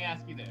me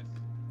ask you this.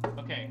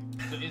 Okay,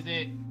 so is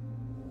it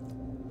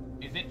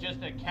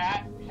just a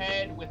cat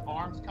head with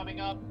arms coming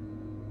up?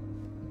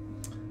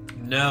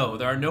 No,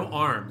 there are no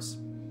arms.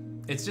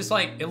 It's just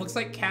like, it looks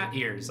like cat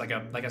ears, like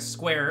a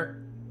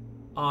square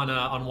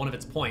on one of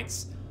its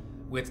points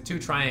with 2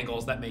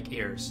 triangles that make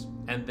ears,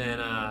 and then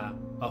a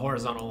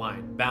horizontal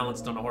line,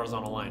 balanced on a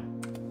horizontal line.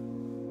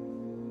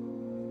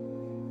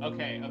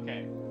 Okay,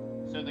 okay.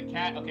 So the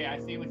cat, okay, I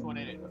see which one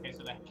it is. Okay, so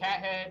the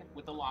cat head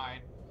with the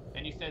line,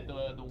 and you said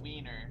the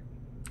wiener.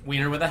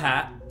 Wiener with a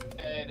hat.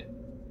 Said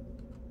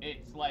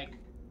it's like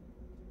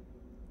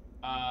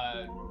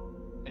a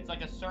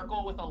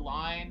circle with a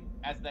line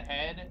as the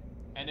head,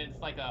 and then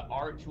it's like a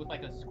arch with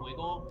like a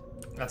squiggle.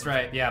 That's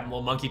right, yeah,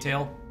 little monkey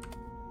tail.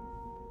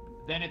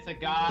 Then it's a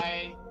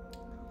guy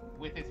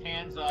with his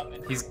hands up,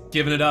 and He's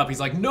giving it up. He's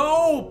like,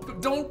 no,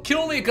 don't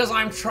kill me because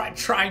I'm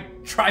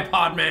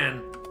tripod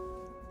man.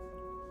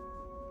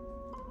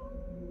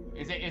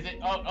 is it?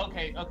 Oh,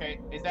 okay, okay.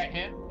 Is that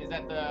him? Is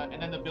that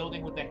and then the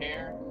building with the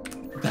hair?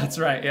 That's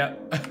right, yeah.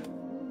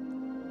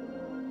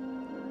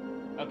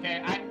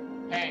 Okay,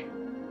 hey,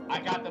 I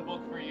got the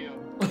book for you.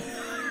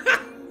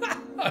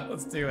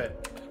 Let's do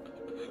it.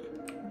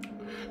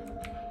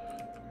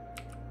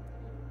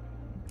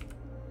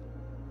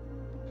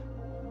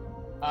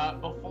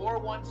 Before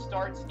one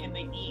starts in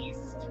the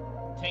east,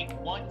 take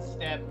 1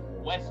 step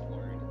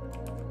westward.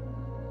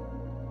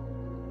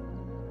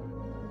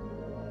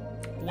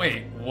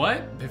 Wait,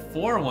 what?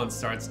 Before one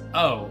starts?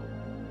 Oh,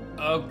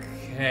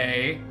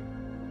 okay.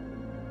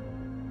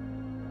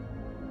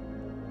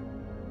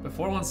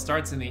 Before one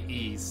starts in the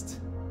east.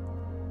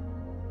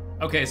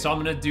 Okay, so I'm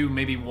gonna do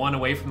maybe 1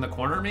 away from the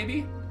corner,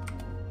 maybe?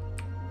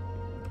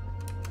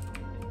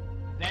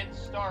 Then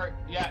start,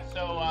 yeah,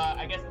 so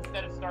I guess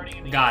instead of starting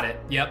in the Got east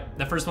it. Yep,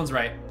 the first one's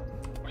right.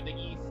 or the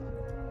east,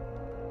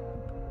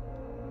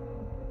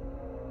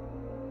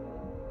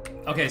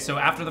 Okay, so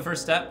after the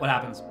first step, what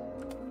happens?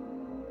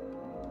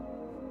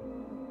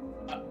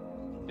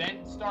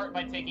 then start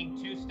by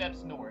taking 2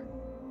 steps north.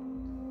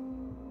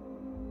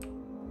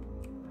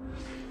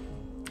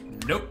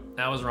 Nope,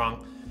 that was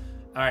wrong.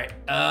 All right,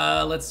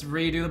 let's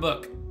redo the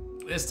book.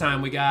 This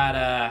time we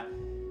got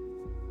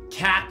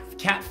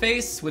cat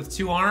face with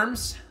 2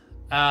 arms,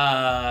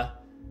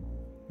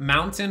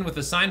 mountain with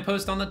a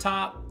signpost on the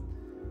top,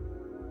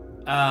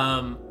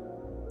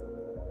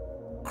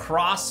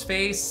 cross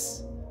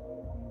face,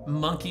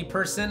 monkey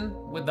person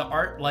with the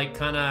like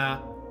kind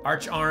of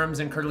arch arms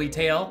and curly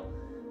tail,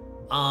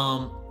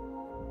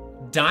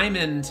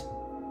 diamond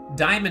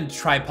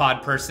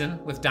tripod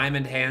person with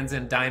diamond hands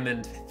and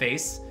diamond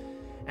face,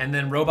 and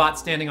then robot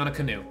standing on a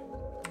canoe.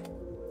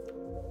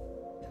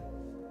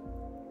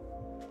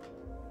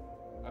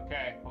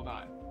 Okay, hold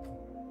on.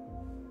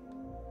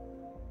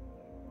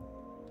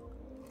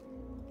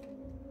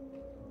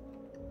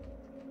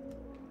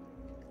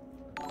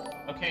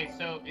 Okay,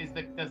 so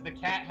does the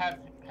cat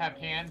have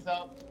hands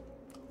up?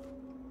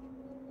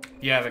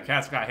 Yeah, the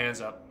cat's got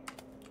hands up.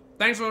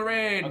 Thanks for the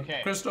raid,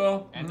 Okay.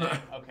 Crystal. And then,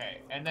 okay,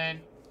 and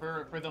then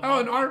for the Oh,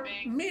 and monkey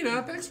thing,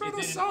 Mina, thanks for is the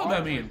it an sub, arch, I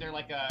or mean. is there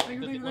like a, Thank you,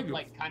 does thank it you, look thank you.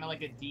 like kind of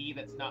like a D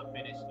that's not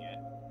finished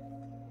yet?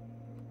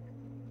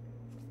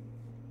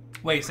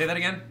 Wait, say that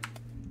again?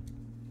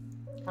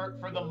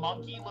 For the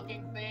monkey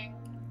looking thing,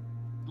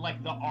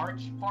 like the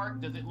arch part,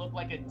 does it look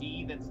like a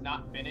D that's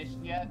not finished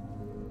yet?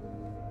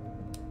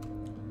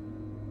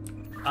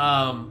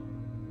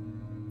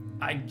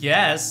 I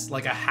guess,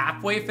 like a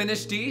halfway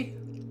finished D?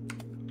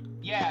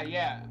 Yeah,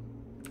 yeah.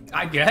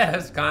 I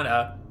guess,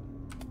 kinda.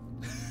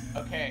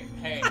 Okay,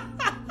 hey.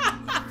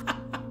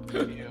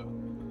 You.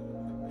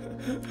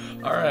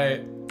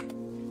 Alright.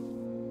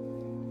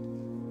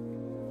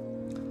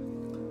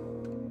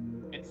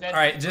 It says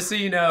Alright, just so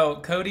you know,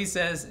 Cody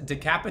says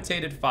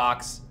decapitated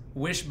fox,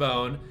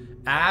 wishbone,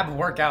 ab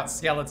workout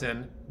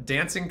skeleton,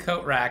 dancing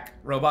coat rack,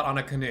 robot on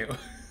a canoe.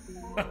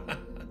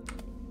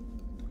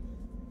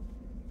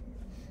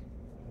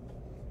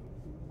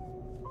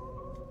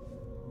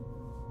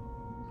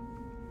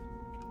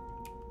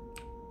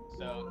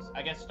 so.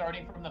 I guess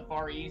starting from the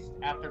far east,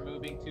 after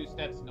moving 2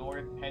 steps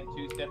north, head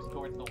 2 steps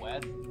towards the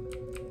west.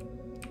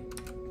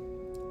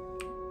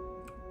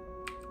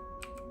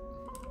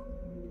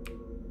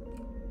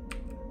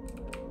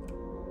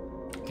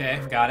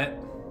 Okay, got it.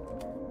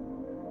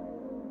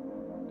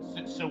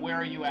 So where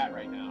are you at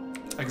right now?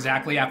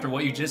 Exactly after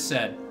what you just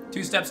said.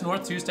 2 steps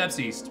north, 2 steps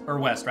east. Or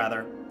west,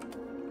 rather.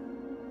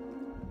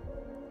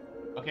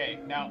 Okay,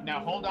 now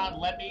hold on.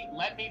 Let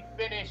me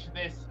finish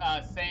this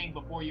saying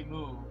before you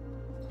move.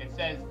 It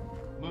says,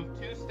 move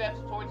 2 steps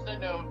towards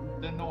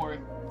the north.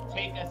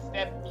 Take a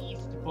step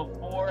east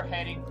before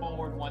heading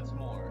forward once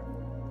more.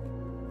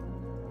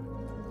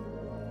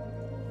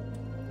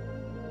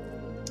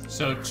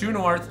 So 2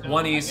 north, So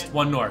 1 I east, guess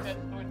 1 2 north. steps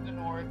towards the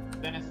north,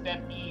 then a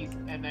step east,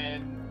 and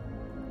then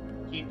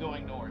keep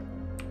going north.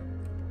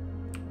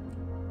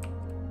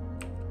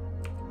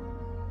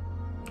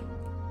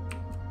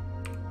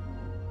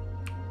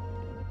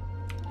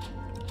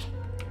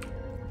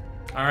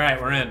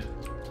 Alright, we're in.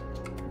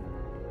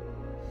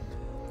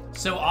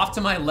 So off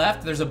to my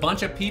left, there's a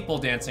bunch of people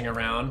dancing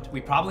around.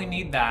 We probably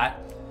need that.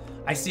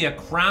 I see a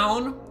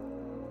crown,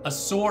 a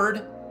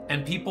sword,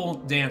 and people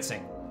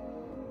dancing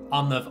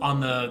on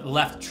the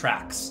left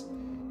tracks.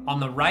 On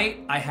the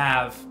right, I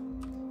have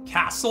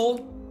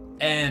castle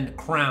and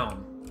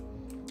crown.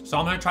 So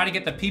I'm gonna try to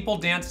get the people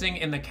dancing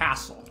in the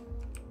castle.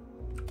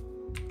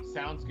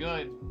 Sounds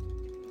good.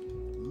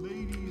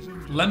 Ladies and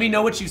gentlemen, Let me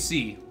know what you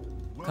see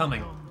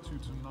coming. welcome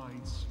to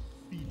tonight's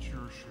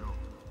feature show.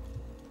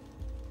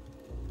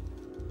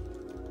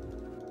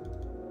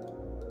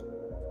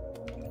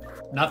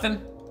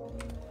 Nothing?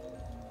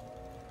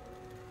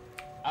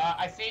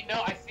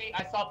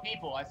 I saw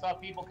people. I saw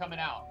people coming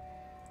out.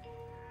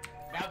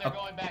 Now they're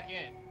going back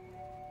in.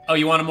 Oh,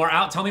 you want them more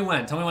out? Tell me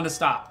when. Tell me when to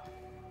stop.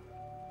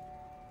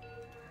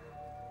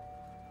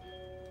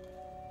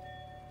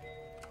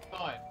 Keep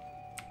going.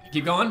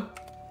 Keep going?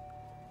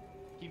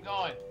 Keep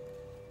going.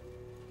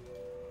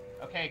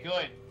 Okay,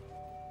 good.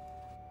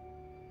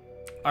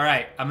 All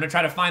right, I'm gonna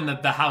try to find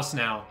the house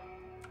now.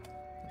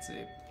 Let's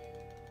see.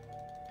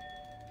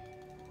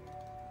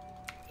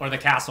 Or the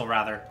castle,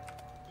 rather.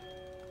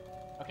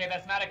 Okay,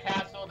 that's not a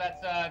castle.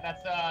 That's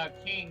a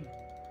king.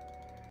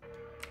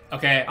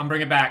 Okay, I'm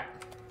bringing it back.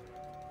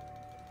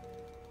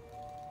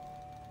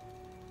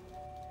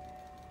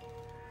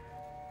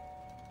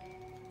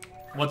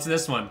 What's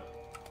this one?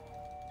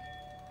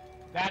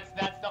 That's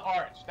the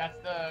arch. That's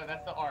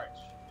the arch.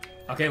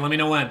 Okay, let me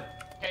know when.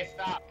 Okay,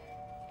 stop.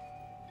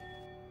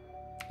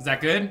 Is that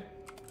good?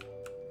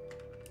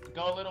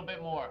 Go a little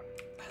bit more.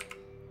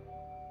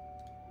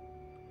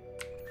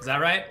 Is that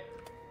right?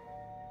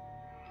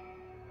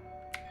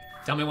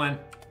 Tell me when.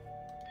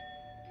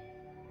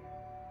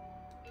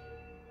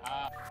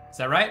 Is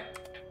that right?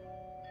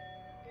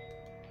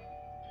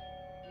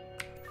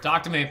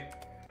 Talk to me.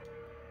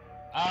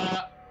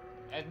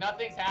 And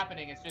nothing's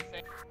happening. It's just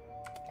saying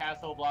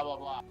castle, blah blah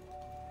blah.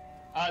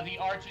 The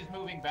arch is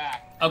moving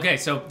back. Okay,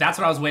 so that's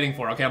what I was waiting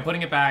for. Okay, I'm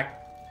putting it back.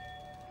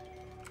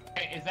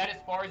 Okay, is that as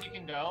far as you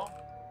can go?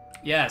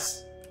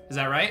 Yes. Is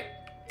that right?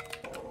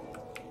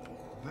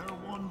 There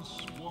once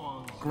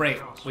was a Great,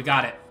 castle we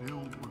got it.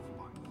 filled with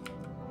life.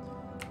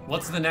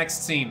 What's the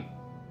next scene?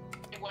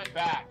 It went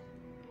back.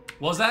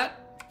 What was that?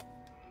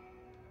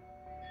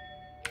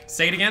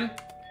 Say it again.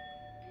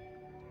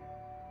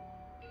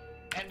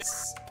 And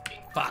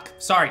Fuck.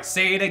 Sorry.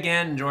 Say it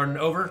again, Jordan.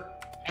 Over.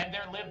 and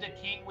there lived a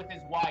king with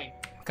his wife.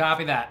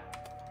 Copy that.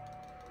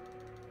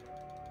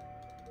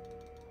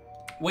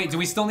 Wait, do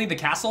we still need the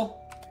castle?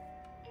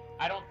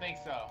 I don't think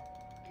so.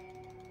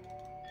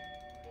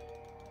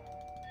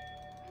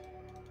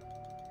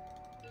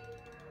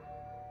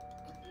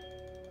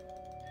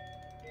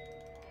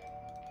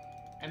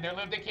 And there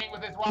lived a king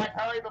with his wife.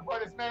 Hurry before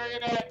this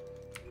marionette.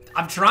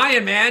 I'm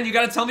trying, man. You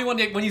gotta tell me when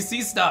you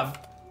see stuff.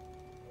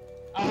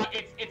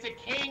 It's a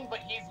king, but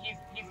he's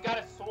got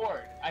a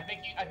sword. I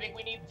think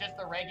we need just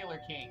the regular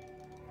king.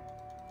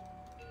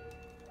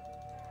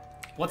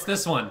 What's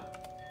this one?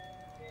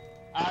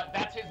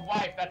 That's his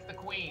wife. That's the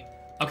queen.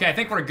 Okay, I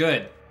think we're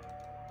good.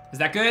 Is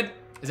that good?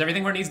 Is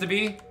everything where it needs to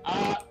be?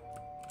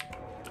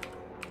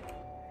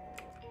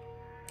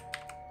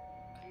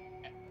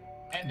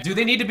 Do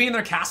they need to be in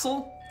their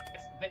castle?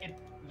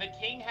 The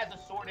king has a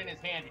sword in his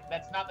hand.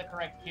 That's not the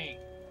correct king.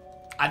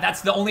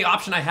 That's the only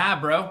option I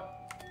have, bro.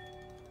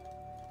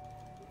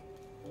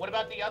 What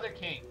about the other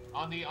king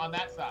on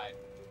that side?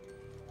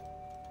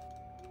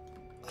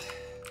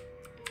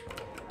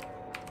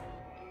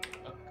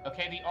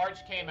 Okay, the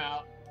arch came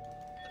out.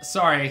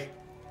 Sorry.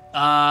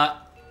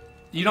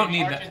 You don't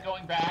need arch that. Is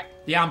going back.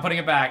 Yeah, I'm putting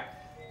it back.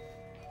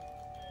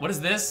 What is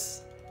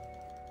this?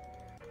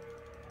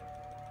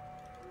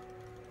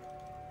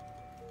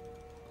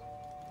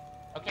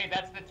 Okay,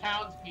 that's the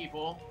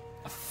townspeople.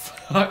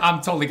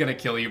 I'm totally gonna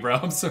kill you, bro.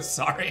 I'm so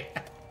sorry.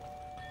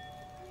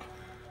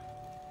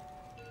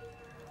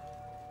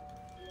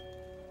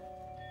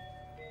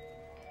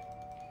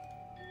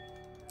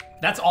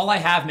 That's all I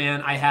have,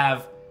 man. I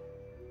have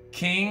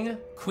king,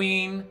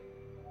 queen,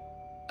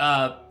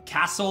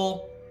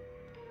 castle,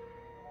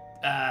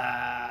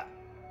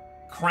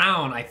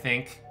 crown, I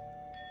think,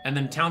 and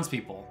then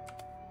townspeople.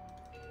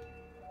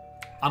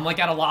 I'm like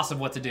at a loss of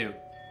what to do.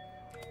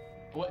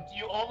 What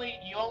you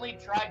only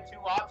tried 2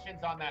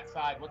 options on that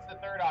side. What's the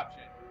third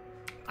option?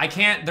 I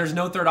can't. There's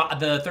no third.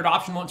 The third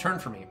option won't turn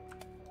for me.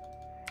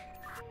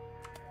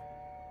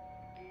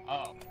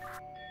 Oh.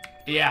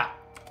 Yeah.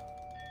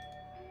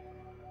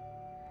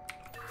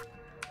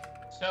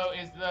 So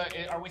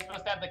are we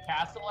supposed to have the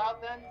castle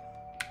out then?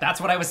 That's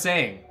what I was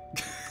saying.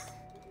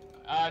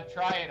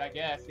 Try it, I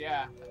guess.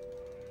 Yeah.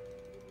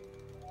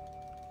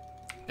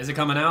 Is it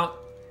coming out?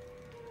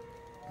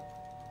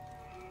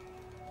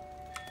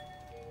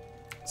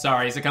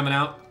 Sorry, is it coming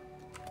out?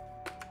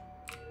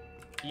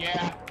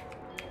 Yeah.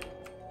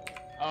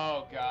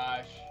 Oh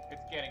gosh,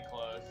 it's getting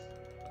close.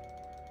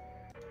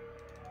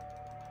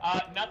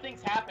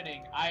 Nothing's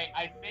happening.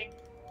 I think.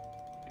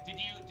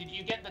 Did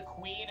you get the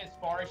queen as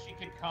far as she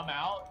could come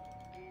out?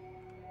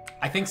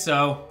 I think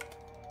so.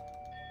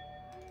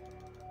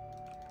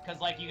 Cause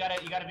like you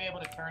gotta be able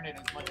to turn it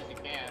as much as you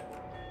can.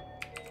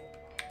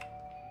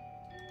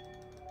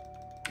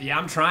 Yeah,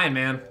 I'm trying,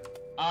 man.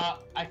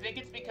 I think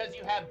it's because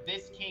you have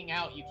this king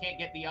out, you can't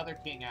get the other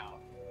king out.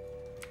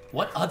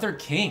 What other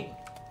king?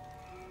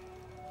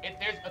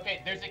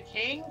 There's a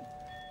king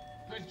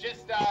who's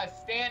just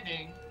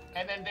standing,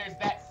 and then there's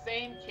that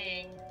same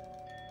king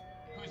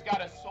who's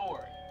got a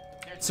sword.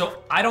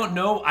 So I don't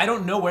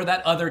know where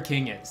that other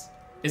king is.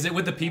 Is it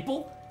with the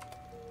people?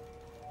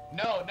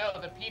 No,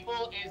 the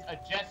people is a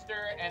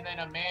jester and then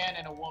a man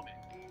and a woman.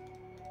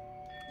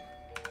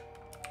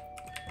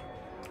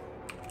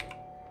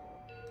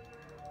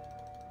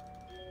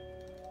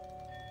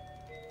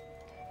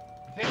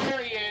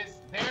 There he is.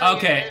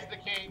 Okay. There's the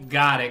king.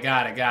 Got it.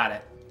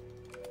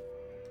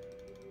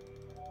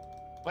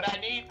 But I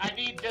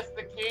need just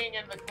the king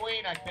and the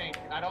queen, I think.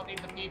 I don't need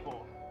the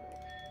people.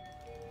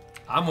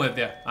 I'm with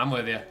you.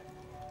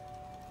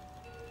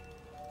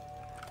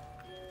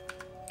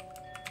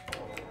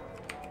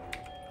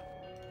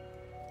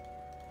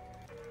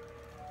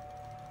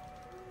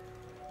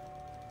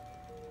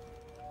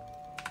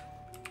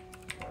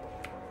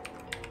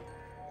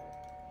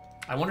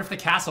 I wonder if the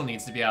castle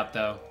needs to be out,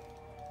 though.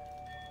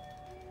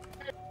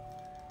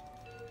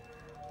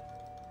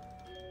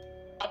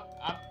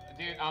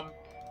 Dude,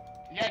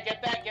 yeah,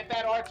 get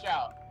that arch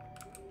out.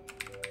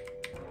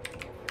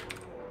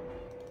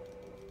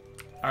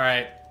 All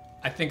right.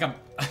 I think I'm...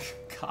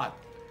 God.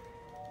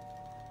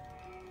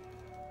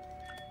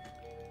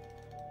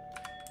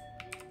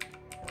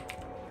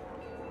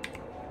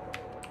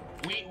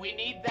 We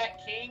need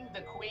that king,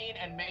 the queen,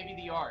 and maybe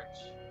the arch.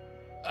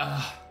 All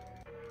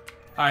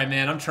right,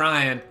 man. I'm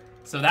trying.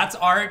 So that's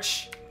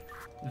Arch.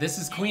 This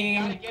is You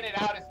Queen. gotta get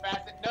it out as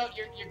fast as... No,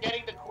 you're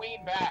getting the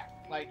queen back.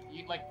 Like,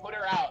 put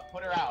her out.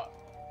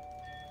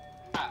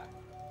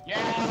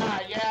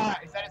 Yeah.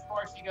 Is that as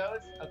far as she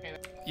goes? Okay.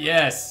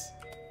 Yes.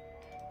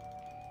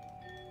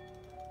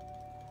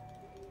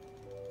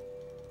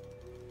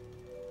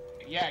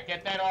 Yeah,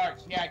 get that arch.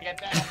 Yeah,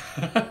 get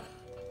that.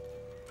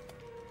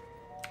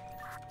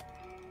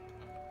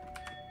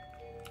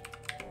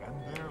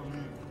 And there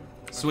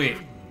lived a Sweet.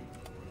 king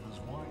with his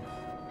wife.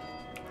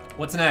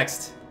 What's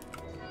next?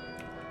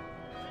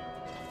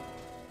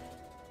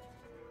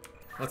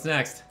 What's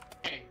next?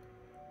 Okay,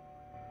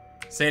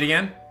 Say it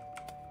again.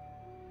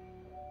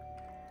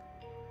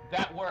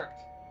 that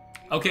worked.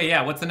 Okay,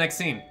 yeah. What's the next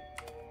scene?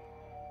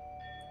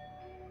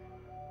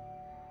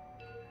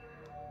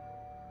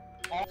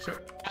 All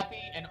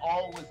happy and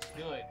all was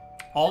good.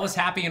 All was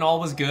happy and all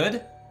was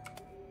good?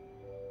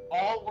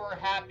 All were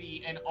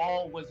happy and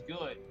all was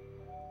good.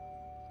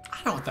 I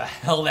don't know what the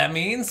hell that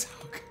means.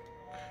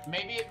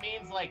 Maybe it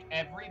means like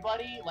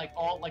everybody, like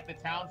all, like the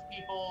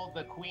townspeople,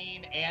 the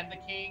queen, and the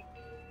king.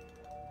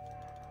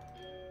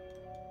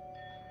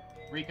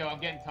 Ricco,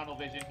 I'm getting tunnel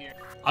vision here.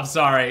 I'm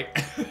sorry.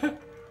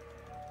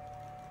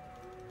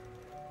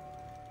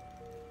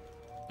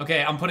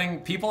 Okay, I'm putting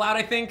people out,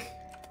 I think.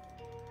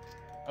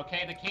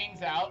 Okay, the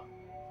king's out.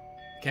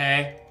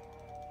 Okay.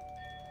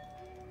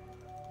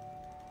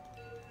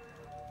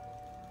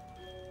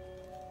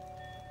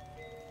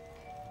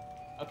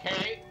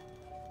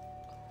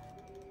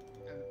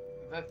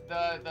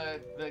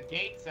 the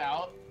gate's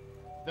out.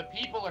 The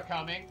people are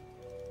coming.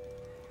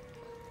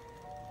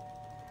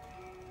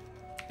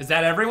 Is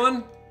that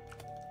everyone?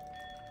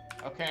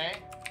 Okay.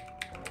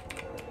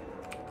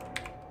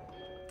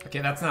 Okay,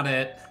 that's not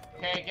it.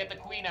 Okay, get the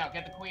queen out.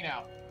 Get the queen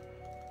out.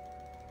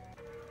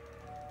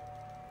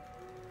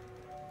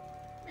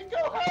 Ricco,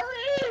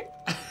 hurry!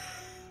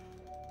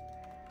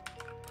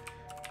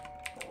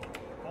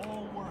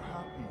 All were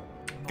happy.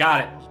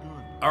 Got it. All was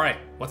good. All right,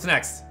 what's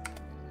next?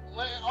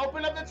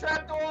 Open up the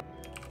trapdoor.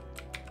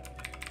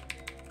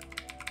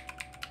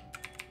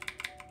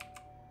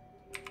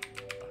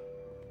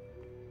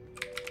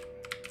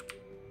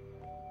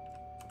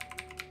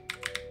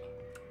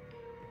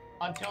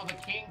 Until the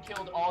king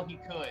killed all he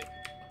could.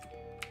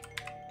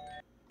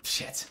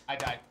 Shit. I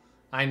died.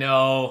 I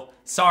know.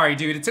 Sorry,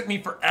 dude. It took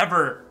me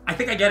forever. I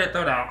think I get it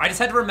though now. I just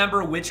had to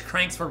remember which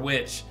cranks were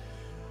which.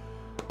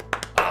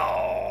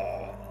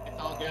 Oh. It's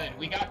all good.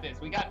 We got this.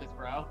 We got this,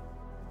 bro.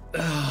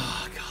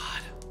 Oh God.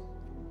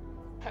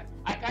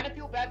 I kind of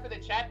feel bad for the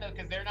chat though,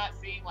 because they're not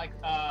seeing like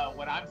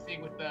what I'm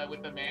seeing with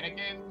the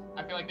mannequin.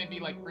 I feel like they'd be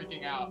like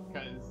freaking out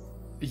because.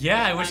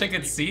 Yeah, I wish I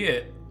could see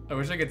it. I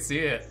wish I could see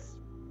it.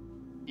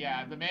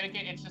 Yeah, the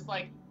mannequin. It's just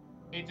like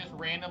it just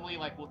randomly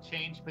like will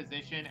change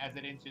position as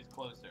it inches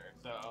closer.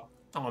 So.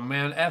 Oh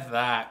man, F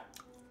that.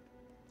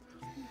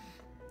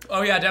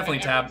 Oh yeah, definitely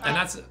tab. And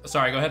that's,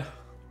 sorry, go ahead.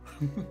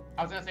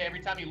 I was gonna say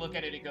every time you look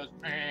at it, it goes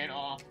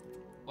off,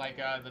 like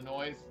the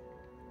noise.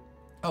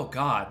 Oh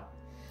God.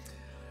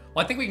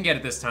 Well, I think we can get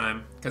it this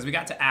time because we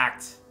got to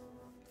Act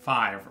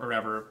 5 or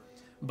whatever.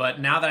 But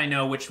now that I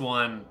know which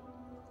one,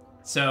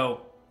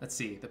 so let's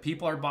see. The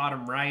people are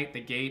bottom right.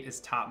 The gate is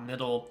top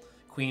middle.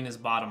 Queen is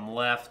bottom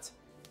left.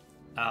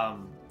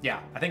 Yeah,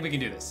 I think we can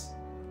do this.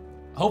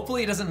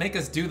 Hopefully it doesn't make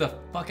us do the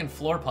fucking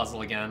floor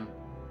puzzle again.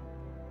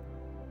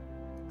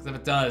 Because if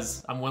it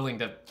does, I'm willing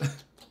to...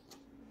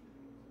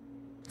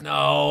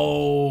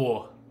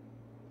 No!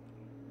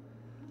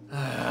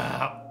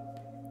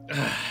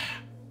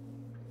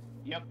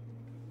 Yep.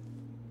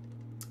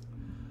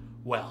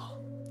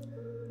 Well.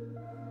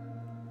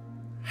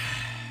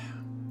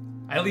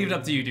 I leave it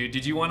up to you, dude.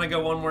 Did you want to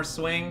go one more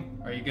swing?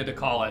 Or are you good to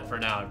call it for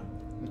now?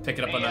 Pick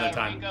it up another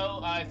time.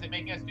 Ricco, is it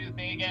making us do the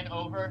thing again?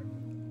 Over.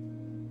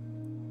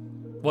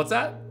 What's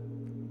that?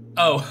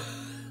 Oh.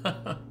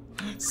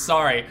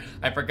 Sorry.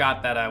 I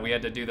forgot that we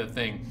had to do the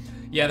thing.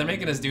 Yeah, they're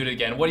making us do it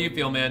again. What do you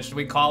feel, man? Should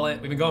we call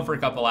it? We've been going for a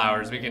couple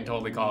hours. We can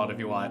totally call it if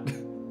you want.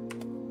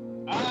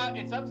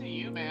 It's up to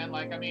you, man.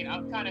 Like, I mean,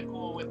 I'm kind of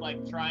cool with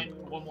like trying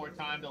one more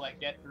time to like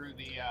get through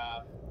the.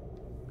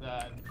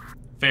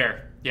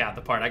 Fair. Yeah,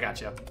 the part. I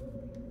got you.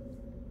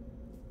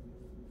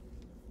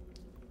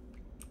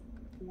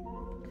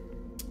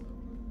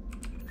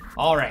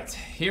 All right,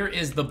 here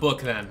is the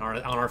book then, on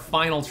our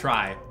final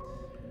try.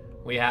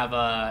 We have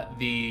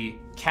the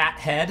cat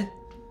head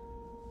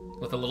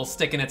with a little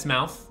stick in its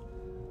mouth.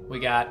 We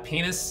got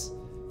penis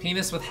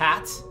with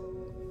hat.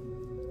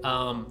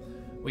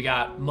 We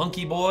got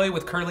monkey boy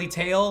with curly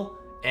tail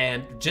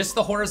and just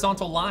the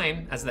horizontal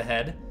line as the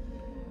head.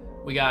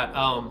 We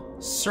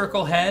got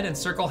circle head and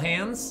circle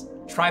hands,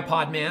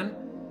 tripod man,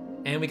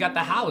 and we got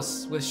the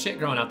house with shit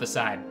growing out the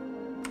side.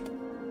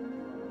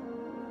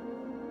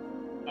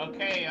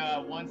 Okay,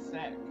 one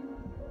sec.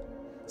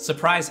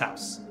 Surprise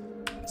house.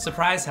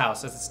 Surprise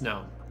house, as it's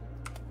known.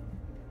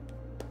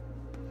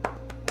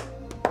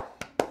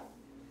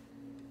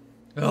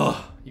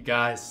 Ugh, you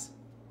guys.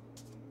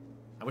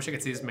 I wish I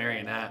could see this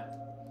marionette.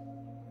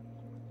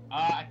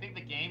 I think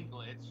the game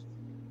glitched.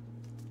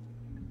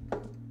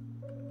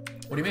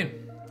 What do you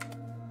mean?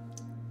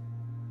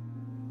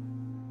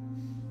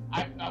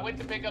 I went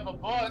to pick up a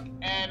book,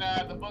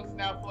 and the book's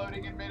now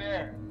floating in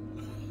midair.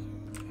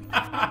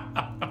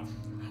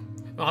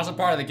 Well, that's a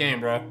part of the game,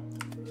 bro.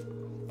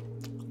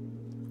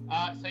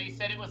 So you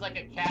said it was like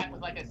a cat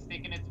with like a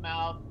stick in its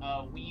mouth,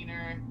 a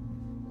wiener.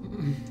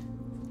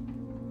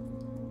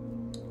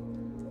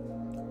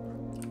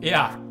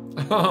 Yeah.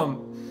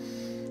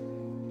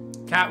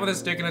 Cat with a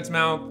stick in its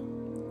mouth,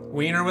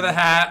 wiener with a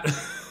hat,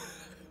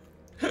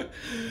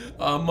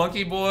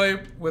 monkey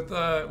boy with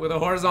a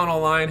horizontal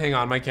line. Hang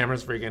on, my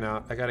camera's freaking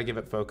out. I gotta give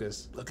it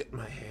focus. Look at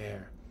my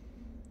hair.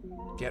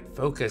 Get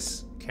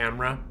focus,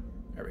 camera.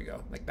 There we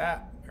go, like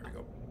that. There we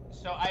go.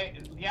 So I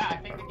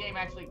think the game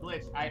actually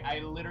glitched. I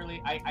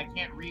literally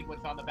can't read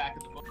what's on the back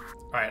of the book.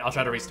 All right, I'll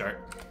try to restart.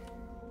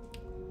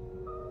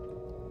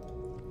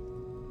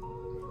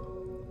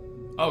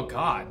 Oh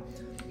God.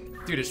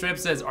 Dude, it straight up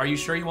says, are you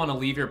sure you want to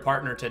leave your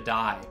partner to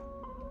die?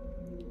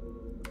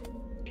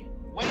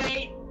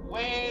 Wait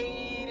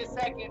a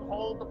second,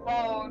 hold the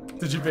phone.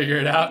 Did you figure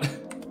it out?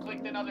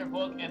 Clicked another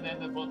book and then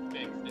the book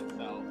fixed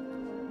itself.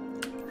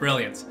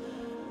 Brilliant.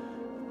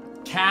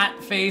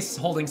 Cat face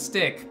holding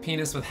stick,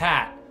 penis with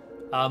hat.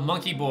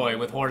 Monkey boy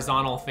with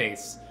horizontal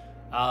face.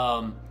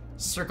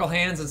 Circle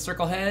hands and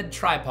circle head,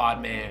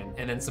 tripod man,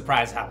 and then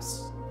surprise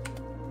house.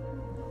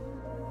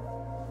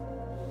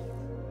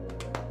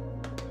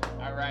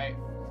 All right,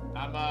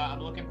 I'm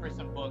looking for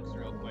some books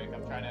real quick.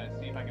 I'm trying to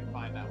see if I can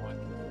find that one.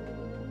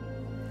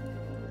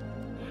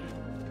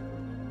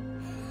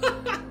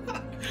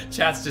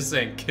 Chat's just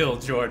saying, kill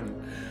Jordan.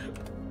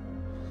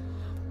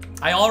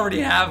 I already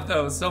have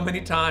those so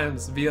many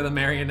times via the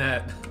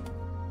marionette.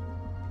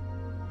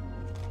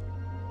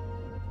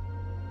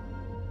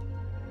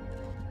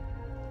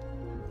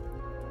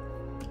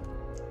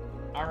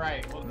 All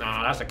right. Well, No,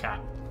 that's a cat.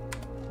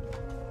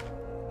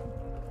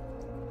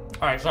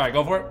 All right, sorry,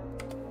 go for it.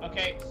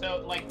 okay,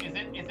 so like, is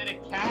it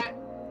a cat?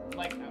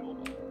 Like,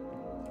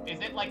 is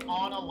it like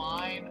on a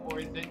line, or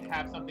is it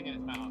have something in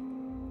its mouth?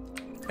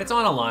 It's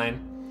on a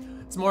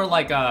line. It's more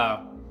like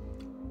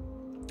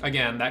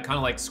again, that kind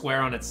of like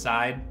square on its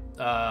side,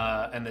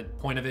 and the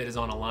point of it is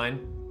on a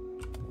line.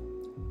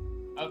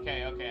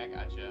 Okay, I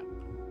gotcha.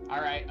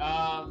 All right,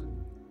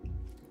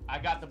 I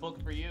got the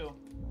book for you.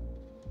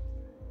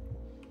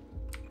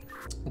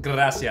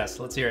 Gracias.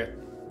 Let's hear it.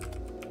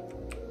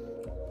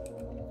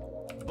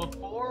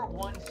 Before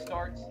one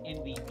starts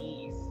in the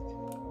east,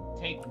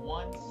 take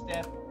one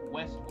step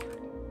westward.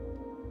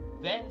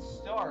 Then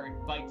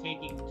start by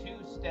taking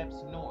 2 steps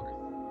north.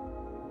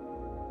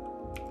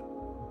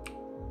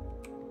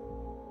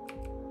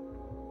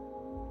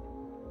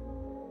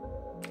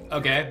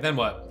 Okay, then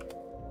what?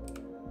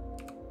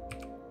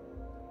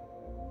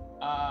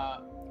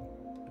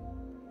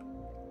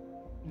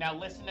 Now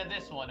listen to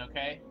this one,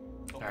 okay?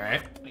 All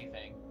right.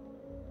 Anything.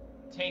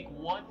 Take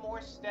 1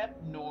 more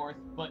step north,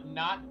 but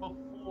not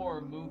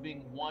before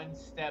moving 1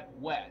 step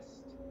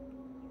west.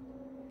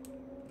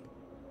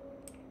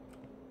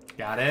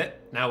 Got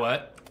it. Now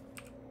what?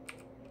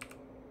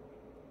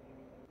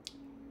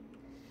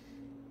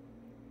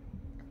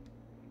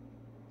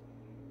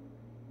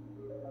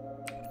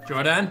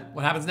 Jordan,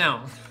 what happens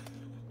now?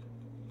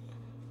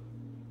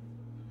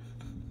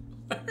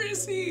 Where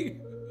is he?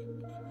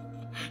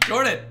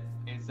 Jordan!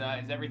 Is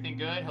everything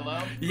good?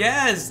 Hello?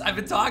 Yes, I've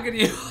been talking to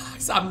you.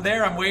 I'm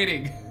there, I'm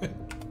waiting.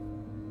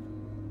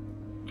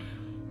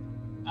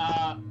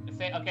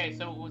 Okay,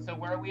 so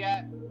where are we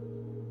at?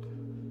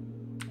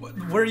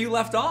 Where you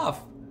left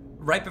off?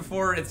 Right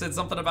before it said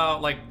something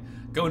about like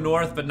go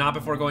north but not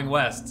before going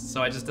west.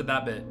 So I just did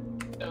that bit.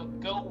 So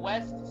go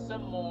west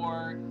some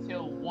more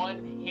till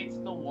 1 hits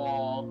the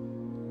wall,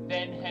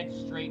 then head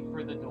straight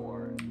for the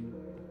door.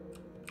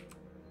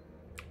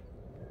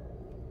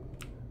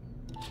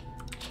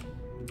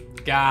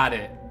 Got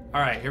it.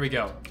 All right, here we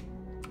go.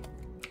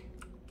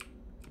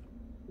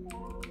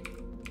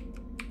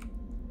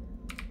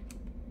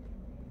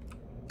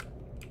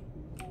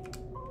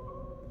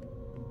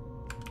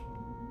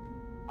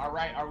 All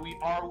right,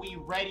 are we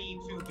ready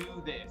to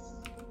do this?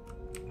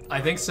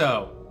 I think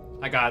so.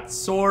 I got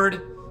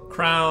sword,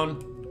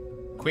 crown,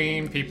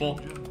 queen, people.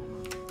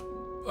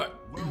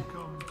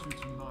 Welcome to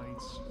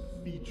tonight's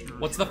feature.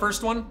 What's the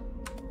first one?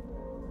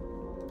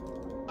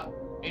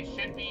 It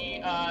should be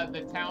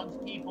the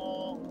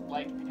townspeople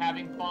like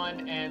having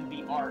fun and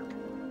the Ark.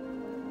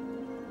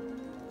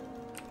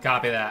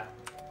 Copy that.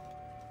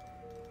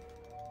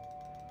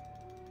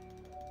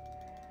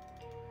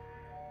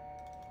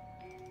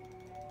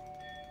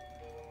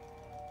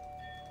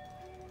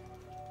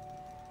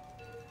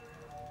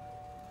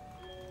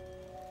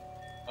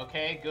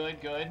 Okay,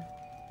 good.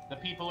 The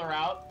people are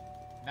out.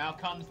 Now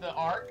comes the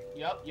Ark.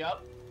 Yup.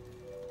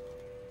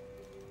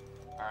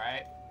 All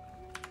right.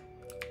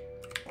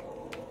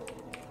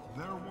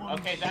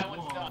 Okay, that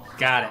one's done.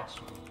 Got it.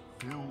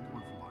 Filled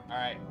with light. All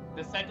right.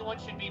 The second one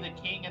should be the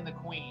king and the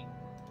queen.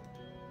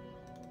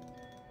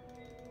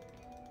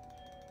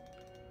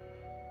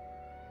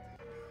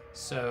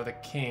 So the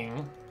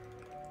king.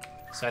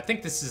 So I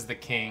think this is the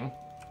king.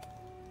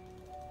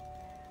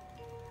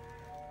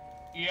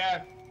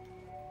 Yeah.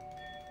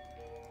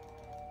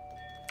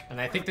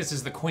 And I think this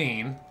is the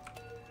queen.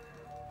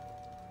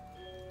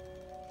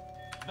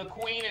 The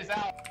queen is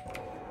out.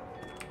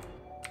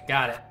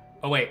 Got it.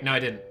 Oh wait, no I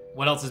didn't.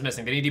 What else is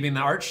missing? Did he be in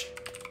the arch?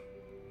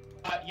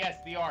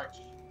 Yes, the arch.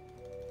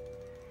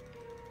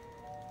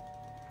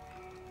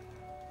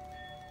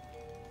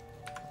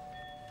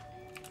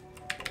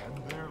 And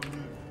there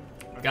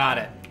lived Got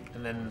it.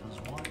 And then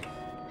his wife.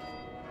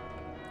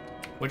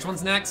 which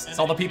one's next? And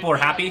So all the then it people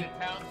should are be, like, happy?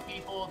 the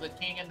townspeople, the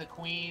king and the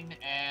queen,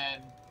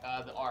 and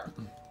the Ark.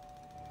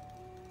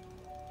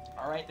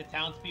 All right, the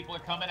townspeople are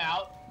coming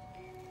out.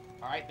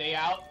 All right, they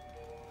out.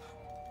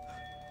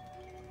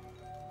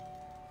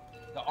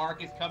 The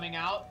Ark is coming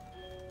out.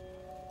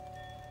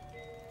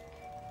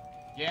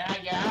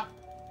 Yeah.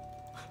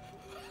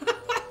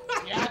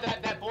 Yeah,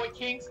 that boy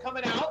King's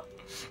coming out.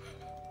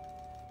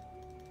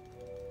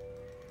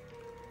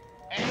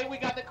 Hey, we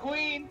got the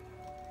queen.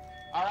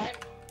 All right.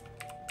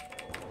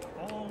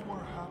 All were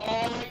happy.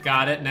 All right.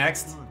 Got it.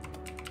 Next.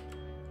 Good.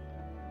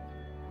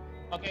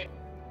 Okay.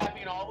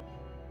 Happy and all.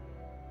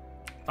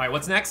 All right,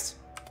 what's next?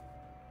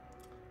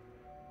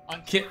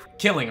 Until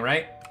Killing,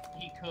 right?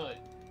 he could.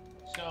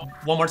 So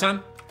One more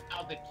time.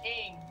 now the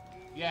king.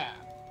 Yeah.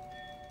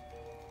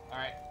 All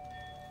right.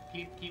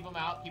 Keep him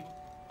out. Keep.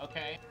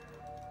 Okay.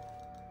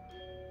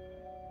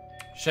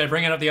 Should I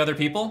bring out the other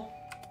people?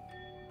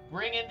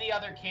 Bring in the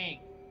other king.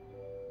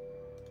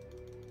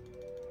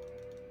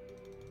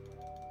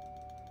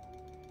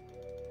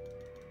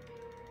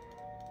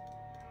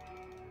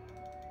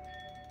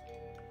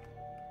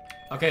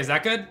 Okay, is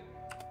that good?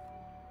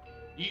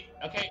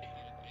 Okay,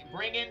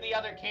 bring in the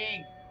other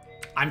king.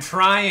 I'm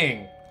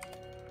trying.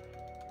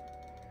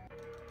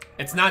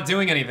 It's not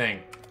doing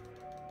anything.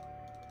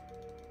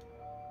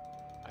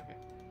 Okay.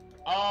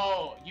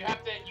 Oh, you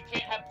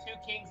can't have two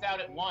kings out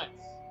at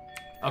once.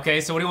 Okay,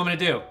 so what do you want me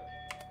to do?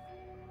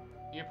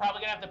 You're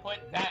probably gonna have to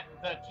put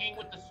the king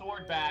with the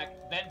sword back,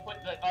 then put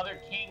the other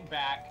king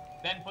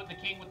back, then put the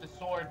king with the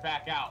sword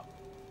back out.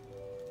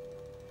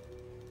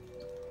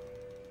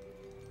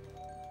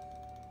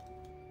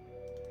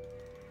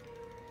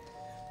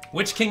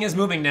 Which king is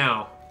moving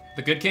now?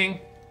 The good king?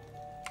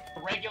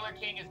 The regular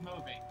king is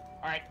moving.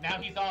 All right,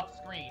 now he's off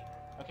screen.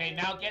 Okay,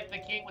 now get the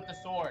king with the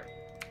sword.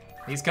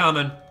 He's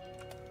coming.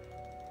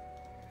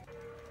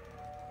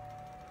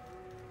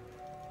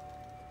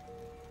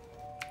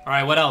 All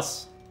right, what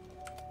else?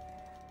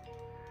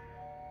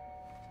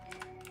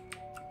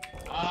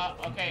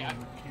 Okay.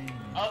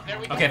 Oh, there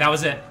we go. Okay, that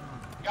was it.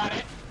 Got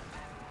it.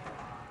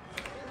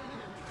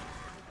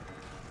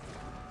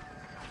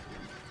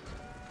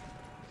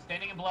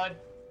 Standing in blood,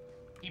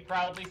 he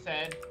proudly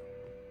said.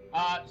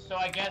 So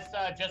I guess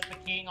just the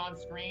king on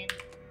screen.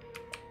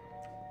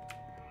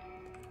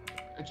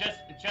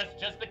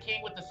 Just the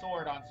king with the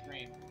sword on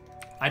screen.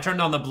 I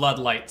turned on the blood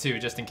light too,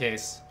 just in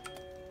case.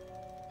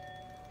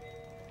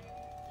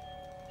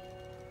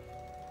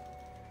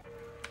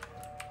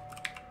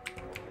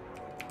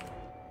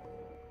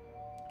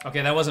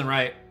 Okay, that wasn't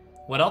right.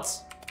 What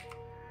else?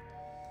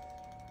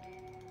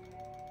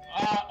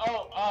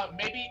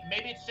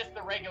 Maybe it's just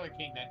the regular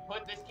king then.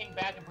 Put this king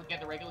back and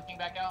get the regular king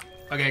back out.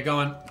 Okay,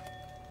 going.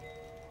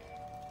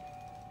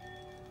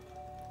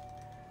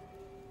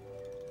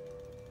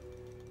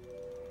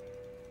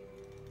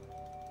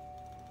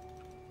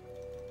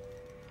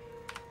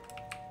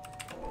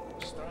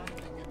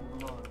 Standing in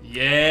blood.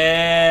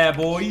 Yeah,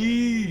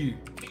 boy.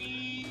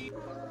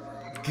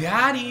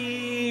 Got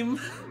him.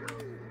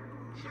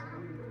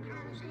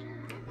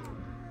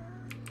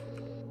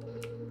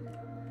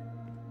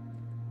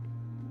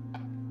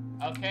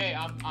 Okay,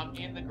 I'm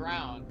in the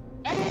ground.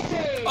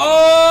 Hey!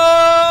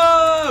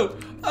 Oh!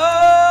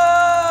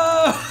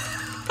 Oh!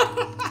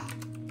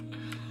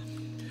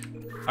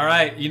 All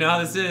right, you know how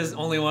this is.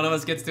 Only one of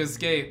us gets to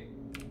escape.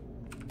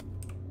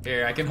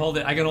 Here, I can hold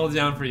it. I can hold it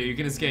down for you. You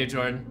can escape,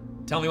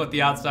 Jordan. Tell me what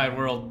the outside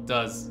world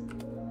does.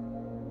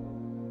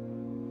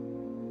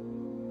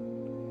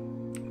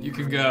 You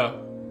can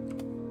go.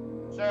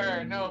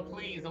 Sir, no,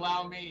 please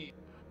allow me.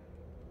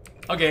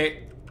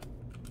 Okay.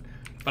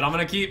 But I'm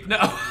gonna keep no.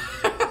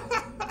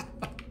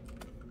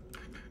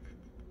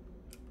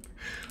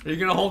 Are you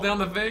gonna hold down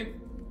the thing?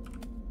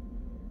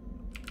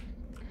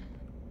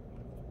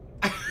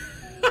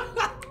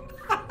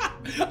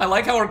 I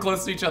like how we're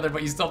close to each other,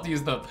 but you still have to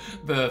use the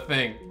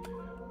thing.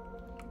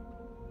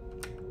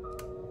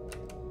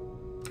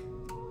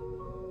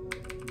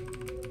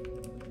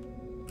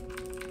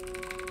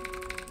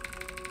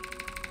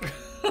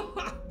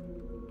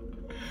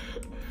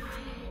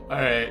 All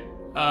right.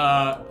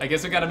 I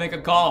guess we gotta make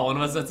a call. One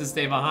of us has to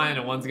stay behind,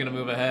 and one's gonna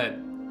move ahead.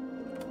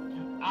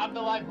 I'm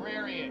the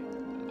librarian.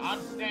 I'm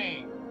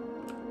staying.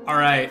 All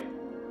right.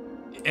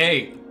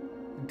 Hey,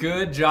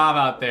 good job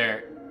out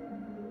there.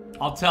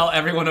 I'll tell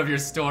everyone of your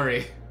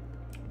story.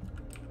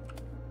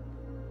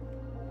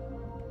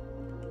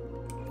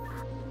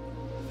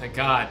 Thank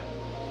God.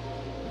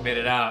 We made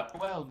it out.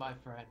 Well, my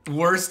friend.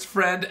 Worst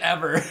friend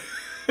ever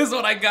is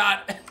what I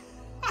got.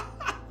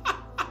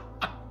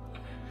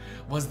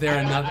 Was there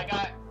another?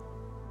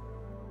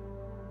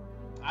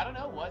 I don't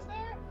know, was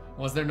there?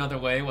 Was there another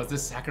way? Was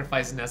this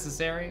sacrifice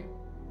necessary?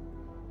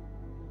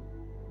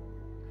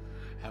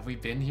 Have we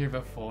been here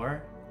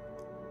before?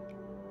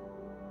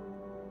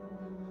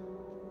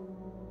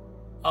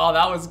 Oh,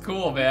 that was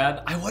cool,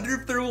 man. I wonder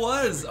if there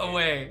was a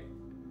way.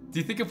 Do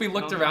you think if we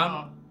looked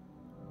around?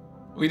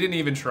 We didn't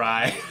even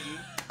try.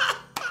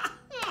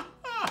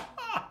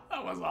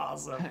 That was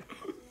awesome.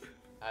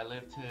 I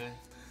live to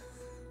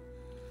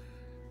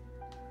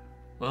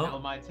Well, tell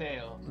my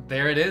tale.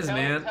 there it is,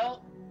 man.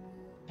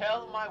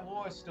 Tell my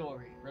war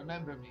story.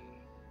 Remember me.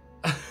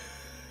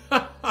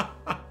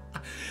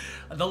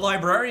 The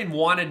librarian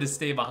wanted to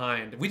stay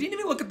behind. We didn't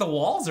even look at the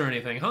walls or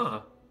anything,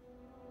 huh?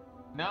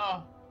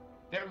 No.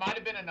 There might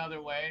have been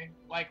another way.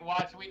 Like,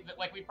 watch, we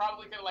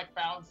probably could have, like,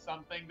 found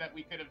something that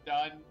we could have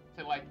done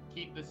to, like,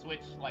 keep the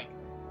switch, like...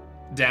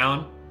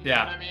 Down? You know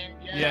Yeah. what I mean?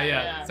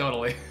 Yeah,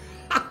 totally.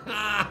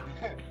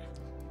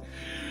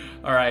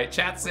 All right,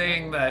 chat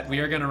saying that we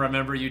are gonna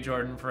remember you,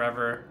 Jordan,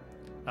 forever.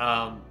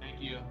 Thank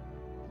you.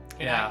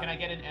 Can Yeah. I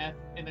get an F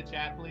in the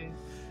chat, please?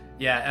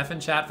 Yeah, F in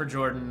chat for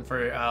Jordan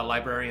for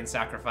librarian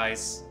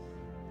sacrifice.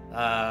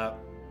 You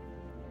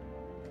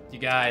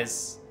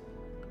guys,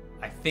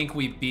 I think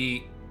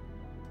we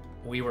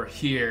were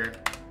here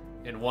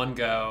in one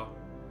go.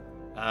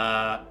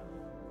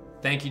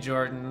 Thank you,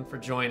 Jordan, for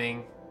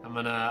joining. I'm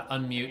gonna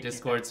unmute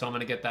Discord, so I'm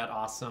gonna get that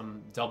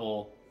awesome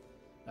double,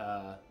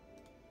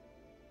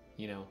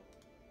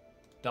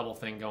 double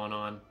thing going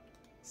on.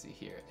 Let's see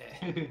here.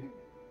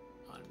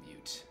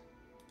 Unmute.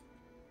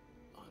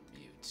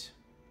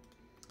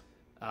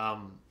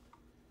 But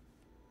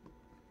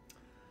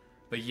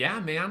yeah,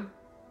 man,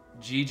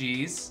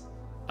 GG's.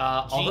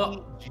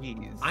 Although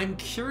GG's. I'm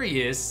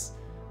curious,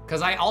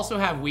 because I also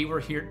have We Were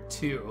Here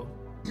Too,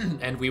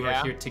 and We Were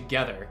Here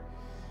Together.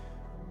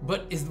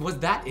 But was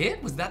that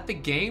it? Was that the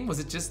game? Was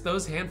it just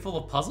those handful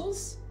of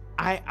puzzles?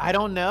 I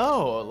don't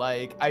know.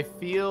 Like, I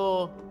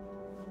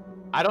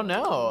don't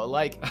know.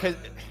 Like, cause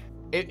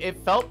it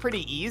felt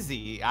pretty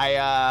easy.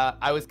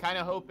 I was kind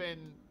of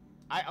hoping.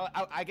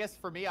 I guess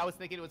for me, I was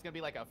thinking it was gonna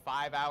be like a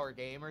 5-hour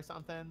game or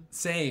something.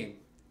 Same.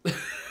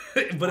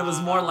 But it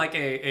was more like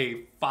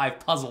a 5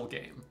 puzzle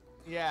game.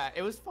 Yeah,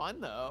 it was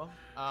fun though.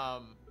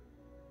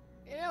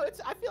 You know,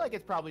 I feel like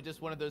it's probably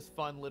just one of those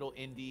fun little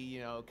indie, you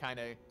know, kind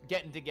of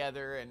getting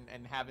together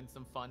and having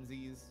some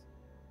funsies.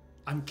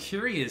 I'm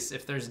curious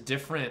if there's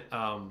different,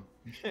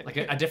 like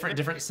a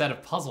different set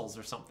of puzzles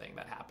or something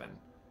that happen.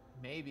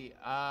 Maybe.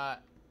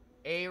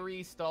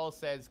 Ari Stall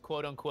says,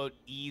 "quote unquote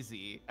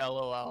easy,"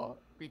 LOL,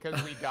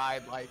 because we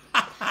died like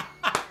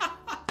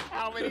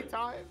how many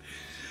times?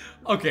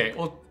 Okay,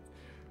 well,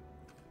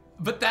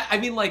 but that, I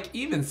mean, like,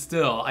 even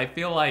still, I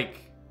feel like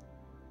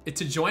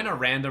to join a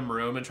random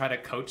room and try to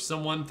coach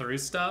someone through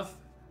stuff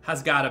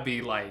has got to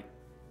be like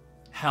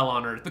hell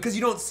on earth, because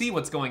you don't see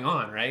what's going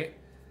on, right?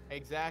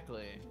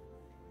 Exactly.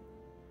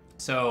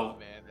 So Oh,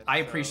 man, I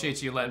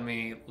appreciate you letting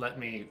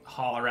me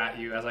holler at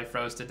you as I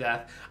froze to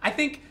death. I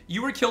think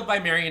you were killed by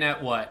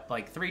Marionette, what,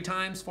 like 3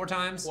 times, 4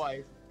 times?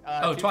 Twice.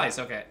 Oh, 2 twice.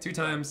 times. Okay, 2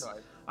 times. Twice.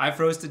 I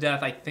froze to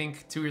death, I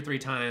think 2 or 3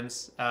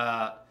 times.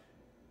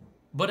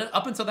 But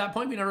up until that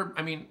point, we never.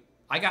 I mean,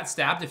 I got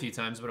stabbed a few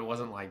times, but it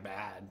wasn't like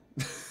bad.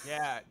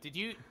 Yeah.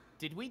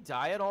 Did we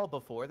die at all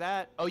before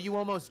that? Oh, you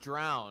almost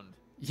drowned.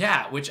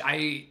 Yeah, which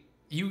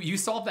you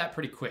solved that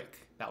pretty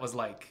quick. That was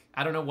like,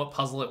 I don't know what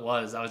puzzle it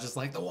was. I was just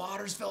like, the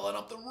water's filling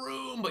up the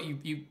room, but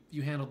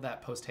you handled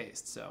that post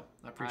haste, so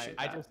I appreciate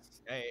that.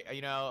 Hey,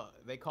 you know,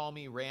 they call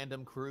me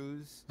Random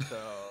Cruz, so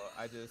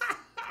I just,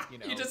 you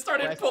know. You just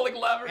started pulling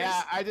levers.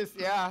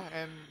 Yeah,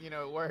 and you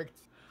know, it worked.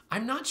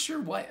 I'm not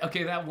sure what.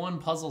 Okay, that one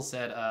puzzle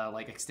said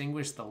like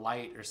extinguish the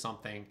light or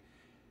something,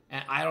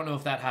 and I don't know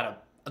if that had a.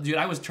 Dude,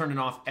 I was turning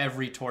off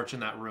every torch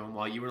in that room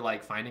while you were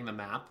like finding the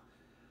map.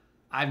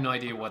 I have no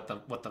idea what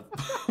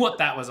what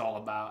that was all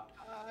about.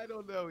 I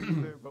don't know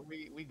either, but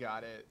we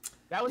got it.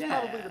 That was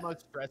probably the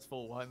most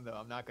stressful one, though.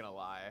 I'm not gonna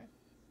lie.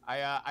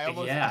 I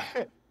almost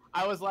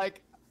I was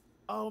like,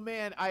 oh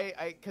man,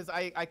 because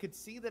I could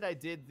see that I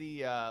did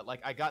the like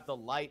I got the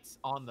lights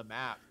on the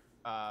map,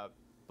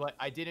 but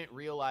I didn't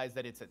realize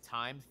that it's a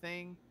timed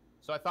thing.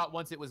 So I thought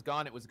once it was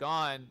gone, it was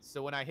gone.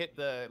 So when I hit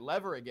the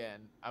lever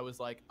again, I was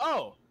like,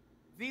 oh,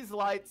 these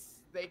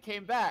lights, they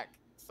came back.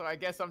 So I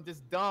guess I'm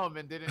just dumb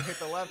and didn't hit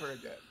the lever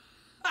again.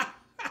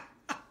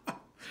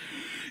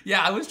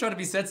 Yeah, I was trying to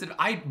be sensitive.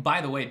 I, by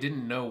the way,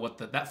 didn't know what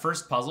that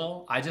first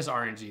puzzle. I just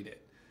RNG'd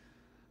it.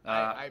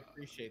 I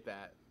appreciate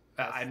that.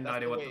 I had no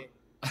idea what.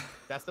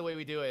 That's the way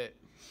we do it.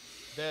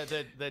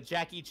 The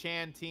Jackie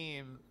Chan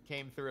team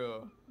came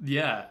through.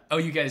 Yeah. Oh,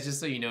 you guys,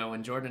 just so you know,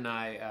 when Jordan and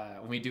I,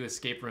 when we do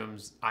escape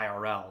rooms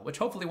IRL, which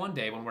hopefully one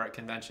day when we're at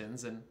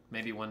conventions, and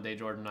maybe one day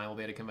Jordan and I will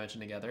be at a convention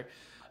together.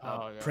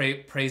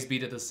 Praise be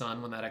to the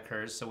sun when that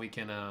occurs, so we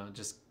can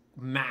just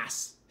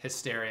mass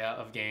hysteria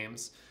of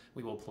games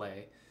we will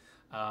play.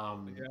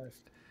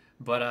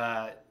 But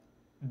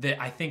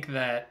I think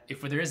that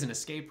if there is an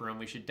escape room,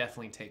 we should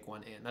definitely take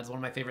one in. That's one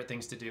of my favorite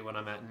things to do when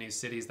I'm at new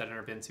cities that I've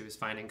never been to, is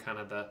finding kind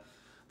of the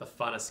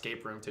fun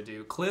escape room to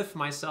do. Cliff,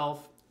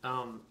 myself,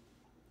 and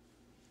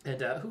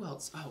who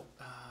else? Oh,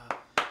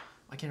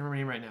 I can't remember her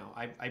name right now.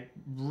 I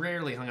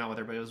rarely hung out with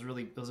her, but it was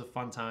a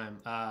fun time.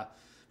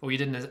 But we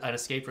did an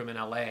escape room in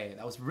LA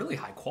that was really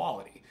high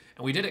quality,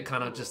 and we did it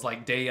kind of just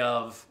like day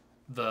of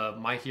the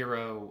My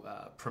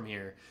Hero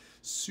premiere.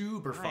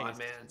 Super fun,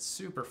 man.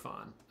 Super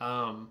fun.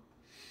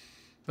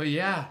 But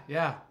yeah.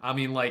 I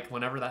mean, like,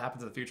 whenever that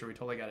happens in the future, we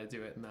totally got to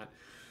do it. And that,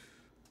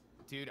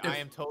 dude, I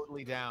am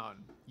totally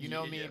down. You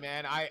know me,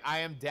 man. I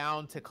am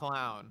down to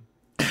clown.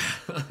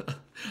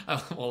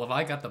 Well, if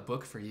I got the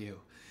book for you.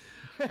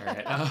 All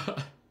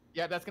right.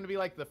 Yeah, that's gonna be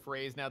like the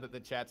phrase now that the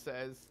chat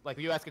says. Like,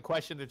 if you ask a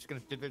question, they're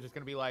just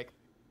gonna be like,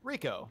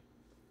 Ricco.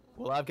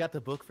 Well, I've got the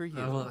book for you.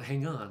 Well,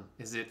 hang on.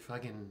 Is it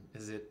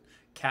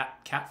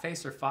cat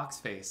face or fox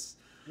face?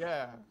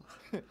 Yeah.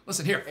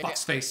 Listen here,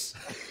 fox face.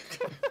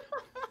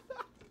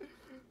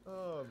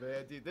 Oh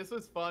man, dude, this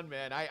was fun,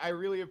 man. I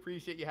really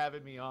appreciate you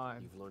having me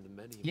on. You've learned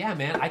many. Yeah,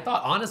 man. I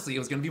thought honestly it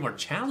was gonna be more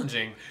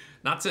challenging.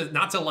 Not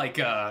to like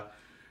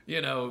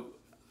you know,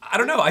 I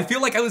don't know. I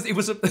feel like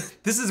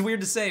this is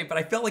weird to say, but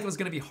I felt like it was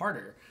gonna be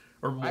harder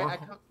or more.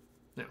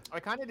 I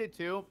kind of did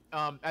too.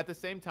 At the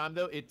same time,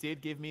 though, it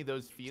did give me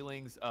those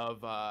feelings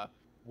of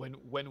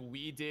when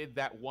we did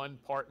that one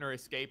partner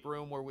escape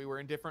room where we were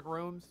in different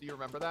rooms. Do you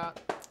remember that?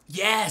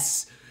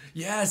 Yes,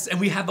 and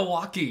we had the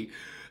walkie.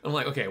 I'm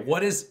like, okay,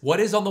 what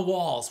is on the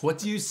walls? What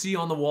do you see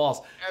on the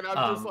walls? And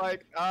I'm just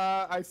like,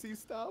 I see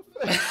stuff.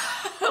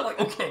 I'm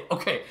like,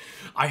 okay.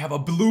 I have a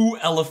blue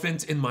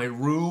elephant in my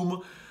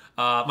room.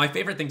 My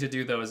favorite thing to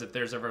do though is if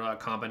there's ever a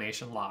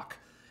combination lock,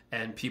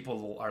 and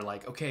people are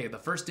like, okay, the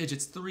first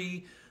digit's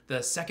 3,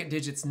 the second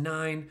digit's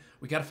 9.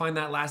 We got to find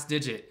that last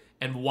digit.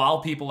 And while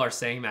people are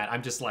saying that,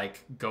 I'm just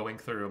like going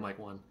through. I'm like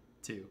 1,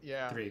 2,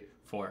 3,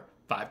 4,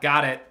 5.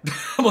 Got it.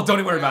 Well, don't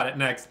even worry about it.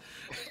 Next.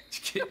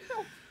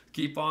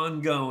 Keep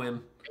on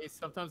going. Hey,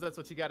 sometimes that's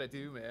what you got to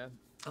do, man.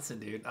 Listen,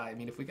 dude. I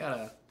mean, if we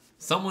gotta,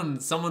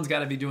 someone's got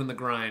to be doing the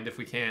grind. If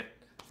we can't,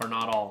 or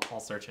not all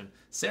searching.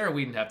 Sarah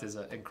Wiedenheft is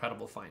an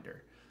incredible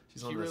finder.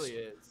 She's one of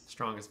the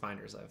strongest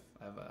finders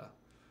I've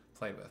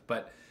played with.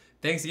 But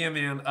thanks again,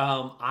 man.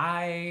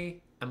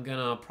 I am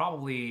gonna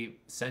probably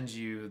send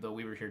you the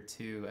We Were Here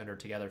Too Enter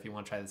Together if you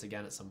want to try this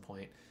again at some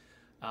point.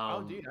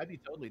 Oh, dude, I'd be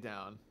totally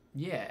down.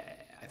 Yeah,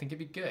 I think it'd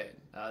be good.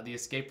 The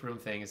escape room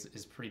thing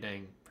is pretty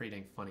dang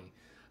funny.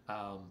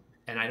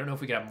 And I don't know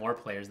if we could have more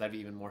players. That'd be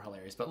even more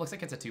hilarious. But it looks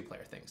like it's a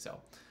 2-player thing. So.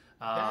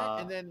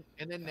 And then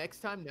next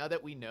time, now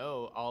that we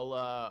know,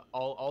 I'll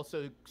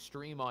also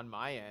stream on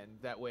my end.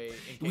 That way, in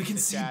case we can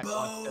the see chat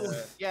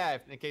both.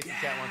 in case the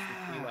chat wants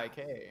to see, like,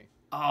 hey.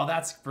 Oh,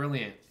 that's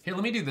brilliant. Here,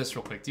 let me do this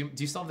real quick. Do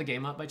you still have the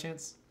game up by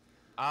chance?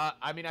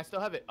 I mean, I still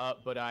have it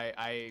up, but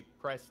I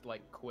pressed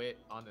like quit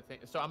on the thing,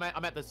 so I'm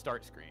at the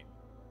start screen.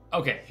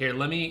 Okay, here,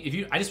 let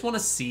me. I just want to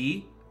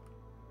see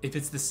if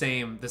it's the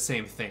same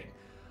thing.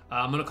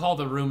 I'm gonna call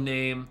the room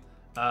name.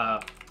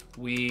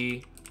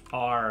 We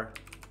are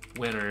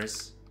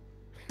winners.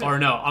 Or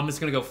no, I'm just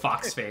gonna go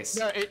Foxface.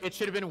 No, it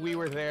should have been We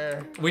Were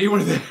There. We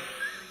were there.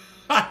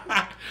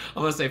 I'm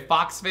gonna say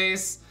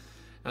Foxface,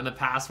 and the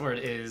password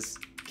is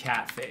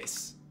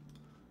Catface.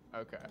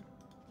 Okay.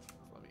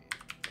 Let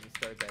me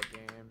start that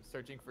game.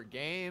 Searching for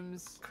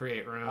games.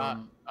 Create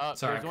room.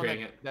 Sorry, I'm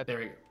creating it. There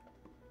we go.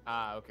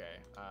 Okay.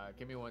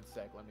 Give me 1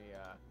 sec. Let me.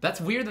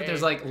 That's weird that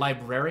there's like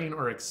librarian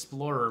or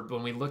explorer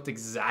when we looked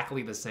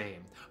exactly the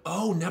same.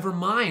 Oh, never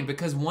mind,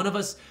 because one of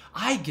us,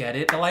 I get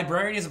it. The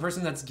librarian is the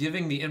person that's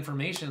giving the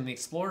information, and the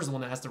explorer is the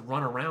one that has to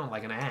run around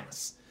like an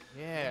ass.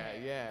 Yeah.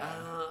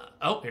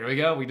 Oh, here we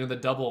go. We do the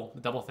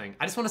double thing.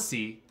 I just want to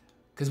see,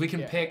 because we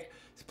can pick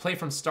play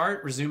from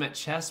start, resume at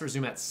chess,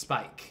 resume at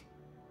spike,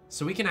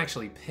 so we can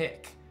actually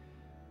pick.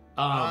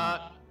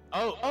 Well,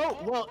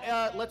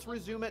 let's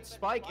resume at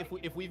spike.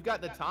 If we've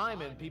got the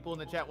time and people in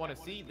the chat want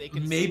to see, they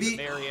can maybe see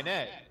the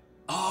marionette.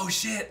 Oh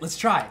shit! Let's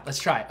try.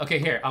 Okay,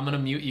 here, I'm gonna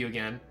mute you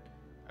again.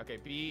 Okay,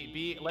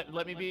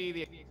 let me be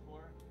the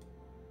explorer.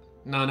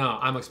 No,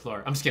 I'm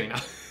explorer. I'm just kidding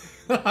now.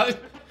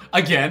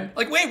 Again?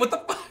 Like, wait, what the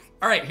fuck?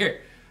 All right,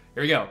 here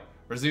we go.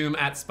 Resume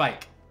at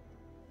spike.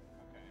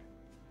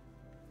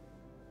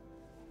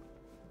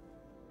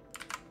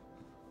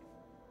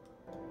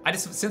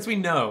 Since we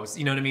know,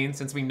 you know what I mean?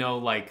 Since we know,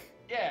 like,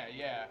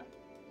 yeah,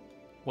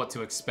 what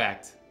to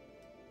expect.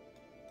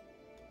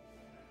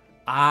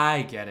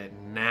 I get it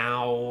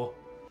now. All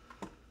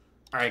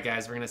right,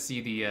 guys, we're gonna see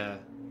the.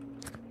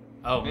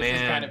 Oh man,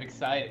 this is kind of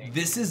exciting.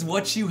 This is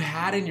what you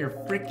had in your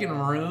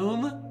freaking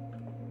room?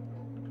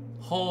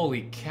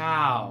 Holy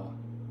cow!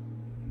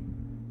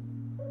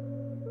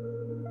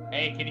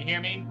 Hey, can you hear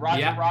me?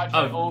 Roger, yeah.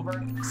 Roger,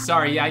 over.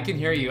 Sorry, yeah, I can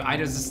hear you. I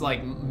was just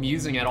like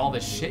musing at all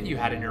the shit you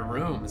had in your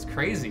room. It's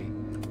crazy.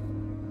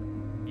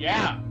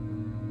 Yeah.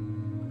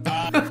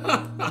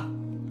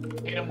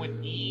 Hit them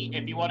with E.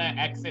 If you want to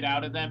exit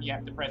out of them, you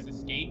have to press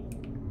escape.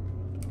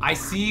 I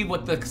see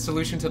what the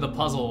solution to the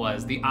puzzle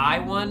was. The I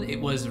one,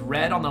 it was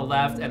red on the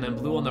left and then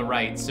blue on the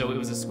right. So it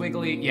was a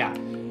squiggly, yeah.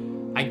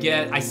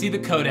 I see the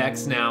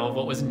codex now of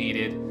what was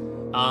needed.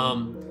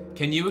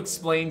 Can you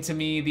explain to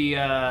me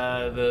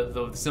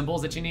the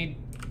symbols that you need?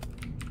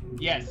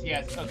 Yes.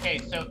 Okay,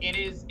 so it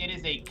is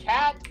a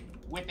cat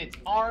with its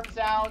arms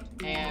out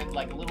and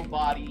like a little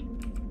body.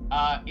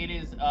 It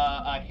is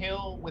a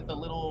hill with a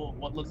little,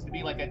 what looks to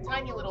be like a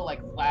tiny little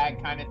like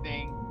flag kind of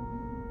thing.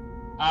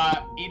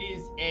 It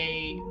is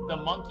the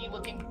monkey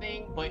looking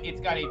thing, but it's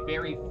got a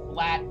very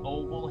flat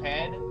oval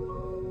head.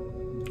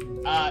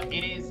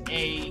 It is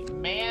a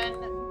man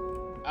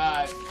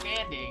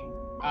standing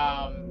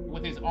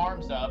with his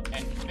arms up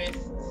and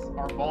fists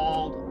are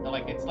balled. It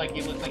looks like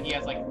he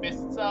has like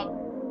fists up,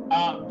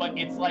 but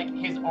it's like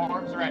his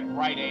arms are at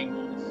right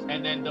angles,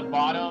 and then the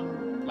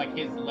bottom, like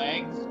his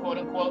legs, quote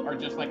unquote, are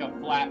just like a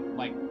flat,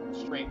 like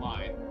straight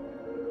line.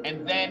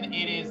 And then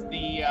it is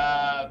the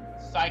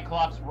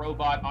Cyclops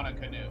robot on a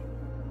canoe.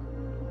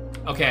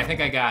 Okay, I think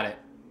I got it.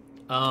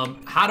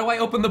 How do I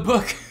open the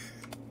book?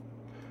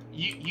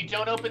 You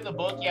don't open the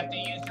book. You have to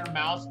use your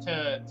mouse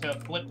to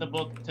flip the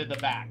book to the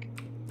back.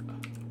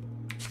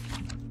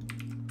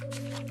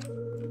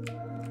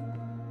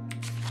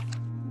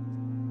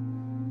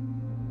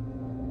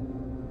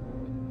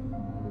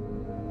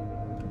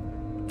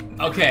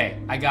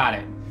 Okay, I got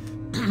it.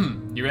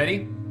 You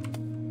ready?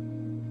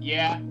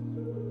 Yeah.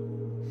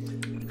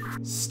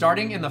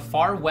 Starting in the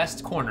far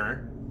west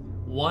corner,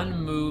 one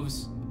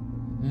moves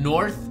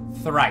north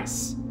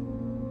thrice.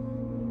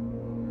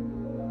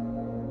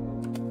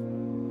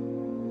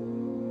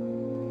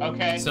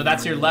 Okay. So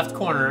that's your left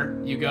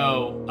corner. You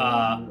go,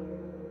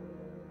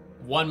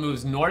 one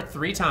moves north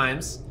 3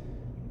 times.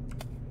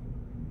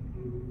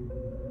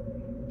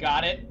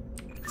 Got it.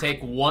 Take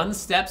 1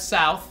 step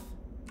south.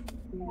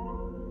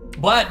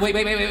 But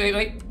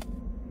wait.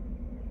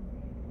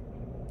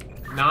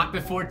 Not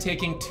before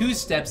taking 2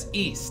 steps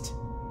east.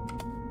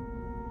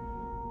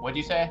 What'd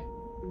you say?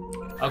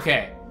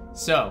 Okay,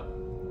 so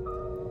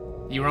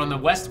you were on the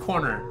west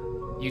corner.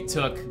 You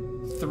took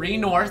 3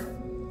 north,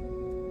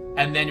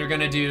 and then you're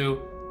gonna do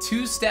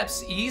 2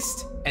 steps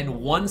east and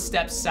 1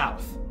 step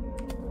south.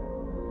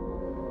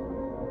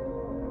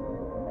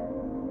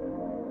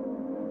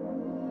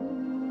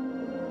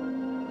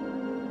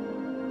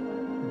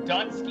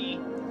 Dunsky.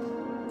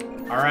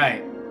 All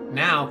right,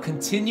 now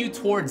continue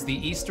towards the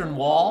eastern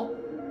wall,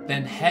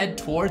 then head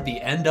toward the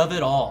end of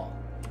it all.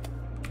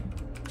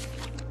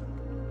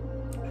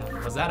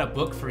 Was that a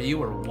book for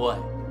you or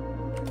what?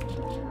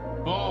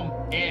 Boom.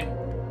 In.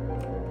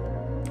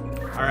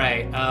 All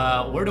right,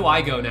 where do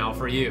I go now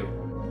for you?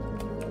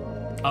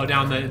 Oh,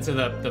 down into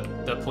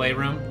the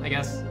playroom, I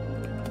guess.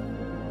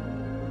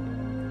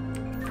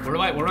 Where do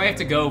I have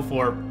to go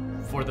for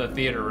the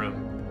theater room?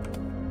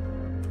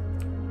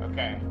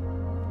 Okay.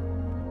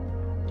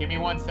 Give me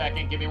 1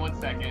 second. Give me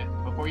 1 second.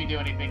 Before you do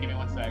anything, give me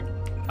 1 sec.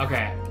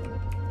 Okay.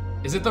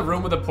 Is it the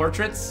room with the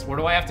portraits? Where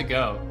do I have to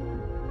go?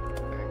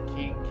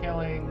 King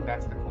killing.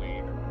 That's the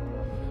queen.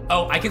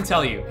 Oh, I can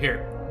tell you.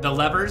 Here. The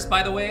levers,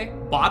 by the way.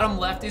 Bottom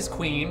left is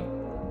queen.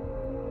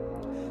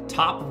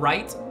 Top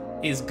right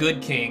is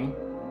good king.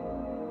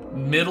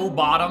 Middle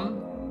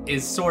bottom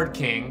is sword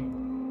king.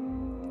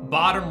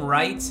 Bottom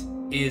right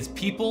is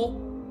people.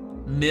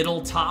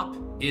 Middle top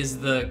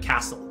is the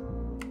castle.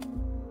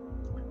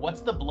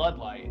 What's the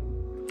bloodlight?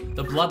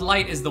 The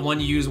bloodlight is the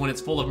one you use when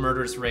it's full of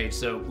murderous rage.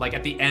 So, like,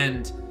 at the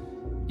end,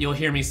 you'll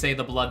hear me say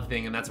the blood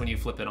thing, and that's when you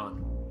flip it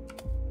on.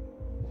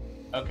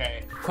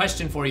 Okay.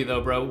 Question for you,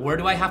 though, bro. Where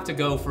do I have to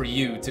go for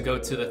you to go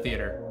to the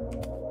theater?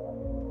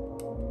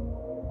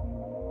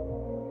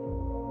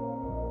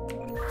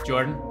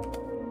 Jordan?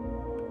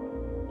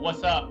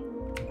 What's up?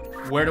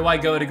 Where do I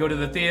go to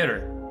the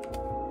theater?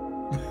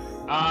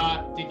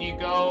 Did you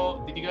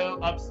go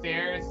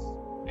upstairs?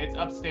 It's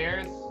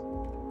upstairs.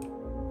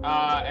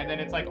 And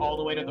then it's like all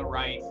the way to the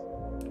right.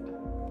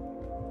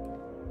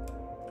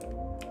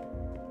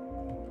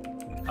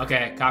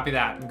 Okay, copy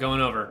that. I'm going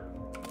over.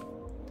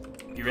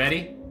 You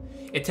ready?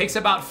 It takes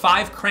about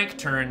 5 crank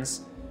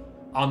turns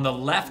on the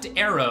left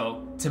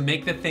arrow to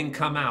make the thing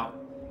come out.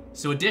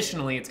 So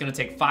additionally, it's gonna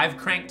take 5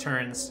 crank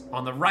turns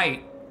on the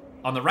right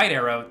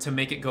arrow to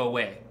make it go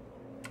away.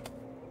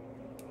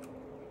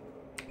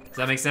 Does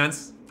that make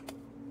sense?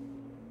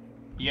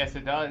 Yes,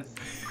 it does.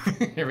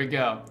 Here we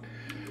go.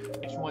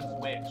 Which one's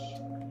which?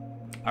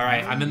 All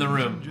right, I'm in the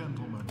room. Ladies and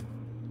gentlemen,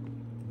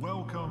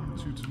 welcome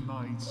to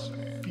tonight's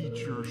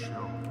feature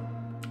show.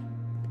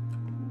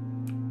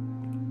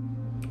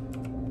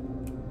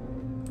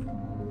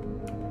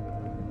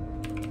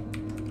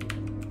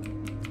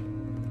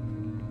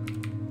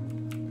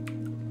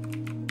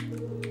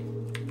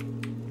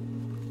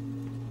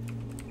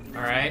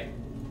 All right,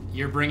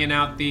 you're bringing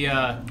out the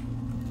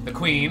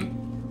queen.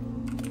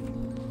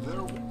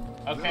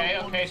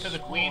 Okay, so the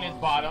queen is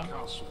bottom.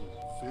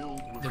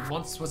 There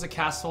once was a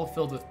castle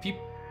filled with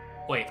people.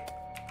 Wait.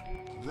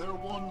 There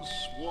once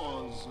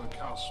was a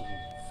castle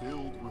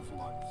filled with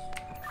life.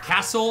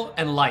 Castle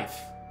and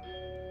life.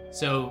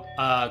 So,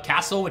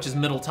 castle, which is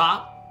middle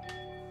top.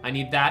 I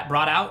need that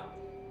brought out.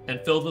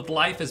 And filled with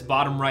life is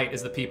bottom right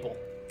is the people.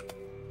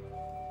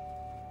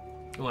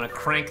 You want to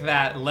crank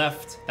that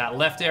left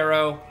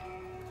arrow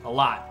a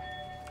lot.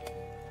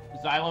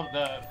 Xylem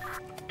the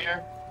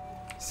player.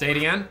 Say it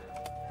again.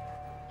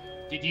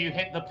 Did you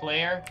hit the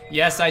player?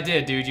 Yes, I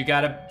did, dude. You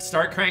gotta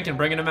start cranking,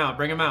 bringing them out,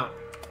 bring them out.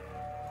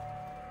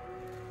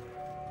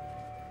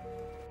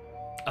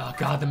 Oh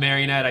God, the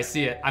marionette, I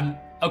see it.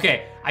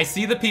 Okay, I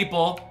see the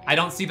people. I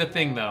don't see the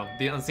thing though.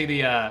 I don't see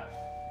the,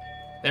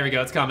 there we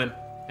go, it's coming.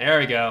 There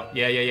we go,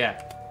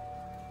 yeah.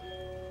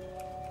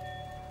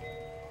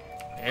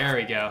 There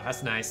we go,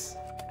 that's nice.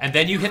 And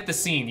then you hit the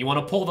scene. You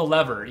wanna pull the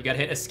lever. You gotta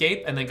hit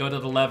escape and then go to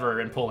the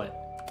lever and pull it.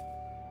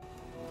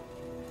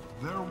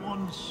 There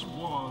once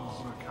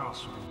was a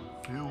castle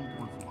filled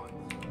with life,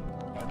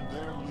 and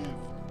there lived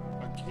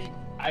a king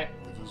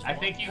with his I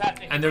think you have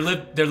to. And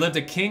there lived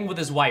a king with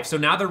his wife. So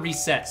now they're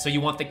reset. So you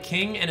want the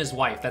king and his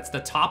wife. That's the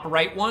top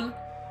right one,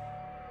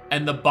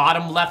 and the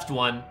bottom left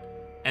one,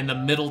 and the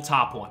middle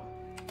top one.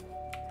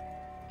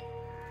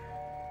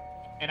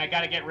 And I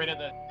gotta get rid of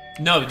the.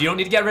 No, you don't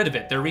need to get rid of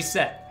it. They're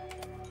reset.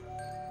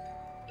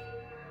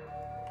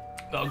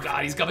 Oh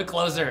God, he's coming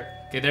closer.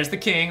 Okay, there's the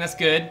king. That's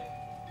good.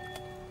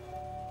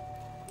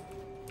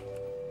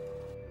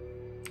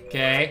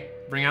 Okay,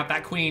 bring out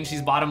that queen.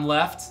 She's bottom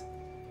left.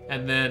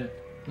 And then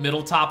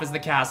middle top is the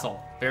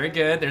castle. Very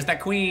good. There's that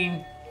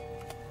queen.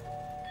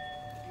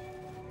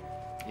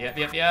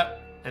 Yep.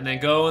 And then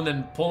go and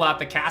then pull out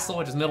the castle,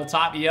 which is middle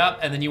top. Yep.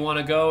 And then you want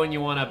to go and you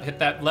want to hit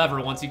that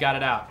lever once you got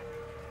it out.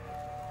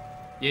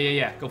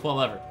 Yeah. Go pull a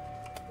lever.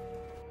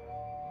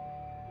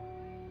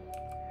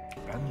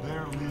 And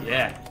there lived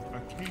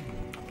a king.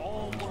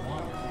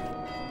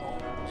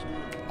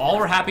 All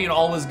were happy and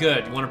all was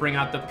good. You want to bring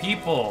out the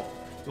people.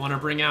 You want to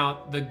bring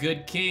out the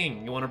good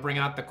king. You want to bring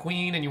out the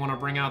queen, and you want to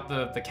bring out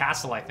the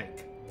castle, I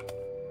think.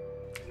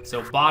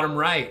 So bottom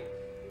right,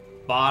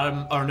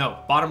 bottom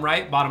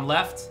right, bottom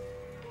left,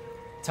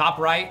 top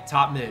right,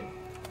 top mid.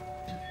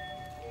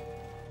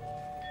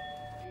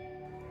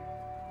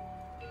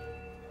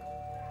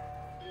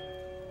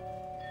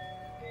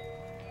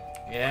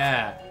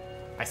 Yeah,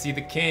 I see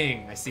the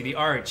king, I see the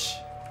arch.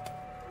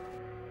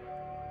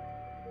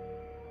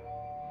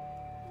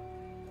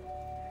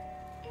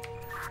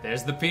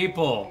 There's the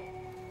people.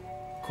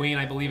 Queen,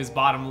 I believe, is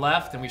bottom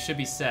left, and we should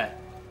be set.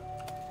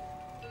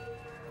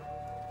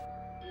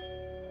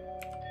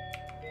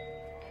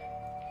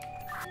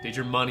 Did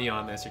your money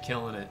on this, you're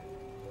killing it.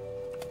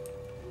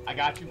 I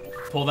got you.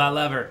 Pull that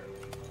lever.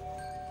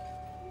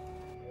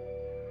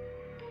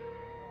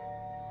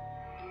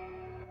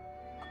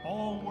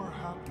 All were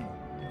happy,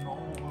 and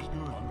all was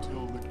good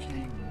until the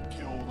king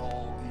killed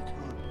all he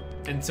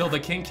could. Until the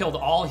king killed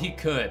all he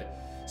could.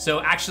 So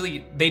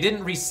actually, they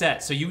didn't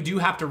reset, so you do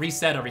have to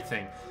reset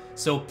everything.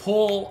 So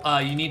pull,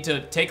 you need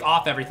to take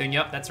off everything.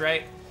 Yep, that's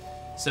right.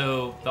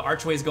 So the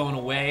archway's going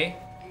away.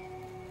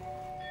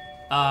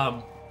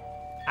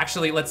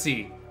 Actually, let's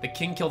see. The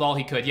king killed all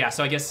he could. Yeah,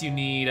 so I guess you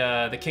need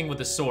the king with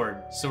the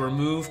sword. So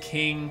remove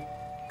king,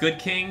 good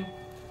king.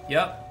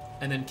 Yep,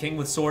 and then king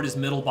with sword is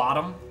middle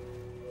bottom.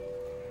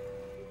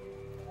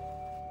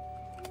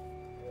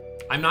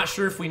 I'm not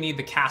sure if we need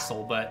the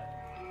castle, but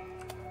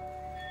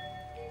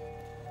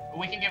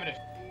We can give it a...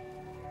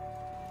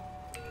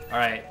 all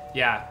right,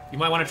 yeah. You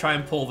might want to try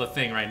and pull the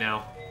thing right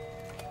now.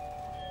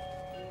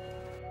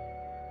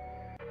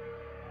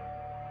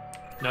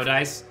 No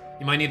dice?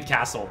 You might need the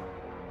castle.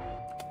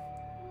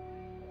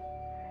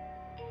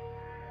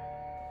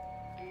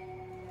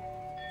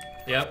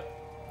 Yep,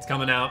 it's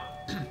coming out.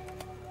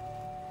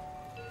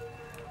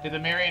 Did the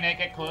marionette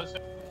get closer?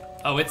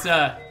 Oh, it's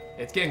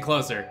getting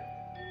closer.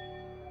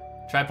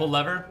 Try pull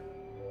lever.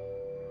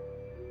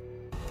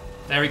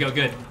 There we go,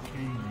 good.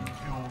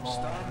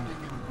 Standing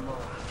in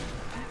blood,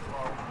 he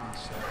proudly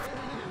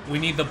said, We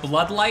need the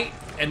bloodlight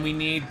and we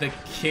need the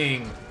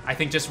king. I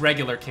think just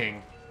regular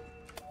king.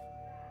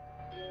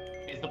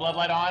 Is the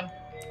bloodlight on?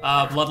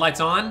 Bloodlight's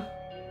on,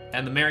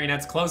 and the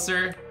marionette's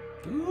closer.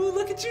 Ooh,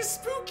 look at you,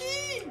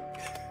 spooky!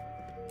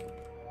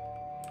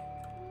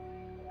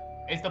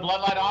 Is the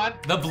bloodlight on?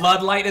 The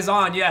bloodlight is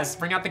on, yes.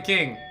 Bring out the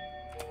king.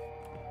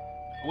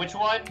 Which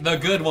one? The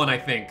good one, I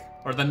think.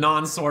 Or the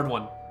non-sword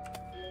one.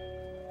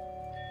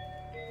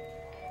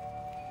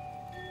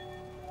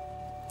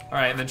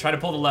 Alright, and then try to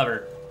pull the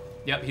lever.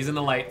 Yep, he's in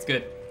the light, it's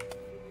good.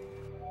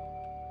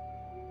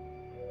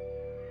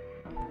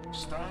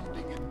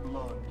 standing in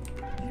blood,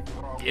 he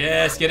proudly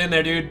Yes, get in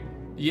there, dude.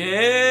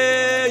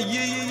 Yeah,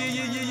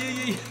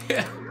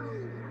 yeah.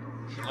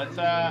 Let's,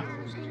 I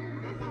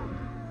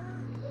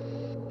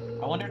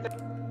wonder if...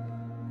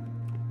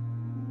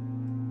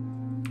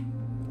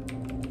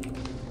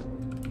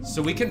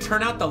 So we can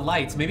turn out the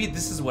lights. Maybe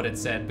this is what it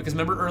said. Because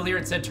remember earlier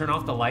it said turn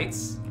off the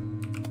lights?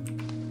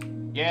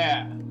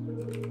 Yeah.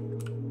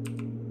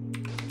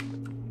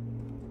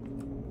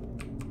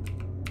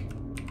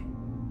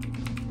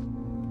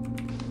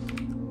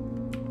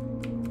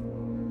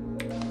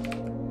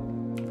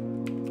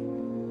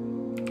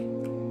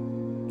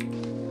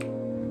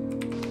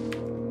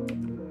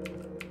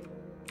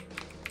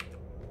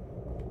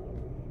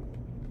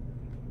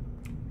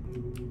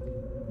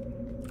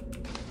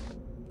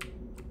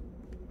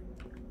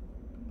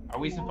 Are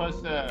we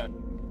supposed to...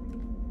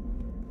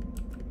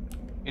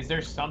 Is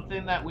there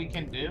something that we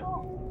can do?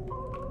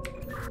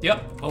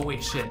 Yep. Oh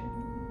wait, shit.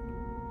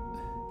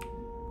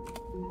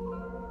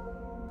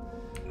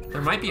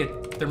 There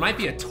might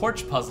be a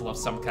torch puzzle of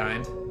some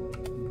kind.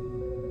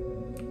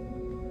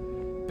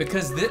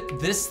 Because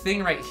this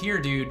thing right here,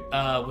 dude,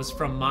 was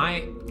from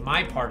my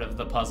part of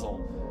the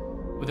puzzle.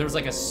 There was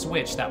like a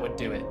switch that would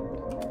do it.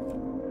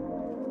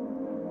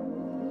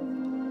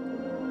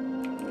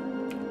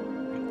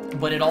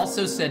 But it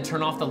also said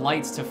turn off the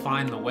lights to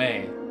find the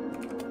way.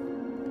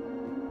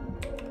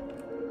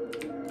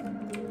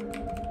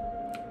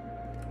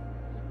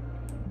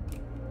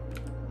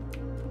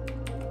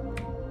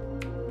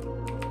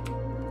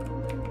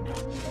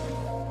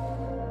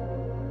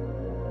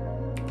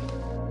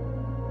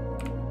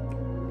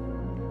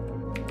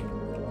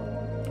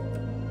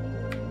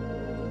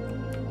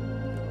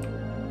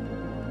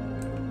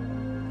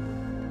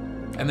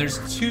 And there's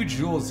 2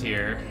 jewels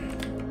here.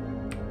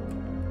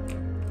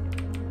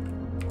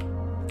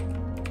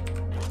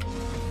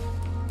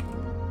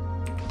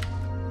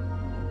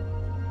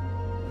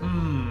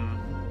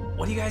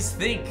 What do you guys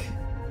think?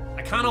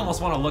 I kind of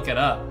almost want to look it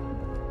up.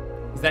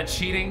 Is that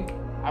cheating?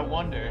 I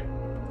wonder.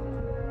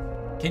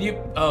 Can you?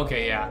 Oh,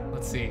 okay, yeah.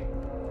 Let's see.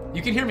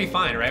 You can hear me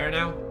fine, right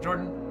now,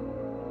 Jordan?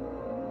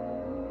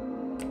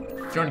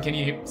 Jordan, can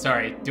you?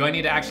 Sorry. Do I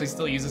need to actually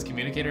still use this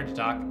communicator to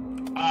talk?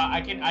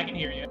 I can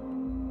hear you.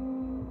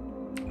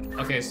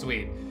 Okay,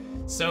 sweet.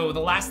 So the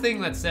last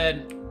thing that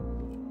said,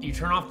 you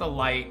turn off the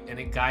light and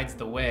it guides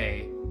the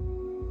way,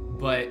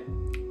 but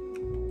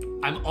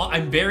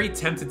I'm very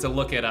tempted to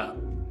look it up.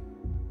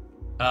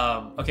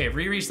 Okay,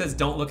 Riri says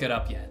don't look it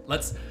up yet.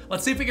 Let's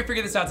see if we can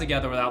figure this out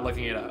together without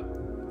looking it up.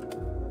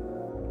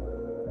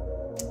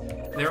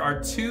 There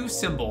are 2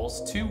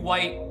 symbols, 2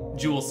 white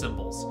jewel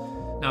symbols.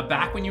 Now,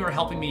 back when you were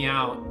helping me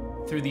out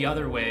through the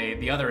other way,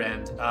 the other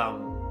end,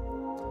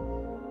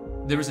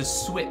 there was a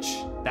switch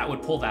that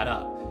would pull that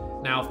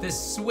up. Now, if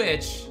this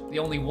switch, the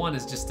only one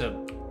is just a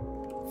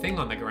thing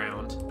on the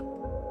ground,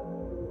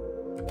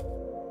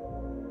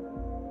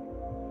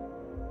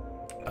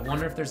 I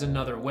wonder if there's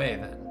another way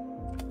then.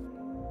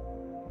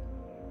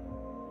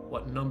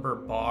 What number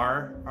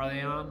bar are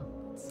they on?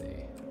 Let's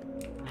see.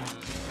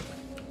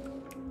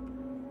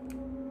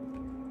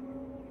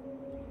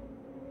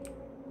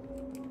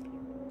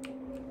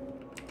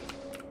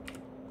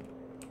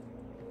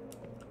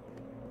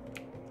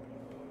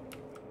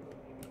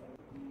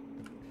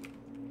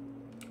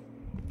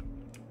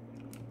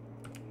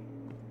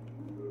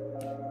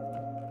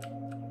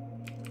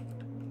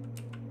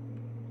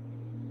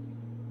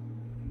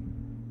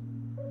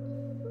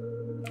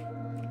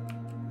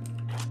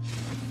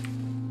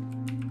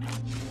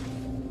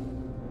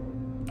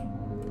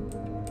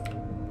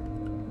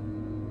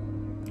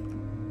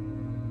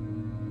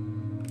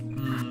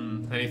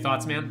 Any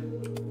thoughts, man?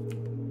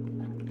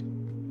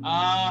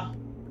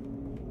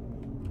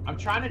 I'm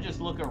trying to just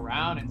look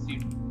around and see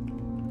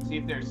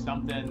if there's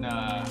something.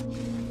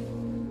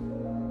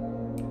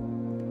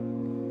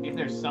 If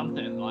there's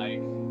something like,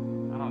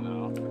 I don't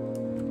know.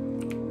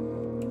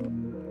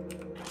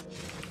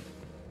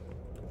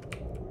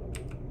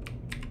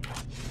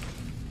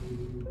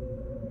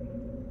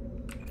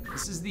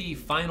 This is the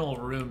final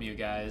room, you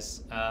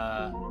guys.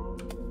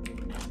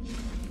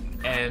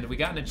 And we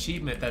got an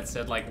achievement that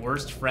said, like,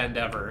 worst friend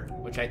ever,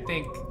 which I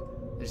think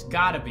there's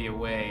gotta be a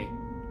way.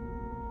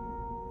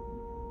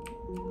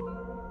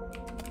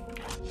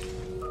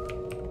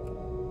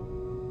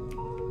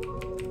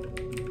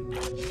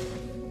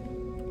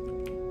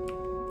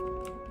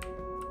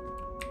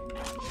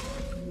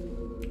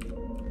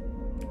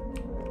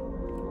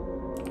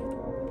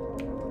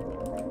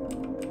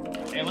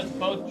 Hey, let's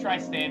both try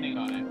standing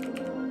on it.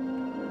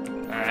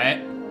 All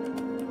right.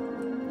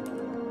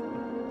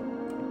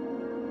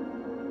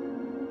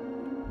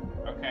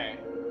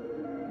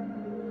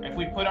 If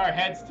we put our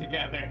heads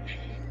together,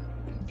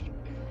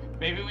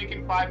 maybe we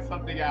can find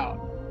something out.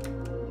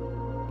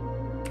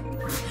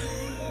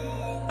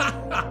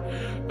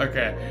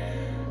 Okay.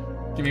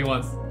 Give me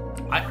one.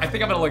 I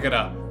think I'm gonna look it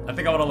up.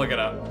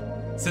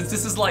 Since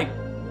this is like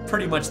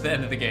pretty much the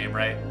end of the game,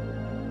 right?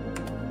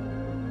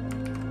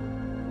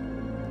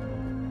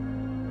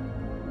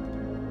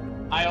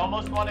 I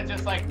almost want to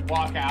just like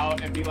walk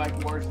out and be like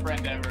worst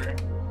friend ever.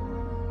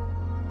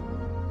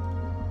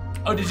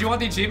 Oh, did you want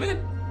the achievement?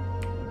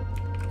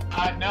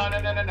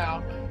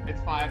 No.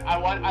 It's fine. I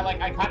want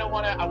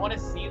to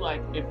see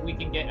like if we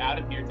can get out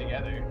of here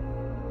together.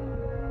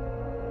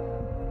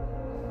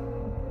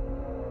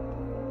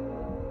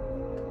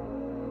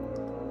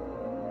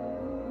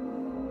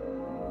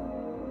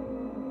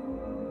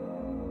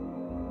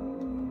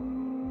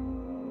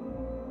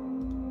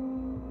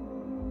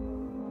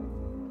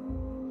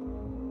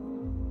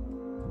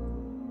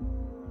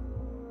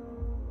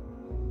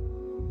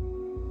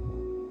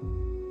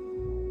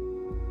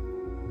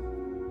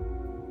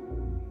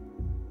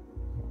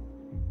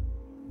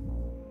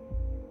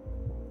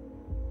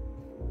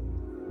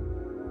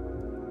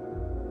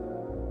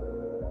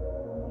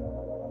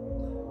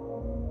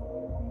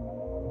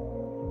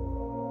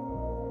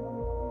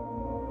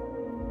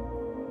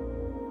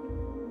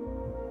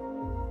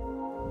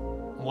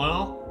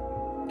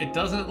 Well, it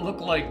doesn't look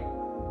like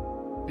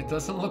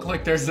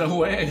there's a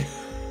way.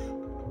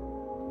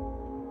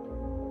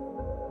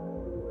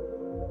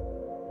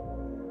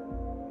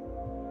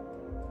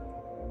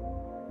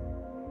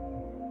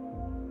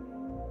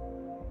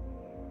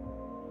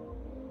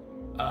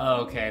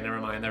 Oh, okay, never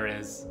mind, there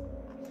is.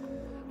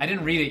 I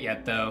didn't read it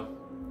yet though.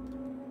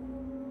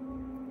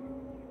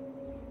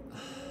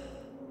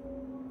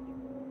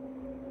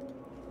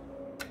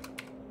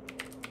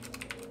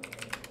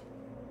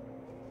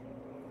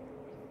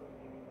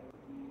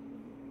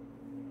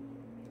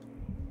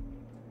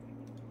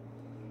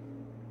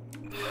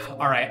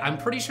 All right, I'm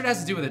pretty sure it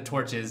has to do with the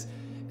torches.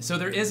 So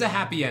there is a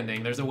happy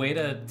ending. There's a way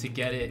to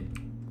get it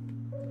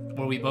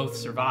where we both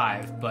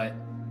survive, but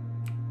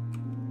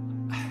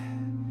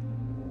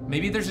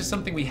maybe there's just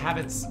something we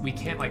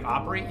can't like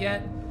operate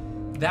yet.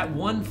 That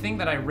one thing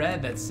that I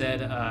read that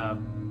said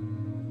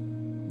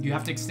you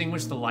have to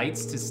extinguish the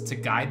lights to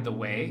guide the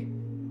way.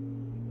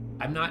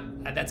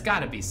 That's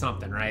gotta be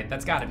something, right?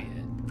 That's gotta be it.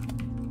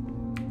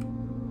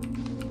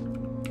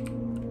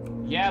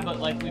 Yeah,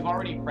 but like we've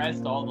already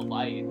pressed all the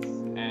lights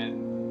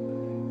and.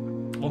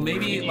 Well,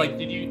 maybe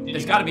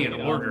there's got to be an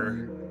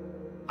order.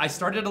 I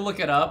started to look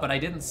it up, but I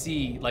didn't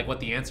see like what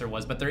the answer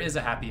was. But there is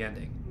a happy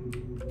ending.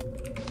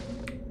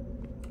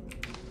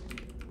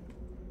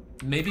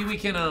 Maybe we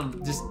can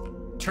just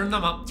turn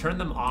them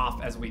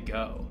off as we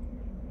go.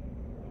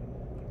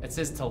 It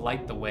says to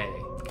light the way.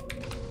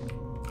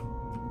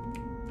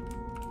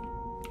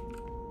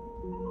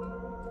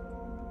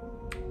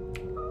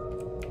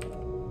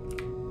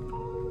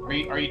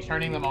 Are you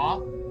turning them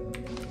off?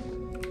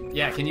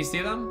 Yeah, can you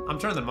see them? I'm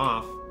turning them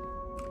off.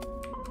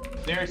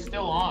 They're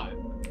still on.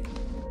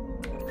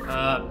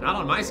 Not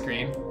on my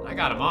screen. I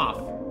got them off.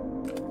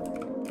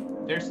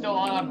 They're still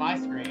on my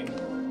screen.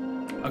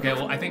 Okay,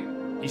 well, I think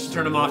you should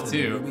turn them off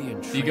too.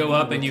 If you go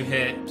up and you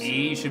hit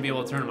E, you should be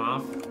able to turn them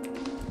off.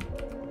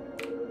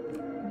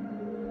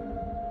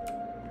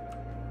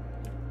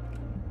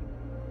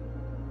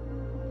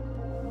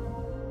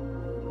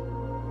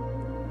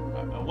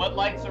 What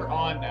lights are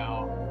on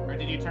now? Or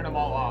did you turn them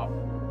all off?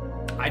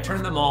 I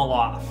turned them all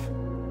off.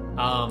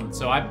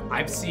 So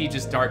I see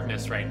just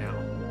darkness right now.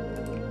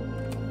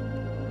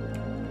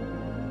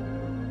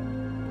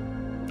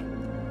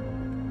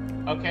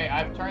 Okay,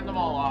 I've turned them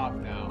all off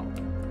now.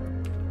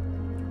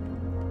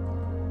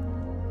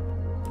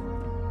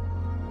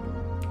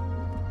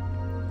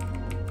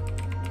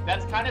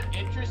 That's kind of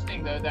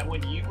interesting though, that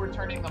when you were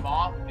turning them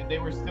off, they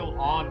were still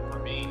on for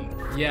me.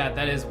 Yeah,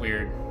 that is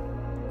weird.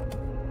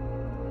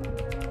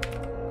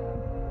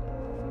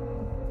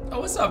 Oh,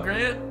 what's up,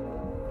 Grant?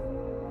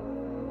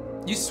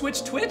 You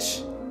switched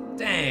Twitch?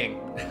 Dang.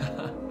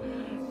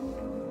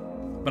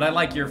 But I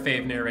like your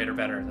fave narrator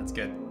better. That's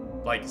good.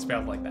 Like,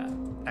 spelled like that.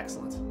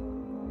 Excellent.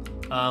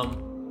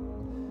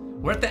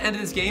 We're at the end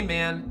of this game,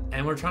 man,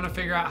 and we're trying to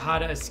figure out how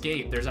to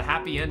escape. There's a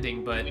happy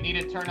ending, but... We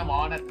need to turn them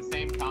on at the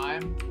same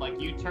time.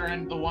 Like, you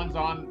turn the ones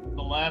on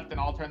the left, and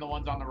I'll turn the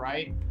ones on the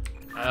right.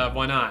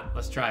 Why not?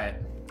 Let's try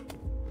it.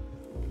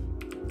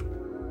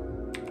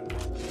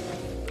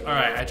 All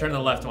right, I turned the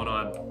left one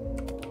on.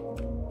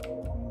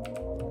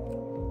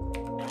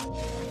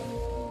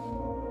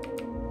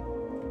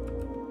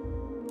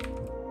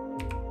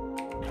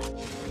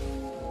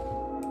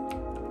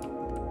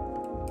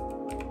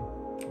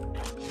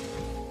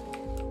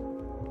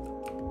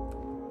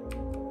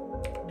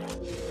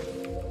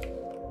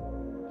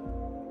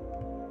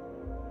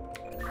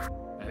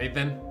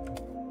 Anything?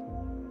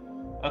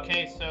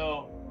 Okay,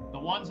 so the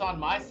ones on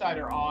my side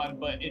are on,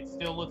 but it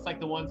still looks like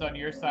the ones on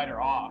your side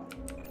are off.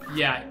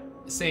 Yeah,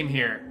 same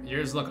here.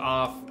 Yours look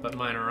off, but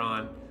mine are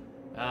on.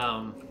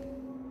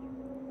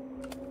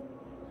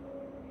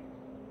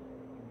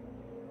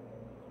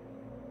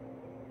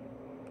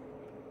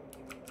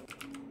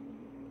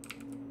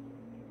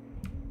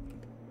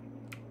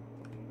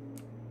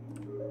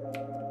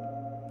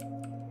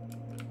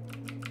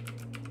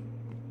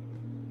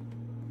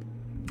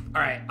 All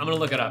right, I'm gonna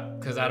look it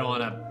up because I don't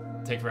want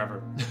to take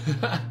forever.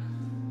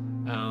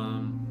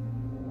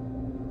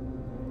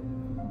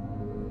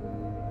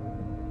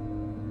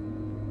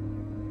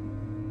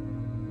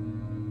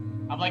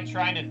 I'm like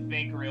trying to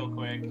think real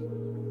quick.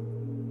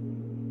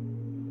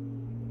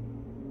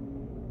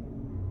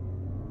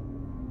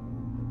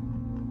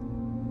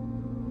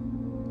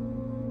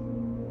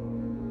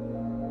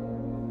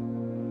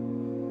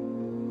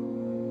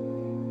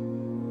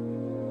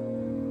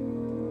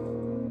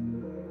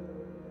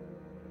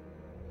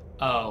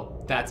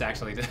 Oh, that's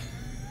actually that's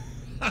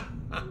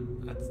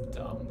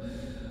dumb.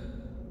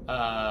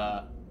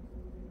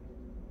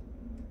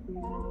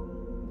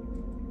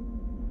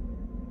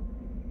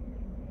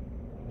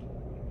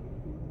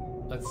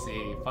 Let's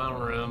see, final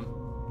room.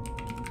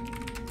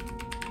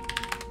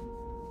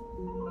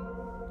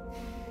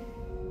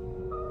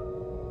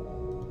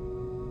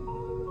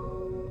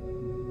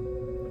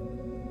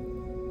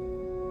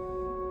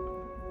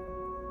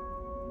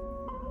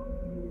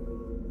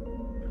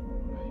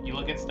 You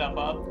looking stuff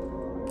up?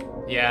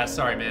 Yeah,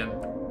 sorry, man.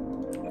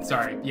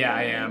 Sorry. Yeah,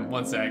 I am.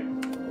 One sec.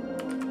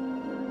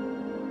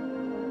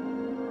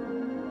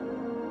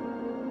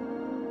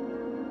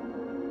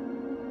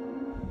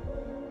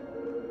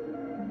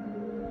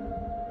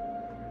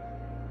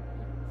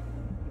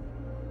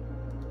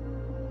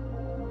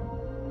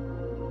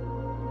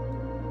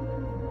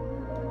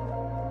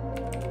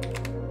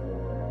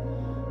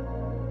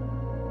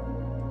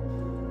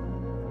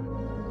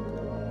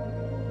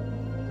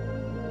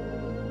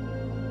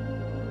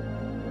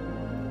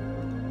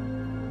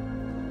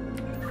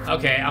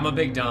 Okay, I'm a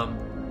big dumb.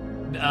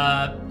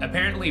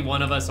 Apparently only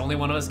one of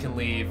us can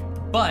leave,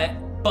 but,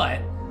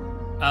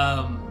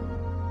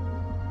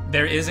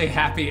 there is a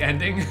happy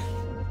ending.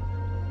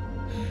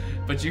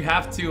 But you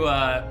have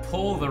to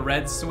pull the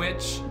red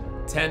switch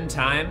 10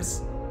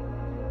 times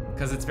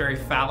because it's very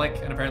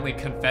phallic, and apparently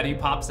confetti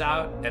pops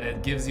out and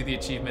it gives you the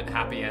achievement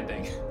happy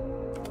ending.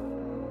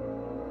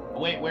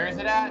 Wait, where is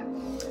it at?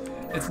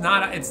 It's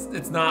not, it's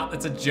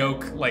a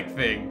joke like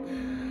thing.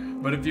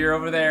 But if you're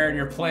over there and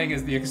you're playing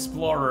as the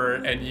explorer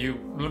and you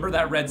remember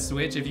that red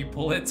switch, if you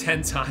pull it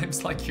 10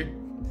 times, like you're...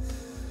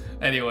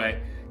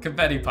 Anyway,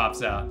 confetti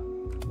pops out.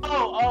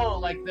 Oh,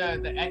 like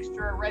the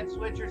extra red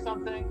switch or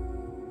something?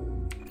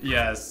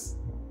 Yes.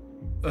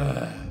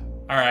 Ugh.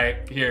 All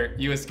right, here,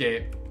 you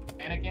escape.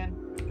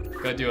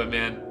 Anakin? Go do it,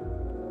 man.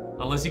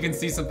 Unless you can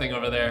see something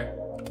over there.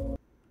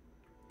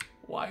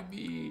 Why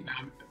me?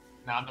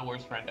 Nah, I'm the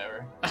worst friend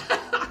ever.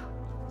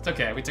 It's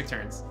okay, we took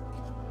turns.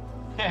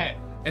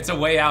 It's a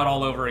way out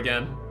all over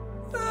again.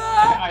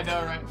 I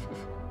know, right?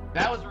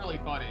 That was really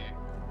funny.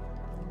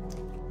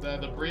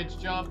 The bridge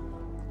jump.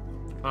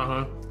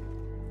 Uh-huh.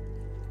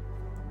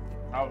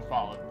 I was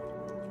followed.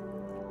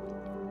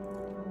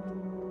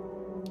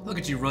 Look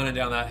at you running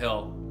down that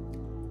hill.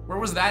 Where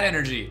was that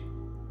energy?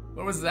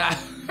 What was that?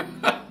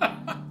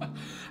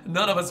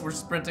 None of us were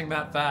sprinting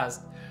that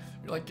fast.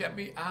 You're like, get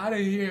me out of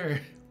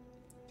here.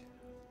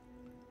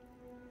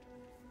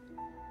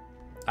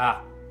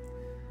 Ah,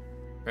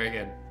 very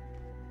good.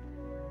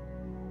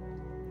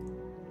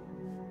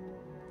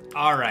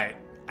 All right,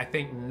 I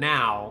think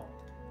now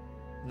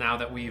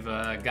that we've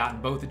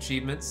gotten both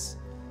achievements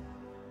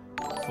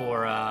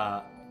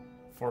for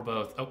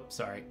both. Oh,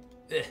 sorry.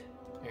 There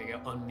you go.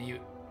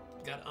 Unmute.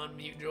 Got to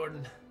unmute,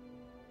 Jordan.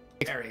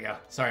 There we go.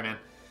 Sorry, man.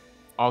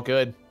 All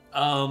good.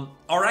 All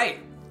right.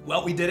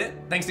 Well, we did it.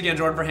 Thanks again,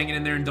 Jordan, for hanging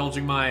in there,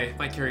 indulging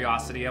my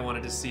curiosity. I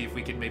wanted to see if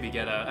we could maybe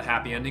get a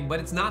happy ending, but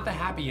it's not the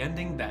happy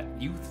ending that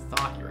you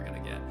thought you were gonna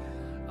get.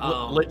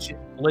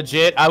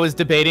 Legit, I was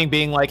debating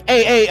being like,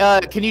 hey,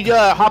 can you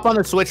hop on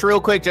the Switch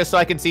real quick just so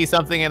I can see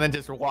something, and then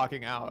just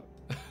walking out.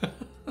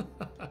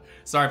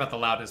 Sorry about the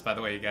loudness, by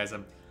the way, you guys. I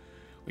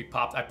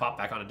popped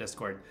back on a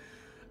Discord.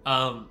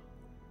 But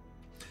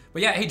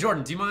yeah, hey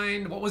Jordan, do you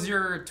mind? What was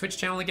your Twitch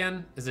channel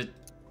again? Is it?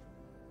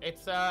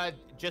 It's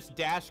just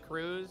Dash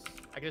Cruz.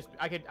 I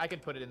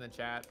could put it in the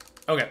chat.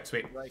 Okay,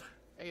 sweet. Like,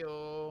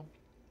 heyo.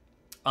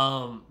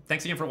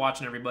 Thanks again for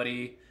watching,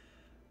 everybody.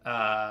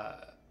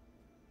 I'm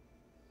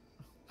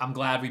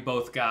glad we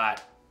both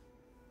got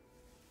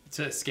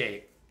to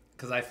escape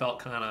because I felt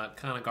kind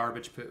of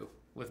garbage poo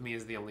with me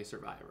as the only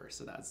survivor.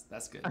 So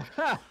that's good. Dude,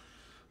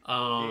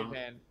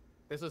 man,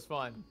 this was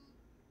fun.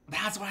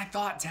 That's what I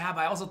thought, Tab.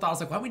 I also thought, I was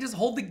like, why don't we just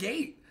hold the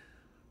gate?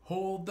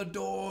 Hold the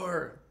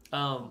door.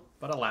 But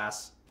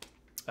alas.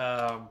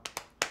 Yeah.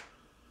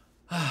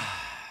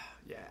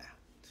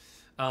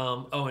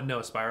 Oh, and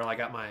no, Spiral, I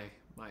got my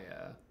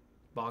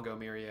Bongo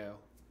Mirio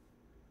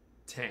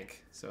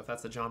tank. So if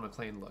that's the John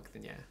McClane look,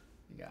 then yeah,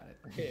 you got it.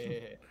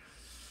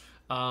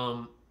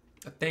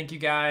 Thank you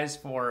guys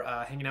for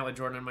hanging out with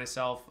Jordan and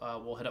myself.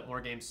 We'll hit up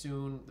more games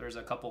soon. There's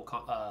a couple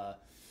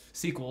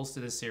sequels to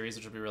this series,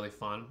 which will be really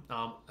fun.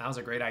 That was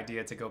a great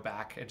idea to go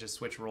back and just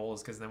switch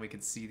roles because then we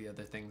could see the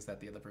other things that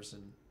the other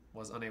person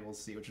was unable to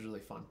see, which was really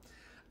fun.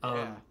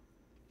 Yeah.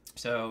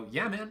 So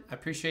yeah, man, I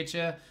appreciate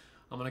you.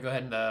 I'm gonna go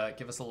ahead and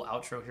give us a little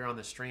outro here on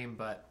the stream.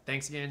 But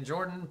thanks again,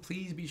 Jordan.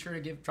 Please be sure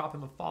to drop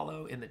him a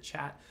follow in the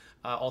chat.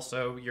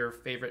 Also, your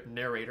favorite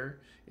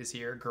narrator is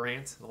here,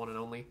 Grant, the one and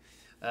only,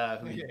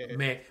 who you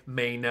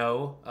may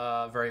know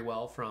very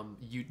well from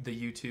the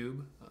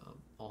YouTube.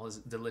 All his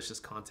delicious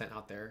content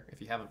out there. If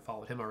you haven't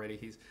followed him already,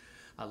 he's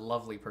a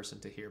lovely person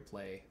to hear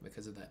play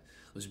because of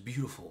those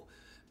beautiful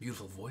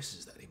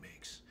voices that he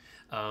makes.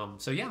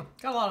 So yeah,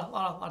 got a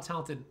lot of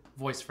talented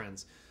voice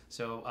friends.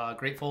 So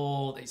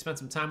grateful that you spent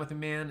some time with me,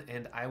 man,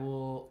 and I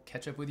will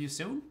catch up with you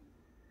soon.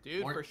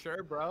 Dude, for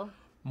sure, bro.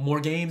 More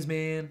games,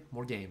 man.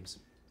 More games.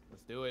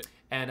 Let's do it.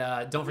 And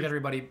don't forget,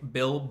 everybody,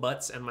 Bill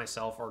Butts and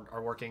myself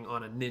are working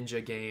on a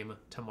ninja game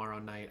tomorrow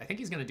night. I think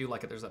he's going to do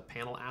there's a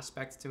panel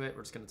aspect to it.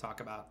 We're just going to talk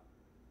about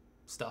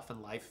stuff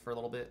in life for a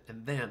little bit,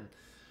 and then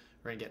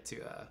we're going to get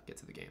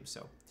to the game.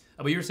 So,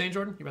 but you were saying,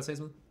 Jordan? You about to say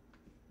something?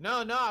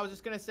 No, I was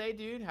just gonna say,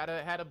 dude, had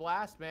a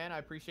blast, man. I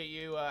appreciate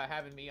you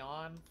having me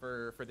on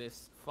for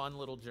this fun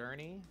little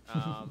journey.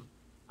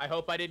 I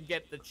hope I didn't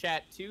get the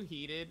chat too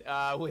heated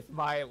with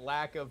my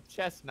lack of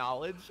chess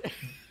knowledge.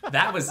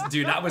 I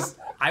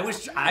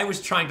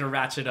was trying to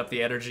ratchet up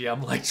the energy.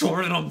 I'm like,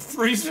 Jordan, I'm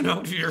freezing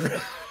out here.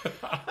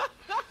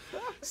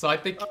 So I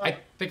think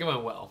it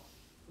went well.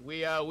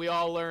 We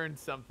all learned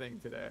something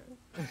today.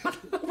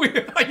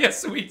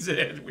 Yes, we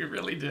did. We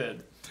really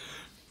did.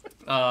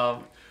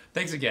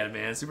 Thanks again,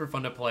 man. Super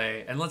fun to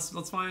play, and let's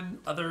find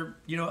other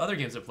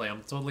games to play. I'm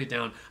totally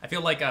down. I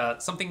feel like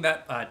something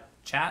that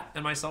Chat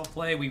and myself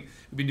play. We've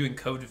been doing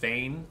Code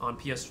Vein on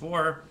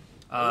PS4.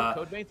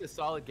 Code Vein's a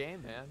solid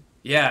game, man.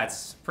 Yeah,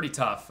 it's pretty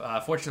tough.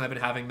 Fortunately, I've been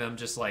having them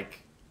just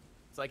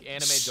it's like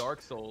anime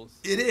Dark Souls.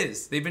 It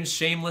is. They've been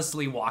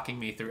shamelessly walking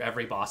me through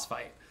every boss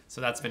fight,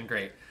 so that's been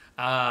great.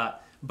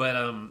 But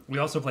we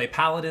also play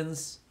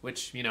Paladins,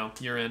 which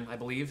you're in, I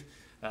believe.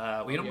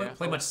 We don't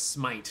play much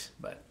Smite,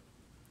 but.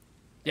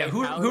 Yeah,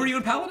 who are you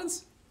in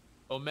Paladins?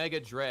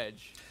 Omega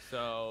Dredge.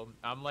 So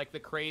I'm like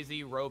the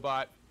crazy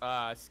robot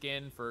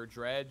skin for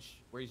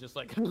Dredge, where he's just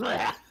like.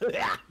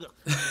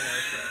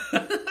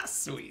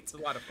 Sweet. It's a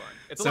lot of fun.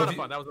 It's a lot of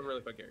fun. That was a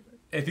really fun character.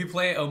 If you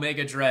play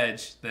Omega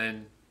Dredge,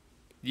 then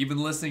you've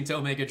been listening to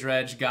Omega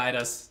Dredge guide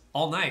us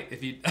all night.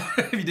 If you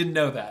if you didn't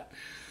know that.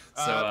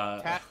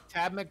 So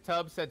Tab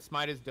McTub said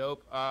Smite is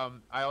dope.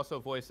 I also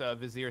voice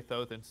Vizier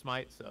Thoth in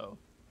Smite, so.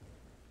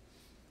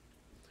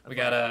 We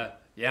got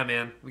yeah,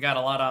 man. We got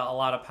a lot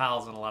of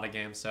pals in a lot of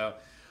games. So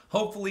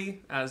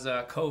hopefully, as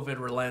COVID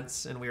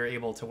relents and we are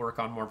able to work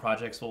on more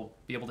projects, we'll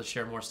be able to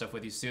share more stuff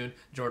with you soon.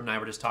 Jordan and I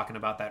were just talking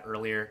about that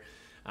earlier.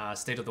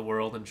 State of the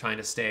world and trying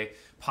to stay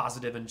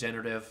positive and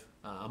generative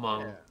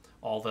among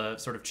all the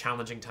sort of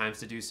challenging times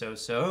to do so.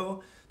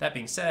 So that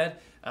being said,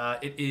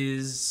 it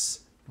is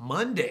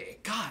Monday.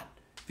 God,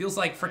 feels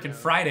like freaking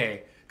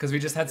Friday because we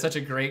just had such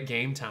a great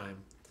game time.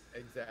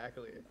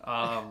 Exactly.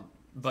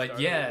 But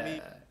yeah.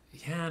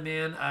 Yeah,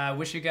 man. I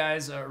wish you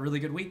guys a really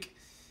good week.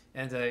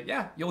 And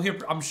yeah, you'll hear,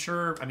 I'm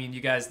sure, I mean,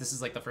 you guys, this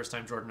is like the first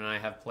time Jordan and I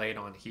have played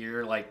on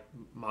here, like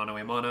mano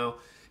a mano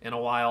in a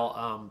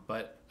while.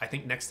 But I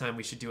think next time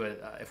we should do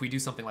if we do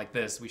something like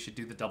this, we should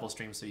do the double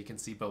stream so you can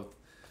see both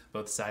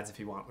sides if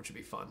you want, which would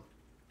be fun.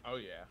 Oh,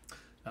 yeah.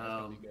 That's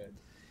gonna be good.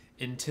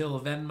 Until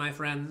then, my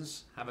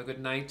friends, have a good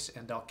night,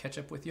 and I'll catch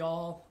up with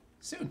y'all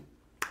soon.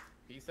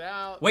 Peace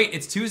out. Wait,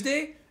 it's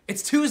Tuesday?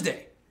 It's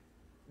Tuesday.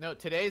 No,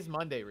 today's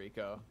Monday,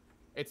 Rico.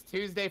 It's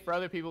Tuesday for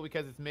other people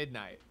because it's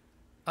midnight.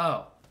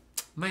 Oh,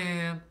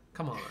 man,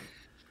 come on.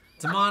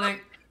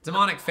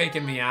 Demonic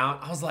faking me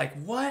out. I was like,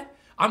 what?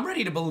 I'm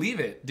ready to believe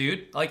it,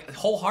 dude. Like,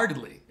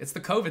 wholeheartedly. It's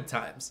the COVID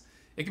times.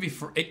 It could be.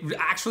 It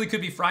actually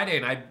could be Friday,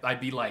 and I'd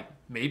be like,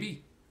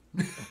 maybe,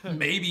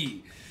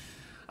 maybe.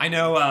 I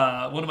know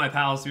one of my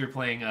pals who were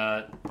playing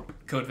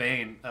Code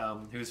Vein,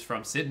 who's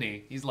from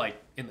Sydney. He's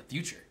like in the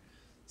future.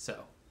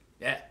 So,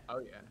 yeah. Oh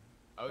yeah.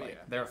 Oh like, yeah.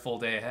 They're a full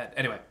day ahead.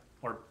 Anyway,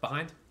 or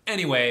behind.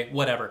 Anyway,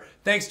 whatever.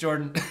 Thanks,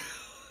 Jordan.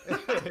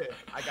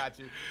 I got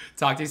you.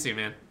 Talk to you soon,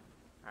 man.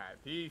 All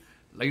right. Peace.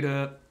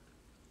 Later.